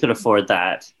crazy that she could afford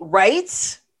that.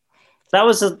 Right? That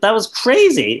was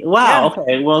crazy. Wow. Yeah.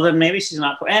 Okay. Well, then maybe she's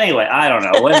not. Anyway, I don't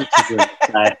know. What did she do?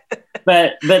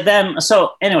 But then,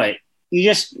 so anyway,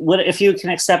 if you can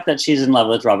accept that she's in love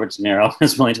with Robert De Niro,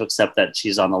 is willing to accept that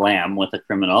she's on the lam with a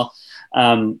criminal.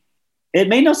 It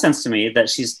made no sense to me that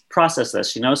she's processed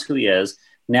this. She knows who he is.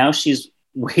 Now she's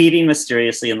waiting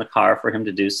mysteriously in the car for him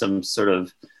to do some sort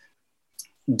of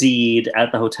deed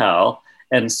at the hotel.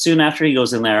 And soon after he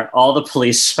goes in there, all the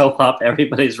police show up.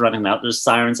 Everybody's running out. There's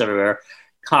sirens everywhere,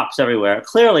 cops everywhere.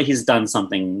 Clearly, he's done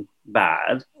something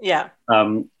bad. Yeah.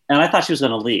 And I thought she was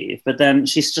going to leave. But then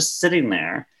she's just sitting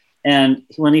there. And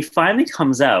when he finally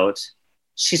comes out,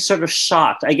 she's sort of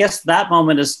shocked. I guess that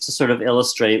moment is to sort of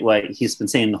illustrate what he's been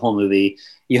saying the whole movie.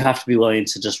 You have to be willing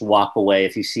to just walk away.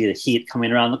 If you see the heat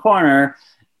coming around the corner,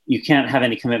 you can't have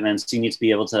any commitments. You need to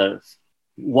be able to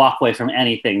walk away from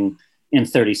anything in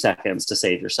 30 seconds to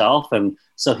save yourself. And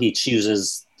so he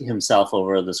chooses himself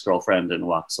over this girlfriend and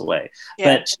walks away.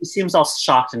 Yeah. But she seems all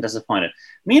shocked and disappointed.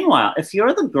 Meanwhile, if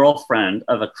you're the girlfriend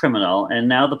of a criminal and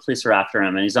now the police are after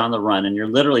him and he's on the run and you're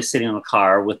literally sitting in a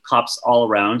car with cops all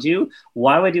around you,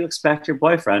 why would you expect your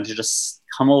boyfriend to just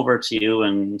come over to you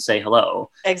and say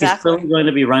hello? Exactly. He's clearly going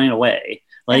to be running away.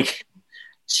 Like,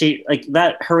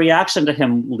 her reaction to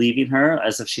him leaving her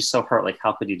as if she's so hurt, like,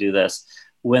 how could you do this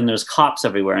when there's cops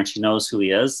everywhere and she knows who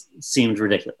he is, seemed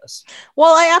ridiculous.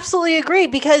 Well, I absolutely agree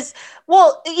because,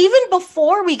 even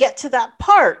before we get to that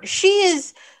part, she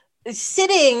is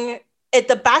sitting at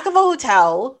the back of a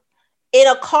hotel in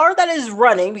a car that is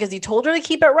running because he told her to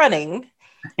keep it running.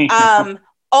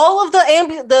 All of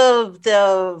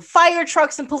the fire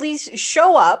trucks and police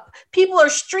show up. People are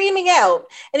streaming out,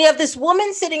 and you have this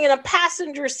woman sitting in a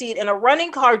passenger seat in a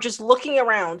running car, just looking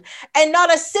around. And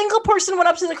not a single person went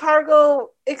up to the car and go,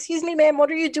 "Excuse me, ma'am, what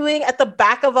are you doing at the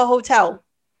back of a hotel?"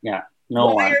 Yeah, no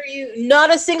one. Why are you? Not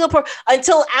a single person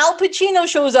until Al Pacino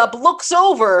shows up, looks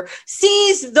over,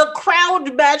 sees the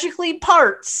crowd magically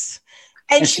parts.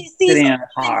 And she sees him sitting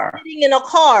in a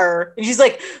car, and she's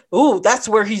like, "Ooh, that's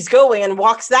where he's going," and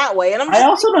walks that way. And I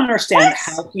also don't understand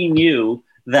how he knew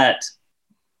that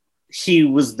he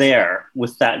was there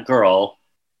with that girl,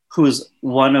 who's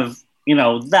one of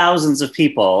thousands of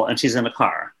people, and she's in a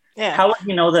car. Yeah. How would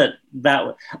he know that?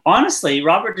 Honestly,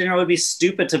 Robert De Niro would be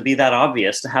stupid to be that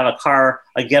obvious, to have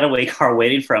a getaway car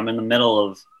waiting for him in the middle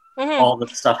of all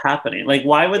this stuff happening. Like,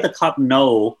 why would the cop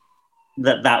know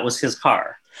that was his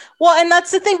car? Well, and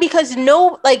that's the thing, because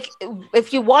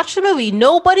if you watch the movie,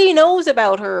 nobody knows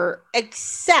about her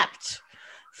except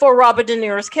for Robert De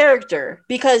Niro's character,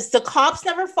 because the cops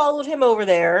never followed him over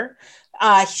there.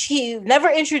 He never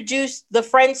introduced the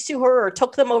friends to her or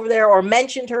took them over there or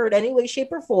mentioned her in any way, shape,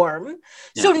 or form.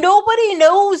 Yeah. So nobody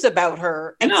knows about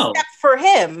her except for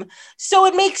him. So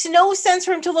it makes no sense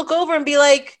for him to look over and be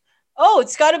like, "Oh,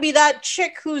 it's got to be that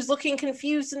chick who's looking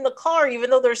confused in the car, even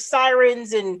though there's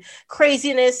sirens and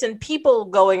craziness and people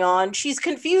going on. She's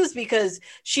confused because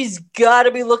she's got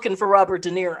to be looking for Robert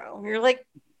De Niro." And you're like,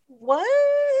 what?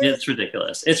 It's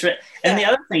ridiculous. And the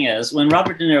other thing is, when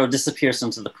Robert De Niro disappears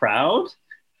into the crowd,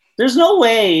 there's no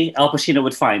way Al Pacino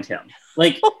would find him.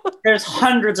 Like, there's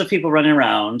hundreds of people running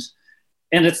around,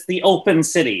 and it's the open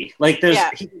city. Like,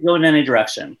 he can go in any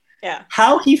direction. Yeah.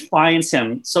 How he finds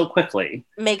him so quickly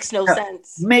makes no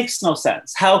sense. Makes no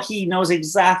sense. How he knows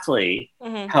exactly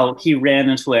how he ran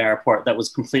into an airport that was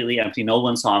completely empty. No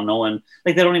one saw him. No one,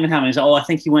 they don't even have him. He's like, "Oh, I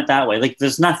think he went that way." Like,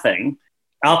 there's nothing.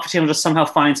 Al Pacino just somehow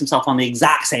finds himself on the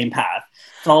exact same path,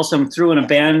 follows him through an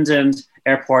abandoned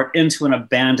airport into an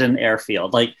abandoned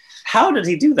airfield. Like, how did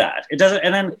he do that? It doesn't.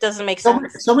 And then it doesn't make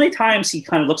sense. So many times he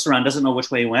kind of looks around, doesn't know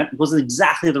which way he went, goes in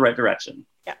exactly the right direction.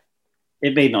 Yeah.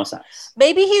 It made no sense.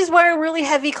 Maybe he's wearing really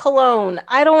heavy cologne.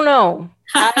 I don't know.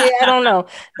 I don't know.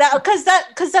 Because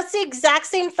that's the exact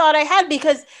same thought I had,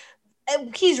 because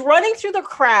he's running through the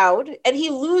crowd and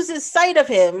he loses sight of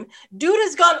him. Dude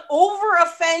has gone over a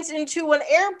fence into an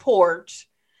airport.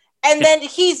 And then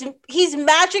he's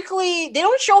magically, they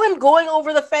don't show him going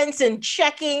over the fence and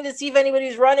checking to see if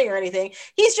anybody's running or anything.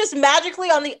 He's just magically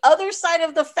on the other side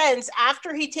of the fence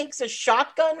after he takes a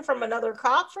shotgun from another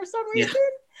cop for some reason.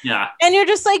 Yeah. And you're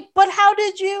just like, but how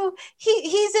did you,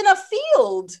 he's in a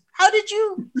field. How did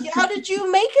you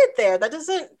make it there? That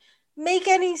doesn't make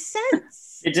any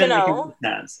sense. It didn't make any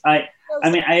sense. I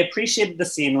mean, I appreciated the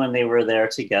scene when they were there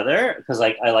together, because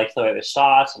I liked the way it was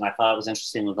shot, and I thought it was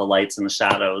interesting with the lights and the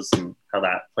shadows and how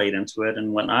that played into it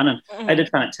and whatnot. And I did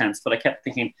find it tense, but I kept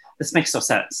thinking, this makes no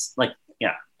sense. Like,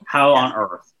 how on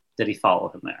earth did he follow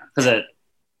him there? Because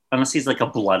unless he's like a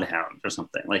bloodhound or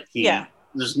something, like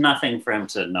there's nothing for him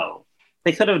to know.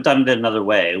 They could have done it another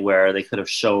way, where they could have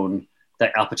shown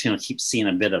that Al Pacino keeps seeing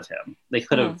a bit of him. They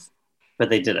could have. But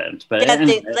they didn't. But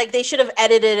they should have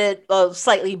edited it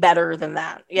slightly better than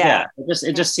that. Yeah.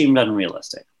 It just seemed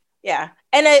unrealistic. Yeah,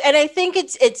 and I think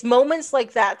it's moments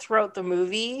like that throughout the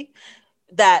movie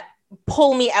that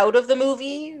pull me out of the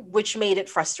movie, which made it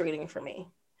frustrating for me.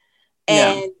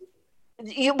 And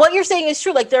what you're saying is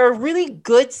true. Like, there are really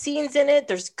good scenes in it.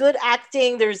 There's good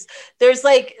acting.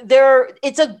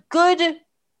 It's a good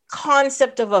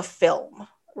concept of a film,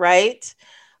 right?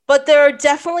 But there are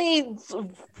definitely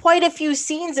quite a few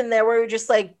scenes in there where you're just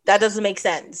like, that doesn't make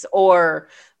sense, or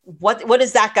what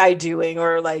is that guy doing,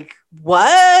 or like,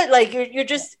 what? Like, it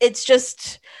just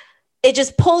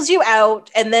pulls you out,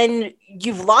 and then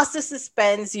you've lost the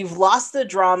suspense, you've lost the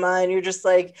drama, and you're just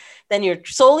like, then you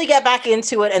slowly get back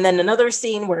into it, and then another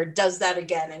scene where it does that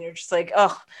again, and you're just like,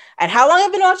 oh. And how long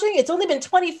I've been watching? It's only been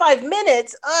 25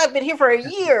 minutes. I've been here for a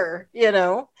year,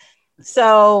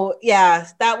 So yeah,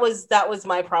 that was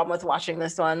my problem with watching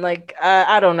this one. Like,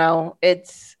 I don't know.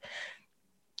 It's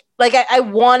like I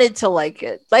wanted to like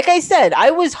it. Like I said,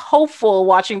 I was hopeful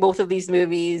watching both of these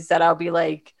movies that I'll be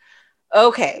like,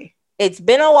 okay, it's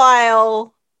been a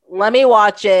while. Let me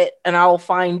watch it, and I'll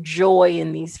find joy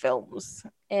in these films.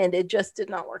 And it just did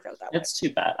not work out that way. It's too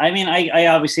bad. I mean, I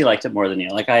obviously liked it more than you.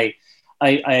 Like I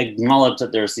acknowledge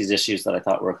that there's these issues that I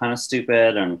thought were kind of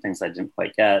stupid and things I didn't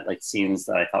quite get, like scenes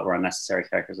that I thought were unnecessary,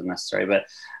 characters unnecessary. But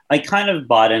I kind of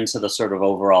bought into the sort of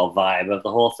overall vibe of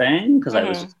the whole thing because I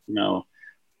was, well,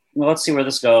 let's see where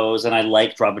this goes. And I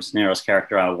liked Robert De Niro's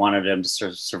character. I wanted him to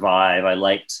sort of survive. I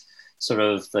liked sort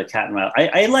of the cat and mouse.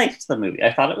 I liked the movie.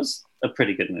 I thought it was a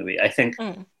pretty good movie. I think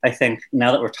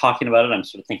now that we're talking about it, I'm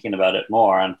sort of thinking about it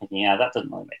more. I'm thinking, yeah, that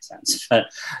doesn't really make sense. But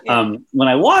when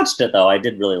I watched it, though, I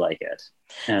did really like it.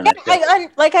 And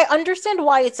I understand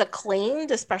why it's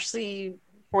acclaimed, especially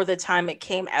for the time it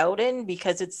came out in,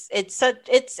 because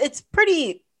it's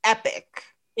pretty epic,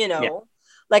 you know. Yeah.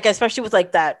 Like, especially with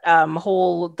like that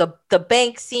whole the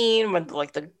bank scene with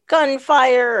like the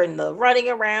gunfire and the running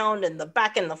around and the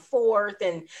back and the forth,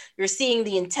 and you're seeing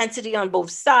the intensity on both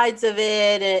sides of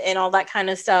it and all that kind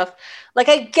of stuff. Like,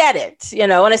 I get it, you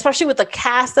know, and especially with the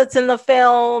cast that's in the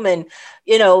film, and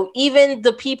you know, even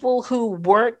the people who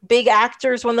weren't big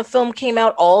actors when the film came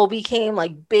out all became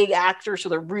like big actors, so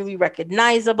they're really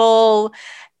recognizable.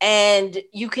 And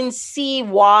you can see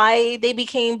why they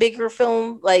became bigger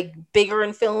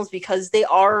in films, because they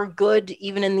are good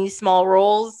even in these small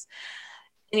roles.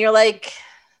 And you're like,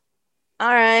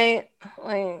 all right,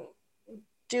 like,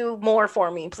 do more for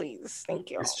me, please.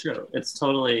 Thank you. It's true. It's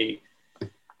totally,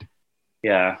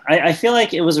 yeah. I feel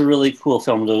like it was a really cool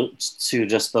film to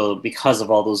just though, because of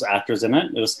all those actors in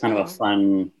it. It was kind of a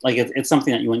fun, like it's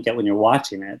something that you wouldn't get when you're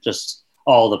watching it. Just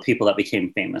all the people that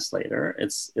became famous later.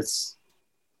 It's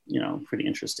you know, pretty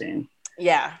interesting.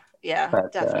 Yeah,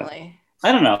 but, definitely.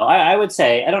 I don't know. I would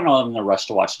say, I don't know, I'm in a rush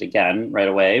to watch it again right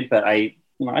away, but I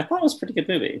thought it was a pretty good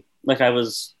movie. Like, I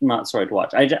was not sorry to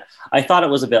watch. I thought it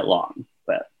was a bit long,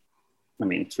 but I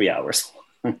mean, 3 hours.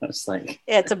 It's like,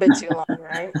 yeah, it's a bit too long,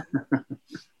 right?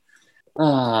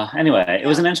 Anyway, it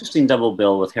was an interesting double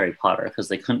bill with Harry Potter because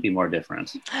they couldn't be more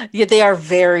different. Yeah, they are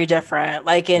very different.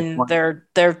 Like in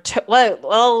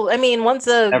well, I mean, one's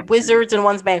wizards and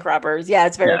one's bank robbers. Yeah,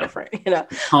 it's very different. You know,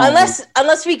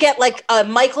 unless we get like a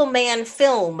Michael Mann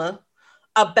film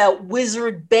about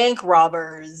wizard bank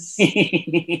robbers,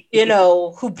 you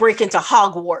know, who break into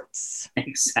Hogwarts.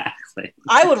 Exactly.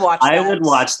 I would watch that. I would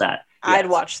watch that. Yes. I'd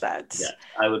watch that. Yeah,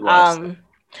 I would watch that.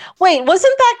 Wait,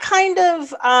 wasn't that kind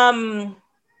of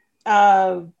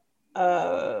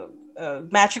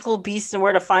Magical Beasts and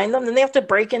Where to Find Them? Then they have to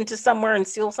break into somewhere and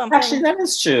steal something? Actually, that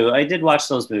is true. I did watch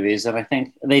those movies, and I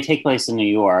think they take place in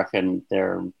New York, and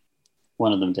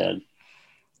one of them did.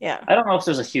 Yeah. I don't know if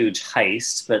there's a huge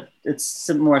heist, but it's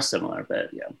more similar,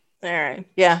 but yeah. All right.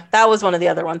 Yeah, that was one of the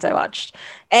other ones I watched.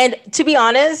 And to be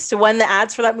honest, when the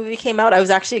ads for that movie came out, I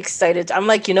was actually excited. I'm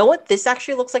like, you know what? This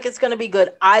actually looks like it's going to be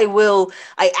good. I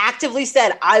actively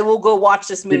said, I will go watch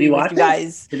this movie with you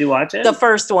guys. Did you watch it? The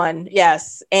first one,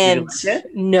 yes. And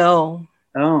no.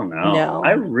 Oh, no.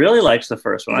 I really liked the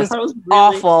first one. I thought it was really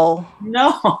awful.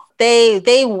 No.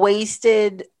 They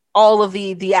wasted all of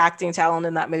the acting talent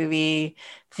in that movie.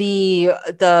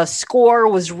 The score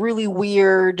was really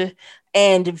weird.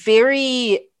 And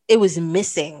it was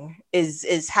missing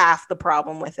is half the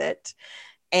problem with it.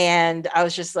 And I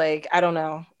was just like, I don't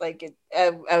know, like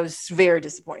I was very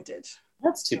disappointed.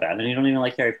 That's too bad. And you don't even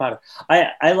like Harry Potter.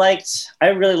 I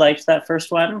really liked that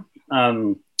first one.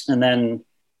 And then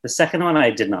the second one I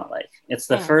did not like. It's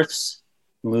the first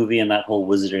movie in that whole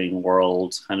Wizarding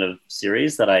World kind of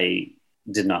series that I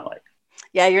did not like.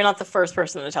 Yeah, you're not the first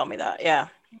person to tell me that. Yeah.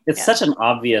 It's such an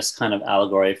obvious kind of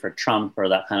allegory for Trump or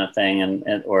that kind of thing,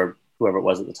 and or whoever it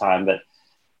was at the time. But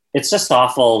it's just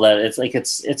awful that it's like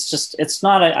it's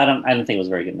not. I don't think it was a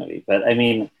very good movie. But I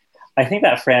mean, I think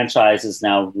that franchise is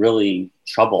now really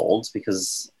troubled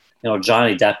because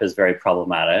Johnny Depp is very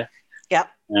problematic. Yeah.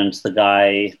 And the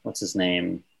guy, what's his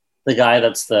name? The guy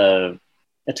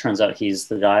it turns out he's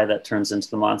the guy that turns into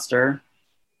the monster.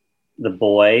 The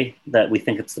boy that we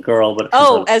think it's the girl, but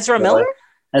Ezra Miller.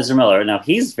 Ezra Miller. Now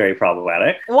he's very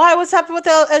problematic. Why? What's happened with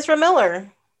Ezra Miller?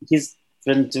 He's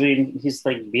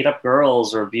like beat up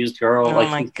girls or abused girls. Oh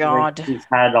my God. He's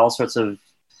had all sorts of,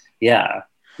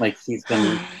 like he's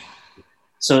been.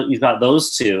 So you've got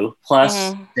those two,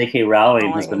 plus J.K.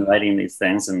 Rowling has been writing these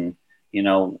things, and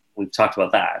we've talked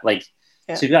about that. Like,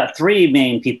 so you've got three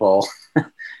main people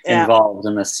involved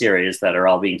in this series that are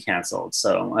all being canceled.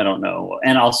 So I don't know.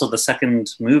 And also the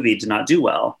second movie did not do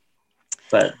well.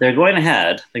 But they're going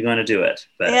ahead. They're going to do it.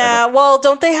 But yeah, well,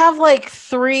 don't they have like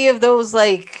 3 of those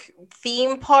like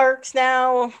theme parks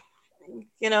now?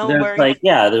 You know, there's where like,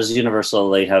 yeah, there's Universal.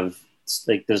 They have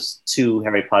like, there's 2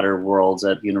 Harry Potter worlds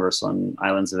at Universal and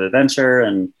Islands of Adventure,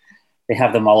 and they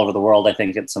have them all over the world. I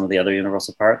think at some of the other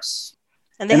Universal parks.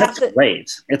 and they And have it's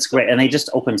great. It's great. And they just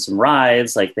opened some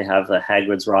rides. Like they have the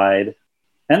Hagrid's ride,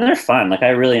 and they're fun. Like I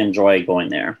really enjoy going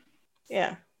there.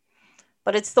 yeah.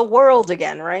 But it's the world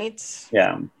again, right?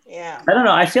 Yeah. Yeah. I don't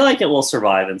know. I feel like it will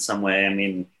survive in some way. I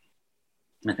mean,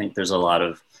 I think there's a lot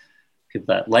of people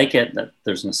that like it, that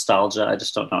there's nostalgia. I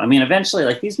just don't know. I mean, eventually,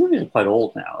 like these movies are quite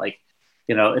old now. Like,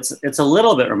 you know, it's a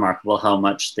little bit remarkable how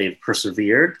much they've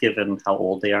persevered given how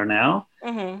old they are now,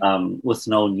 with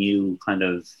no new kind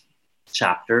of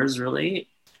chapters really.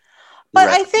 But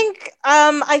I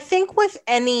think with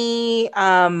any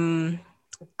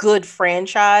good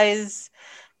franchise,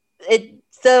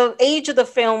 the age of the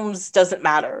films doesn't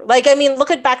matter. Like, I mean,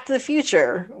 look at Back to the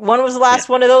Future. When was the last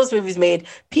one of those movies made?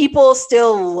 People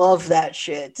still love that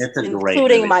shit,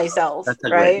 including myself.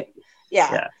 Right?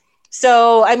 Yeah.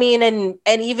 So, I mean, and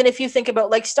even if you think about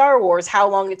like Star Wars, how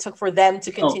long it took for them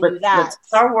to continue that. But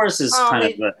Star Wars is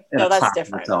that's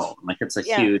different. Like it's a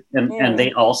huge, and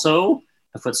they also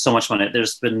have put so much on it.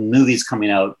 There's been movies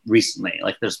coming out recently.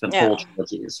 Like there's been whole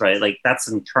trilogies, right? Like that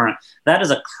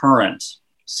is a current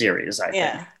series, I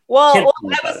think. Well,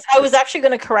 I was actually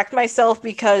going to correct myself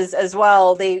because as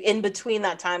well, they in between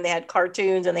that time they had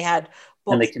cartoons and they had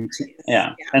books. And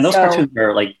and those cartoons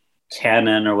are like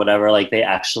canon or whatever. Like they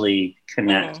actually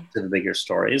connect to the bigger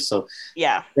stories. So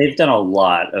they've done a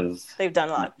lot of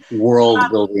world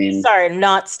building. Sorry,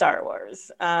 not Star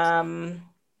Wars.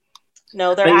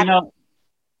 No, they're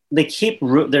they keep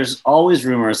there's always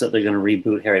rumors that they're going to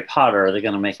reboot Harry Potter, or they're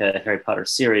going to make a Harry Potter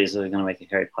series, or they're going to make a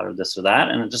Harry Potter this or that,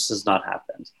 and it just has not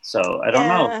happened. So I don't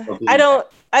know.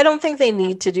 I don't think they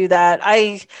need to do that.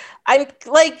 I'm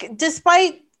like,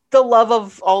 despite the love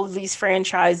of all of these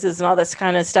franchises and all this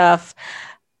kind of stuff,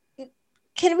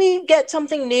 can we get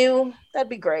something new? That'd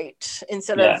be great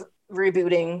instead of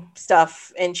rebooting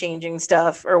stuff and changing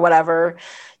stuff or whatever.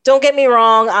 Don't get me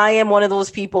wrong, I am one of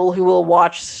those people who will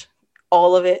watch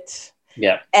all of it,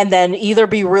 and then either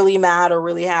be really mad or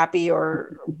really happy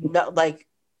or not, like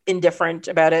indifferent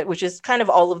about it, which is kind of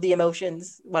all of the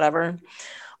emotions, whatever.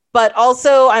 But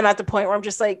also, I'm at the point where I'm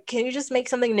just like, can you just make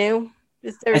something new?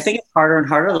 I think it's harder and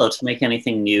harder though to make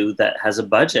anything new that has a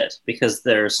budget, because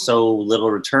there's so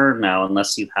little return now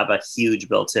unless you have a huge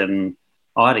built-in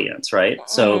audience, right?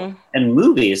 So, and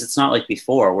movies, it's not like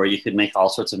before where you could make all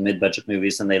sorts of mid-budget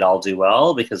movies and they'd all do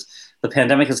well, because the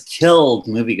pandemic has killed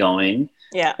movie going.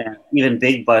 And even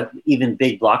big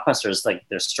blockbusters, like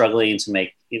they're struggling to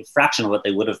make a fraction of what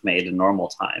they would have made in normal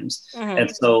times.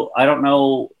 And so I don't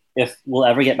know if we'll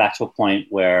ever get back to a point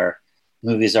where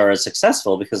movies are as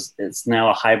successful, because it's now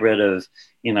a hybrid of,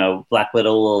 you know, Black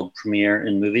Widow will premiere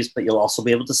in movies, but you'll also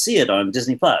be able to see it on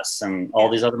Disney Plus, and all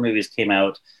these other movies came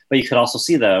out, but you could also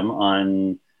see them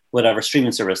on whatever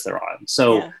streaming service they're on.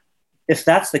 So if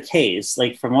that's the case,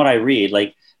 like from what I read,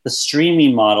 like the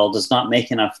streaming model does not make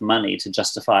enough money to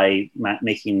justify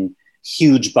making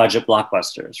huge budget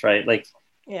blockbusters, right? Like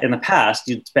in the past,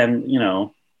 you'd spend, you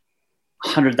know,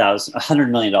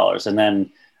 $100 million, and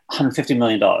then $150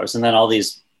 million, and then all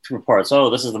these reports, oh,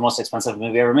 this is the most expensive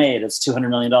movie ever made, it's $200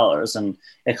 million, and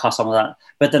it costs all of that.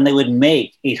 But then they would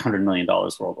make $800 million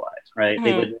worldwide, right?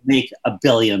 They would make $1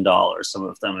 billion, some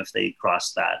of them, if they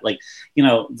crossed that. Like, you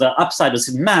know, the upside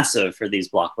was massive for these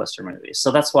blockbuster movies.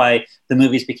 So that's why the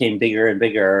movies became bigger and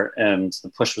bigger, and the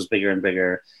push was bigger and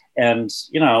bigger. And,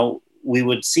 you know, we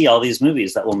would see all these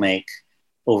movies that will make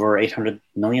over $800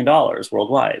 million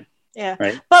worldwide.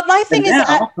 Right. But my thing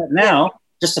now,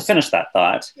 just to finish that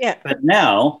thought, but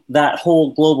now that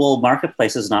whole global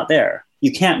marketplace is not there.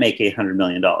 You can't make $800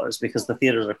 million because the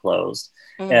theaters are closed.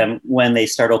 And when they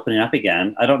start opening up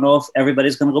again, I don't know if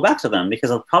everybody's going to go back to them,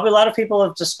 because probably a lot of people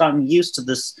have just gotten used to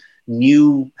this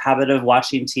new habit of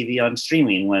watching TV on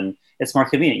streaming when it's more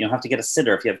convenient. You don't have to get a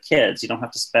sitter if you have kids. You don't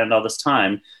have to spend all this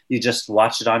time. You just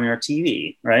watch it on your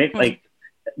TV, right? Like,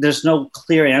 there's no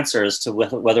clear answers to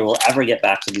whether we'll ever get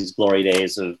back to these glory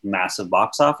days of massive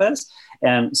box office.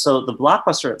 And so the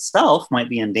blockbuster itself might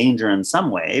be in danger in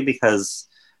some way, because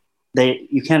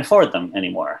you can't afford them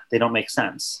anymore. They don't make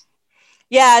sense.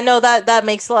 Yeah, no, that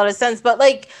makes a lot of sense. But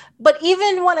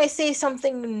even when I say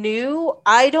something new,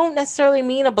 I don't necessarily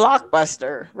mean a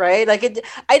blockbuster, right? Like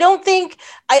I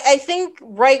think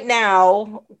right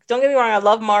now, don't get me wrong, I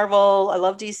love Marvel, I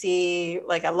love DC,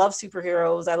 like I love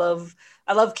superheroes, I love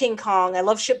King Kong, I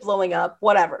love shit blowing up,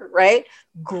 whatever, right?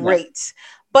 Great.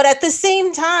 But at the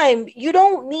same time, you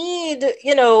don't need,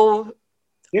 you know,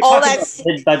 You're all talking that. about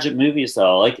mid-budget movies,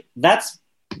 though. Like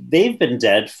they've been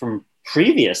dead from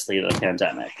previously the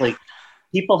pandemic. Like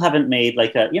people haven't made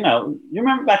like a, you know, you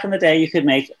remember back in the day, you could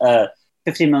make a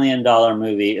 $50 million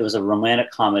movie. It was a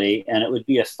romantic comedy, and it would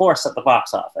be a force at the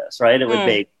box office, right? It would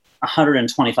make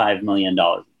 $125 million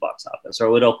at the box office, or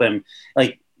it would open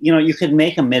like, you know, you could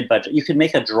make a mid-budget. You could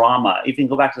make a drama. You can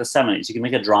go back to the 70s. You can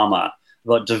make a drama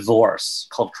about divorce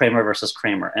called Kramer versus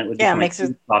Kramer, and it would become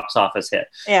a box office hit.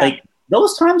 Yeah. Like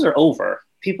those times are over.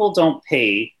 People don't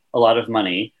pay a lot of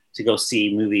money to go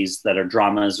see movies that are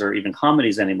dramas or even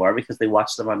comedies anymore because they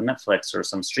watch them on Netflix or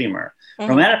some streamer.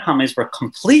 Romantic comedies were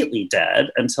completely dead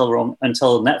until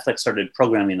Netflix started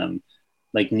programming them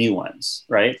like new ones,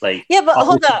 right? Like yeah, but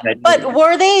hold up. But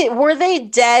were they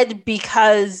dead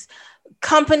because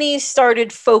companies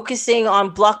started focusing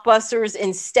on blockbusters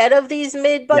instead of these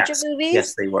mid-budget movies?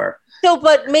 Yes, they were. So,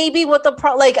 but maybe what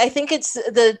like, I think it's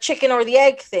the chicken or the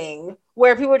egg thing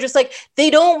where people are just like, they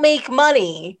don't make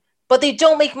money, but they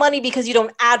don't make money because you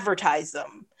don't advertise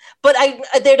them. But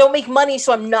they don't make money,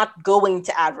 so I'm not going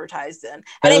to advertise them.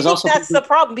 And I think that's the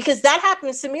problem, because that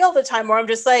happens to me all the time where I'm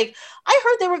just like, I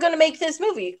heard they were going to make this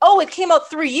movie. Oh, it came out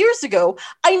 3 years ago.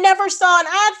 I never saw an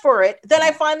ad for it. Then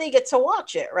I finally get to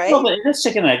watch it, right? Well, but it's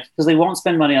chicken and egg because they won't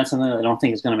spend money on something that they don't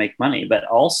think is going to make money. But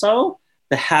also,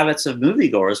 the habits of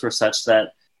moviegoers were such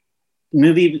that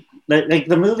like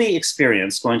the movie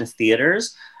experience going to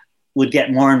theaters would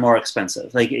get more and more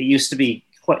expensive. Like it used to be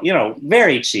quite, you know,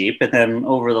 very cheap, and then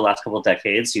over the last couple of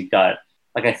decades, you've got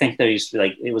like, I think there used to be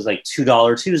like, it was like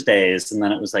 $2 Tuesdays, and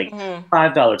then it was like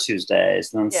 $5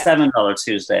 Tuesdays, and then $7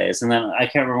 Tuesdays, and then I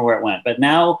can't remember where it went. But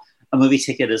now a movie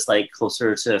ticket is like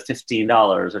closer to $15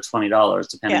 or $20,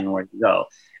 depending on where you go.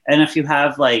 And if you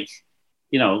have like,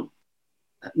 you know,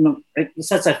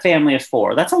 that's a family of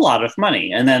 4, that's a lot of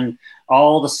money. And then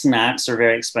all the snacks are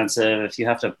very expensive. If you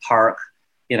have to park,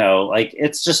 you know, like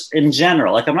it's just in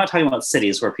general, like I'm not talking about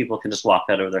cities where people can just walk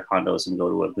out of their condos and go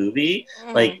to a movie.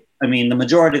 Like, I mean, the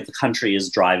majority of the country is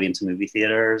driving to movie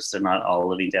theaters. They're not all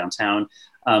living downtown.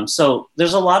 So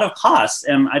there's a lot of costs.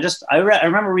 And I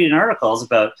remember reading articles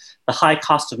about the high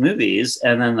cost of movies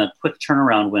and then the quick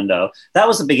turnaround window. That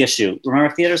was a big issue.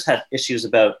 Remember, theaters had issues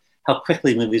about how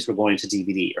quickly movies were going to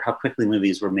DVD or how quickly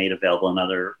movies were made available in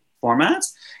other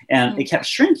formats. And it kept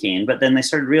shrinking, but then they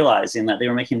started realizing that they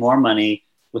were making more money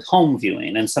with home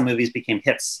viewing, and some movies became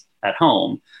hits at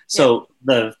home. So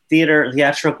the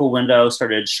theatrical window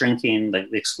started shrinking, the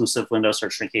exclusive window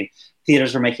started shrinking.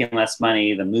 Theaters were making less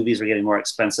money, the movies were getting more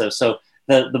expensive. So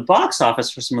the box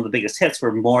office for some of the biggest hits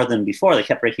were more than before. They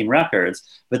kept breaking records,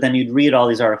 but then you'd read all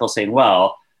these articles saying,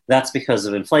 well, that's because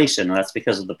of inflation, and that's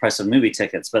because of the price of movie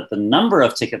tickets. But the number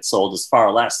of tickets sold is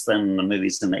far less than the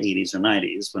movies in the 80s or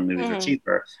 90s when movies were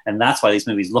cheaper. And that's why these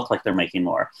movies look like they're making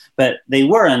more. But they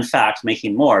were, in fact,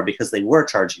 making more because they were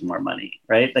charging more money,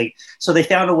 right? Like, so they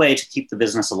found a way to keep the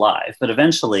business alive. But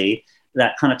eventually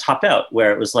that kind of topped out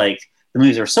where it was like the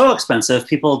movies are so expensive,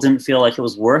 people didn't feel like it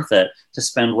was worth it to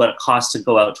spend what it costs to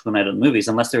go out to a night of the movies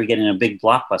unless they were getting a big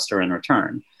blockbuster in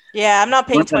return. Yeah, I'm not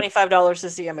paying $25 to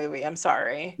see a movie. I'm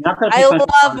sorry. I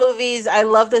love movies. I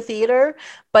love the theater.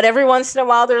 But every once in a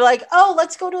while, they're like, oh,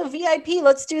 let's go to a VIP.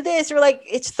 Let's do this. Or like,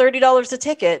 it's $30 a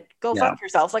ticket. Go fuck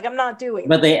yourself. Like, I'm not doing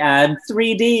But they add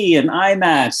 3D and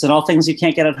IMAX and all things you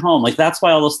can't get at home. Like, that's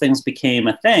why all those things became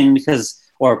a thing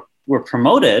or were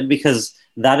promoted, because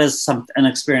that is an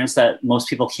experience that most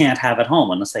people can't have at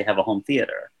home unless they have a home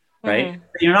theater, right?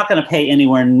 You're not going to pay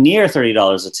anywhere near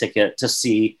 $30 a ticket to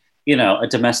see, you know, a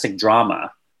domestic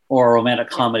drama or a romantic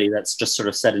comedy that's just sort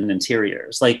of set in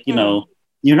interiors. Like, you know,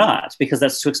 you're not, because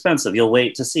that's too expensive. You'll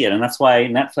wait to see it. And that's why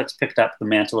Netflix picked up the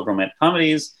mantle of romantic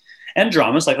comedies and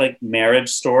dramas like Marriage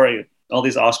Story, all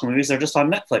these Oscar movies. They're just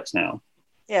on Netflix now.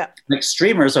 Yeah. Like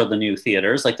streamers are the new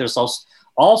theaters. Like there's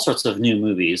all sorts of new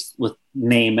movies with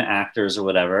name actors or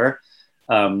whatever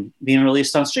being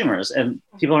released on streamers, and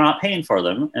people are not paying for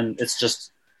them. And it's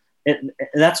just,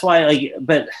 that's why, like,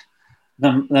 but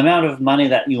the amount of money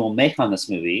that you will make on this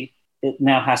movie, it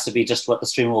now has to be just what the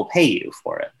streamer will pay you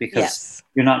for it, because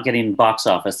you're not getting box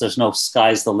office. There's no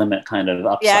sky's the limit kind of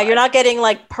upside. Yeah, you're not getting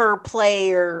like per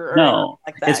play or no,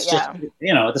 like that. It's just,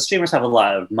 you know, the streamers have a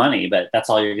lot of money, but that's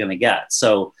all you're going to get.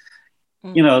 So,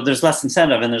 you know, there's less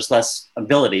incentive and there's less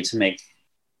ability to make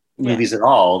movies at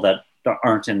all that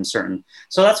aren't in certain.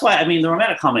 So that's why, I mean, the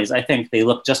romantic comedies, I think they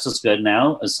look just as good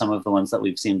now as some of the ones that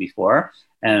we've seen before.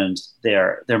 And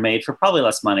they're made for probably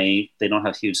less money. They don't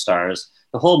have huge stars.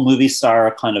 The whole movie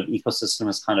star kind of ecosystem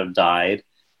has kind of died.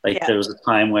 Like there was a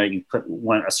time where you put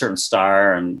a certain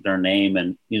star and their name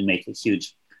and you make a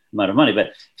huge amount of money,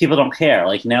 but people don't care.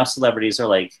 Like now celebrities are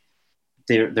like,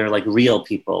 they're like real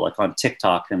people, like on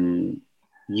TikTok and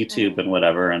YouTube and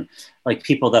whatever. And like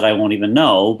people that I won't even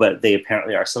know, but they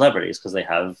apparently are celebrities because they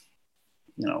have,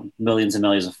 you know, millions and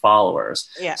millions of followers.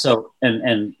 Yeah. So,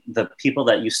 and the people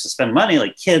that used to spend money,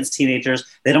 like kids, teenagers,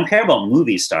 they don't care about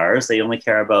movie stars. They only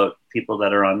care about people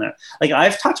that are on there. Like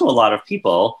I've talked to a lot of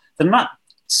people that are not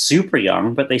super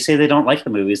young, but they say they don't like the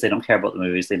movies. They don't care about the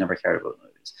movies. They never cared about the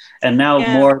movies. And now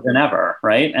more than ever,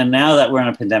 right? And now that we're in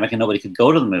a pandemic and nobody could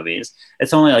go to the movies,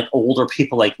 it's only like older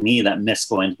people like me that miss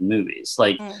going to the movies.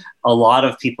 Like a lot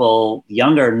of people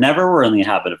younger never were in the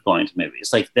habit of going to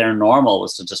movies. Like their normal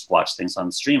was to just watch things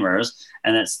on streamers,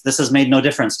 and this has made no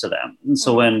difference to them. And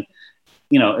so when,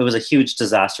 you know, it was a huge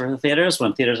disaster for the theaters,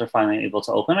 when theaters are finally able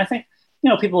to open, I think, you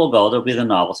know, people will go, there'll be the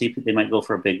novelty. They might go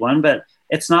for a big one, but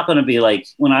it's not going to be like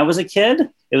when I was a kid,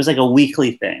 it was like a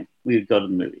weekly thing. We would go to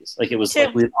the movies. Like it was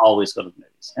like we'd always go to the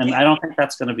movies. And I don't think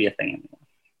that's going to be a thing anymore.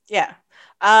 Yeah.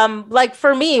 Like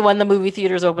for me, when the movie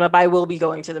theaters open up, I will be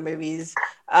going to the movies.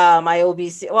 I will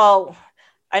be, well,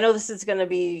 I know this is going to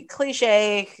be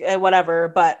cliche, whatever,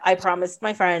 but I promised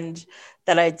my friend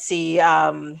that I'd see,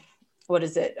 Godzilla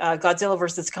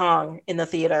versus Kong in the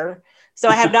theater. So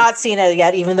I have not seen it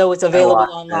yet, even though it's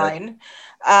available online.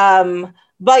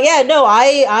 But yeah, no,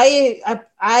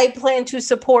 I plan to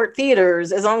support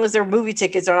theaters as long as their movie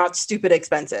tickets are not stupid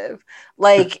expensive.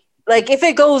 Like if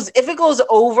it goes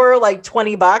over like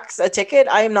 $20 a ticket,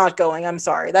 I am not going. I'm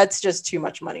sorry. That's just too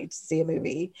much money to see a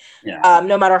movie. Yeah.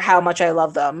 No matter how much I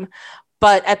love them.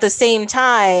 But at the same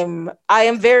time, I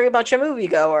am very much a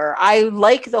moviegoer. I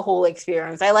like the whole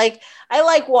experience. I like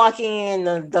walking in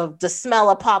the smell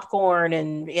of popcorn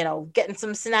and, you know, getting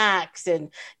some snacks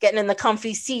and getting in the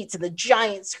comfy seats and the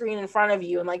giant screen in front of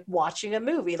you and like watching a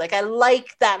movie. Like I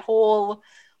like that whole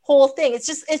thing. It's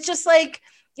just like,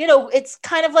 you know, it's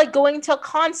kind of like going to a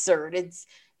concert. It's,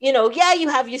 you know, yeah, you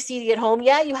have your CD at home.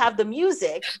 Yeah, you have the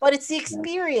music, but it's the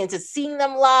experience. It's seeing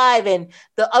them live and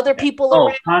the other people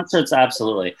around. Concerts,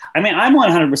 absolutely. I mean, I'm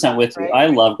 100% with you. I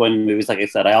love going to movies. Like I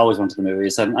said, I always went to the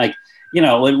movies. And like, you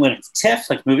know, when it's TIFF,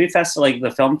 like movie festival, like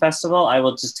the film festival, I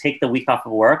will just take the week off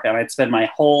of work and I'd spend my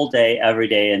whole day, every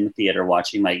day in the theater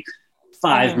watching like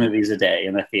 5 movies a day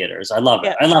in the theaters. I love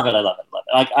it. I love it.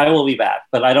 Like I will be back,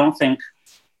 but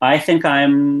I think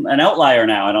I'm an outlier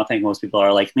now. I don't think most people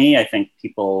are like me. I think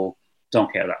people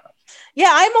don't care that much. Yeah,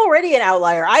 I'm already an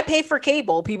outlier. I pay for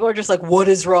cable. People are just like, what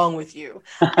is wrong with you?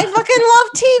 I fucking love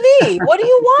TV. What do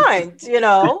you want? You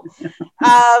know?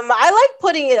 I like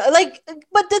putting it like,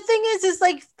 but the thing is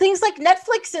like things like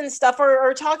Netflix and stuff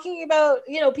are talking about,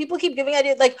 you know, people keep giving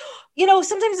ideas like, you know,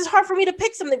 sometimes it's hard for me to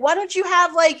pick something. Why don't you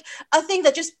have like a thing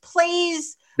that just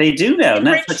plays? They do now.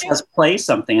 Netflix has play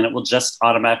something and it will just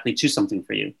automatically choose something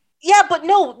for you. Yeah, but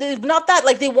no, not that.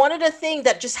 Like they wanted a thing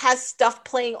that just has stuff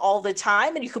playing all the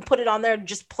time and you can put it on there and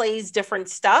just plays different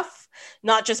stuff,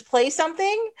 not just play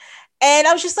something. And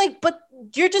I was just like, but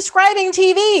you're describing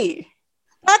TV.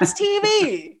 That's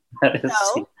TV. That is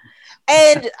TV.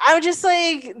 And I'm just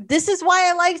like, this is why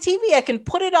I like TV. I can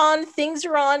put it on, things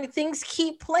are on, things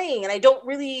keep playing. And I don't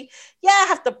really, I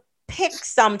have to pick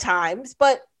sometimes,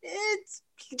 but it's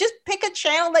just pick a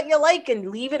channel that you like and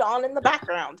leave it on in the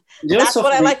background. That's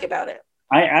what I like about it.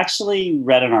 I actually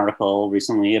read an article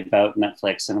recently about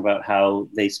Netflix and about how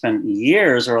they spent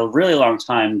years or a really long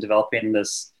time developing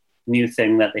this new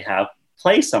thing that they have,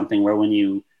 Play Something, where when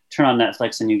you turn on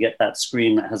Netflix and you get that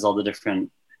screen that has all the different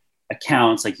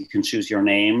accounts, like you can choose your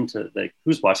name to like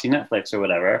who's watching Netflix or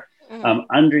whatever.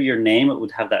 Under your name, it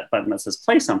would have that button that says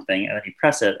Play Something, and then you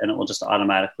press it and it will just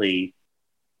automatically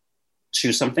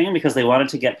choose something, because they wanted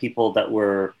to get people that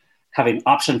were having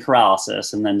option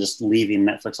paralysis and then just leaving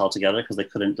Netflix altogether because they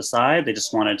couldn't decide. They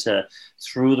just wanted to,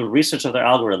 through the research of their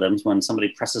algorithms, when somebody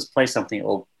presses play something, it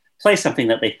will play something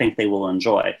that they think they will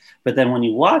enjoy. But then when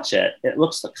you watch it, it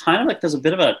looks kind of like there's a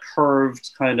bit of a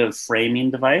curved kind of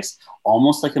framing device,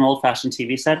 almost like an old-fashioned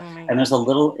TV set. And there's a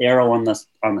little arrow on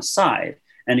the side.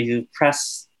 And if you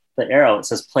press the arrow, it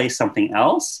says play something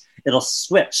else, it'll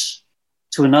switch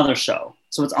to another show.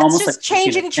 So it's almost just like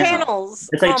changing channels.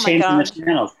 It's like changing the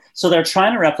channels. So they're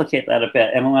trying to replicate that a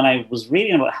bit. And when I was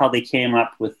reading about how they came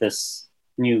up with this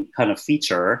new kind of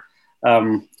feature,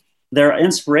 their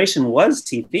inspiration was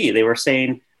TV. They were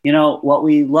saying, you know, what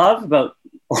we love about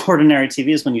ordinary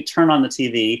TV is when you turn on the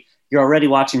TV, you're already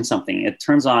watching something. It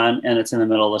turns on and it's in the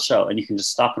middle of the show and you can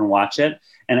just stop and watch it.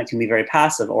 And it can be very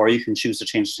passive, or you can choose to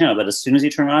change the channel. But as soon as you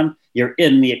turn on, you're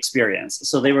in the experience.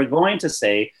 So they were going to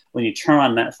say, when you turn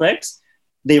on Netflix,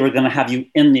 they were going to have you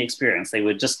in the experience. They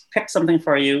would just pick something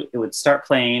for you. It would start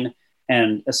playing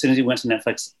and as soon as you went to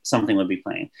Netflix, something would be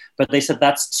playing. But they said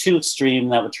that's too extreme.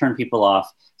 That would turn people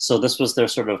off. So this was their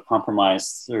sort of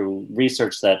compromise through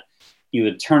research, that you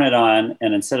would turn it on,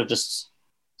 and instead of just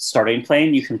starting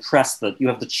playing, you can you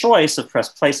have the choice of press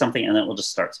play something, and it will just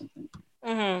start something.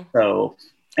 Mm-hmm. So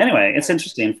anyway, it's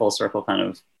interesting, full circle kind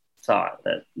of thought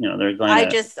that, they're going I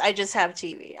just have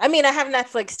TV. I mean, I have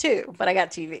Netflix too, but I got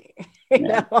TV. You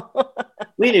know?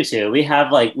 We do too. We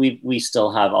have we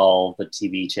still have all the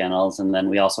TV channels, and then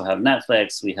we also have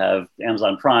Netflix, we have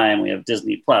Amazon Prime, we have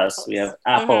Disney Plus, we have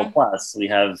Apple Plus, we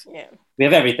have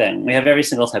everything. We have every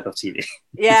single type of TV.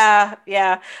 Yeah.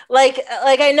 Like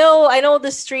I know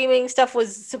the streaming stuff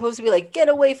was supposed to be like, get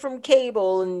away from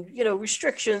cable and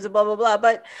restrictions and blah blah blah,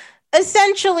 but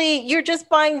essentially you're just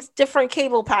buying different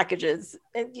cable packages,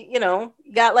 and you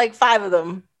got like 5 of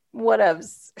them,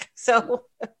 whatevs. So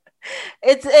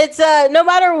it's no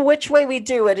matter which way we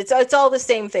do it, it's all the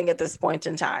same thing at this point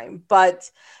in time. But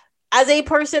as a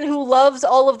person who loves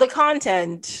all of the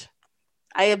content,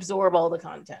 I absorb all the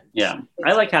content. Yeah,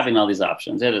 I like having all these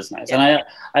options. It is nice. And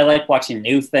I like watching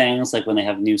new things, like when they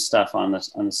have new stuff on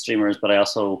the streamers, but I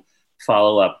also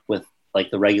follow up with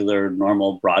like the regular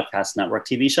normal broadcast network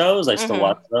TV shows. I still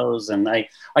watch those, and I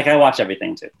watch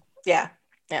everything too. Yeah,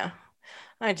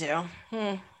 I do.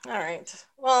 All right.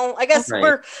 Well, I guess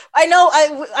I know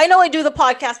I do the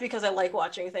podcast because I like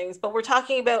watching things, but we're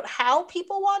talking about how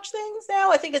people watch things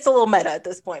now. I think it's a little meta at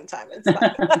this point in time. It's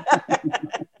fine.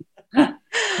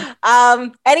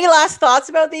 Any last thoughts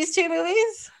about these 2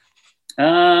 movies?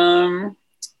 Not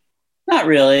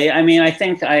really. I mean, I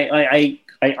think I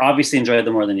obviously enjoyed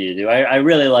them more than you do. I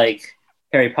really like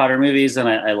Harry Potter movies, and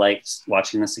I liked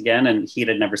watching this again, and Heat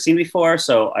I'd never seen before,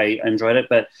 so I enjoyed it.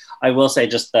 But I will say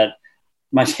just that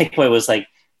my takeaway was like,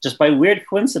 just by weird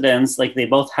coincidence, like they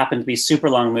both happen to be super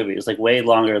long movies, like way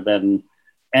longer than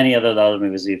any of the other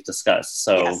movies we've discussed.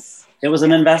 So it was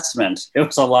an investment. It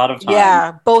was a lot of time.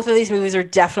 Yeah, both of these movies are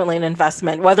definitely an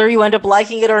investment. Whether you end up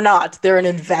liking it or not, they're an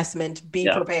investment. Be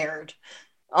prepared.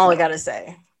 All I gotta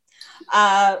say.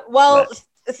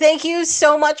 Thank you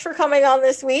so much for coming on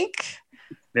this week.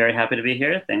 Very happy to be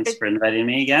here. Thanks for inviting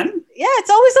me again. Yeah, it's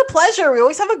always a pleasure. We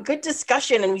always have a good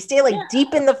discussion, and we stay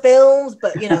deep in the films,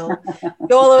 but go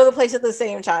all over the place at the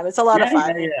same time. It's a lot of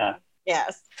fun. Yeah.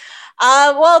 Yes.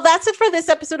 Well, that's it for this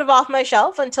episode of Off My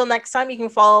Shelf. Until next time, you can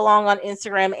follow along on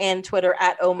Instagram and Twitter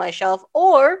at ohmyshelf,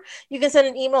 or you can send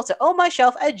an email to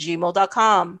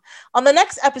ohmyshelf@gmail.com. On the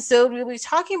next episode, we'll be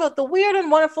talking about the weird and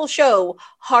wonderful show,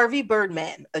 Harvey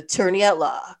Birdman, Attorney at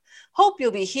Law. Hope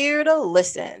you'll be here to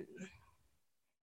listen.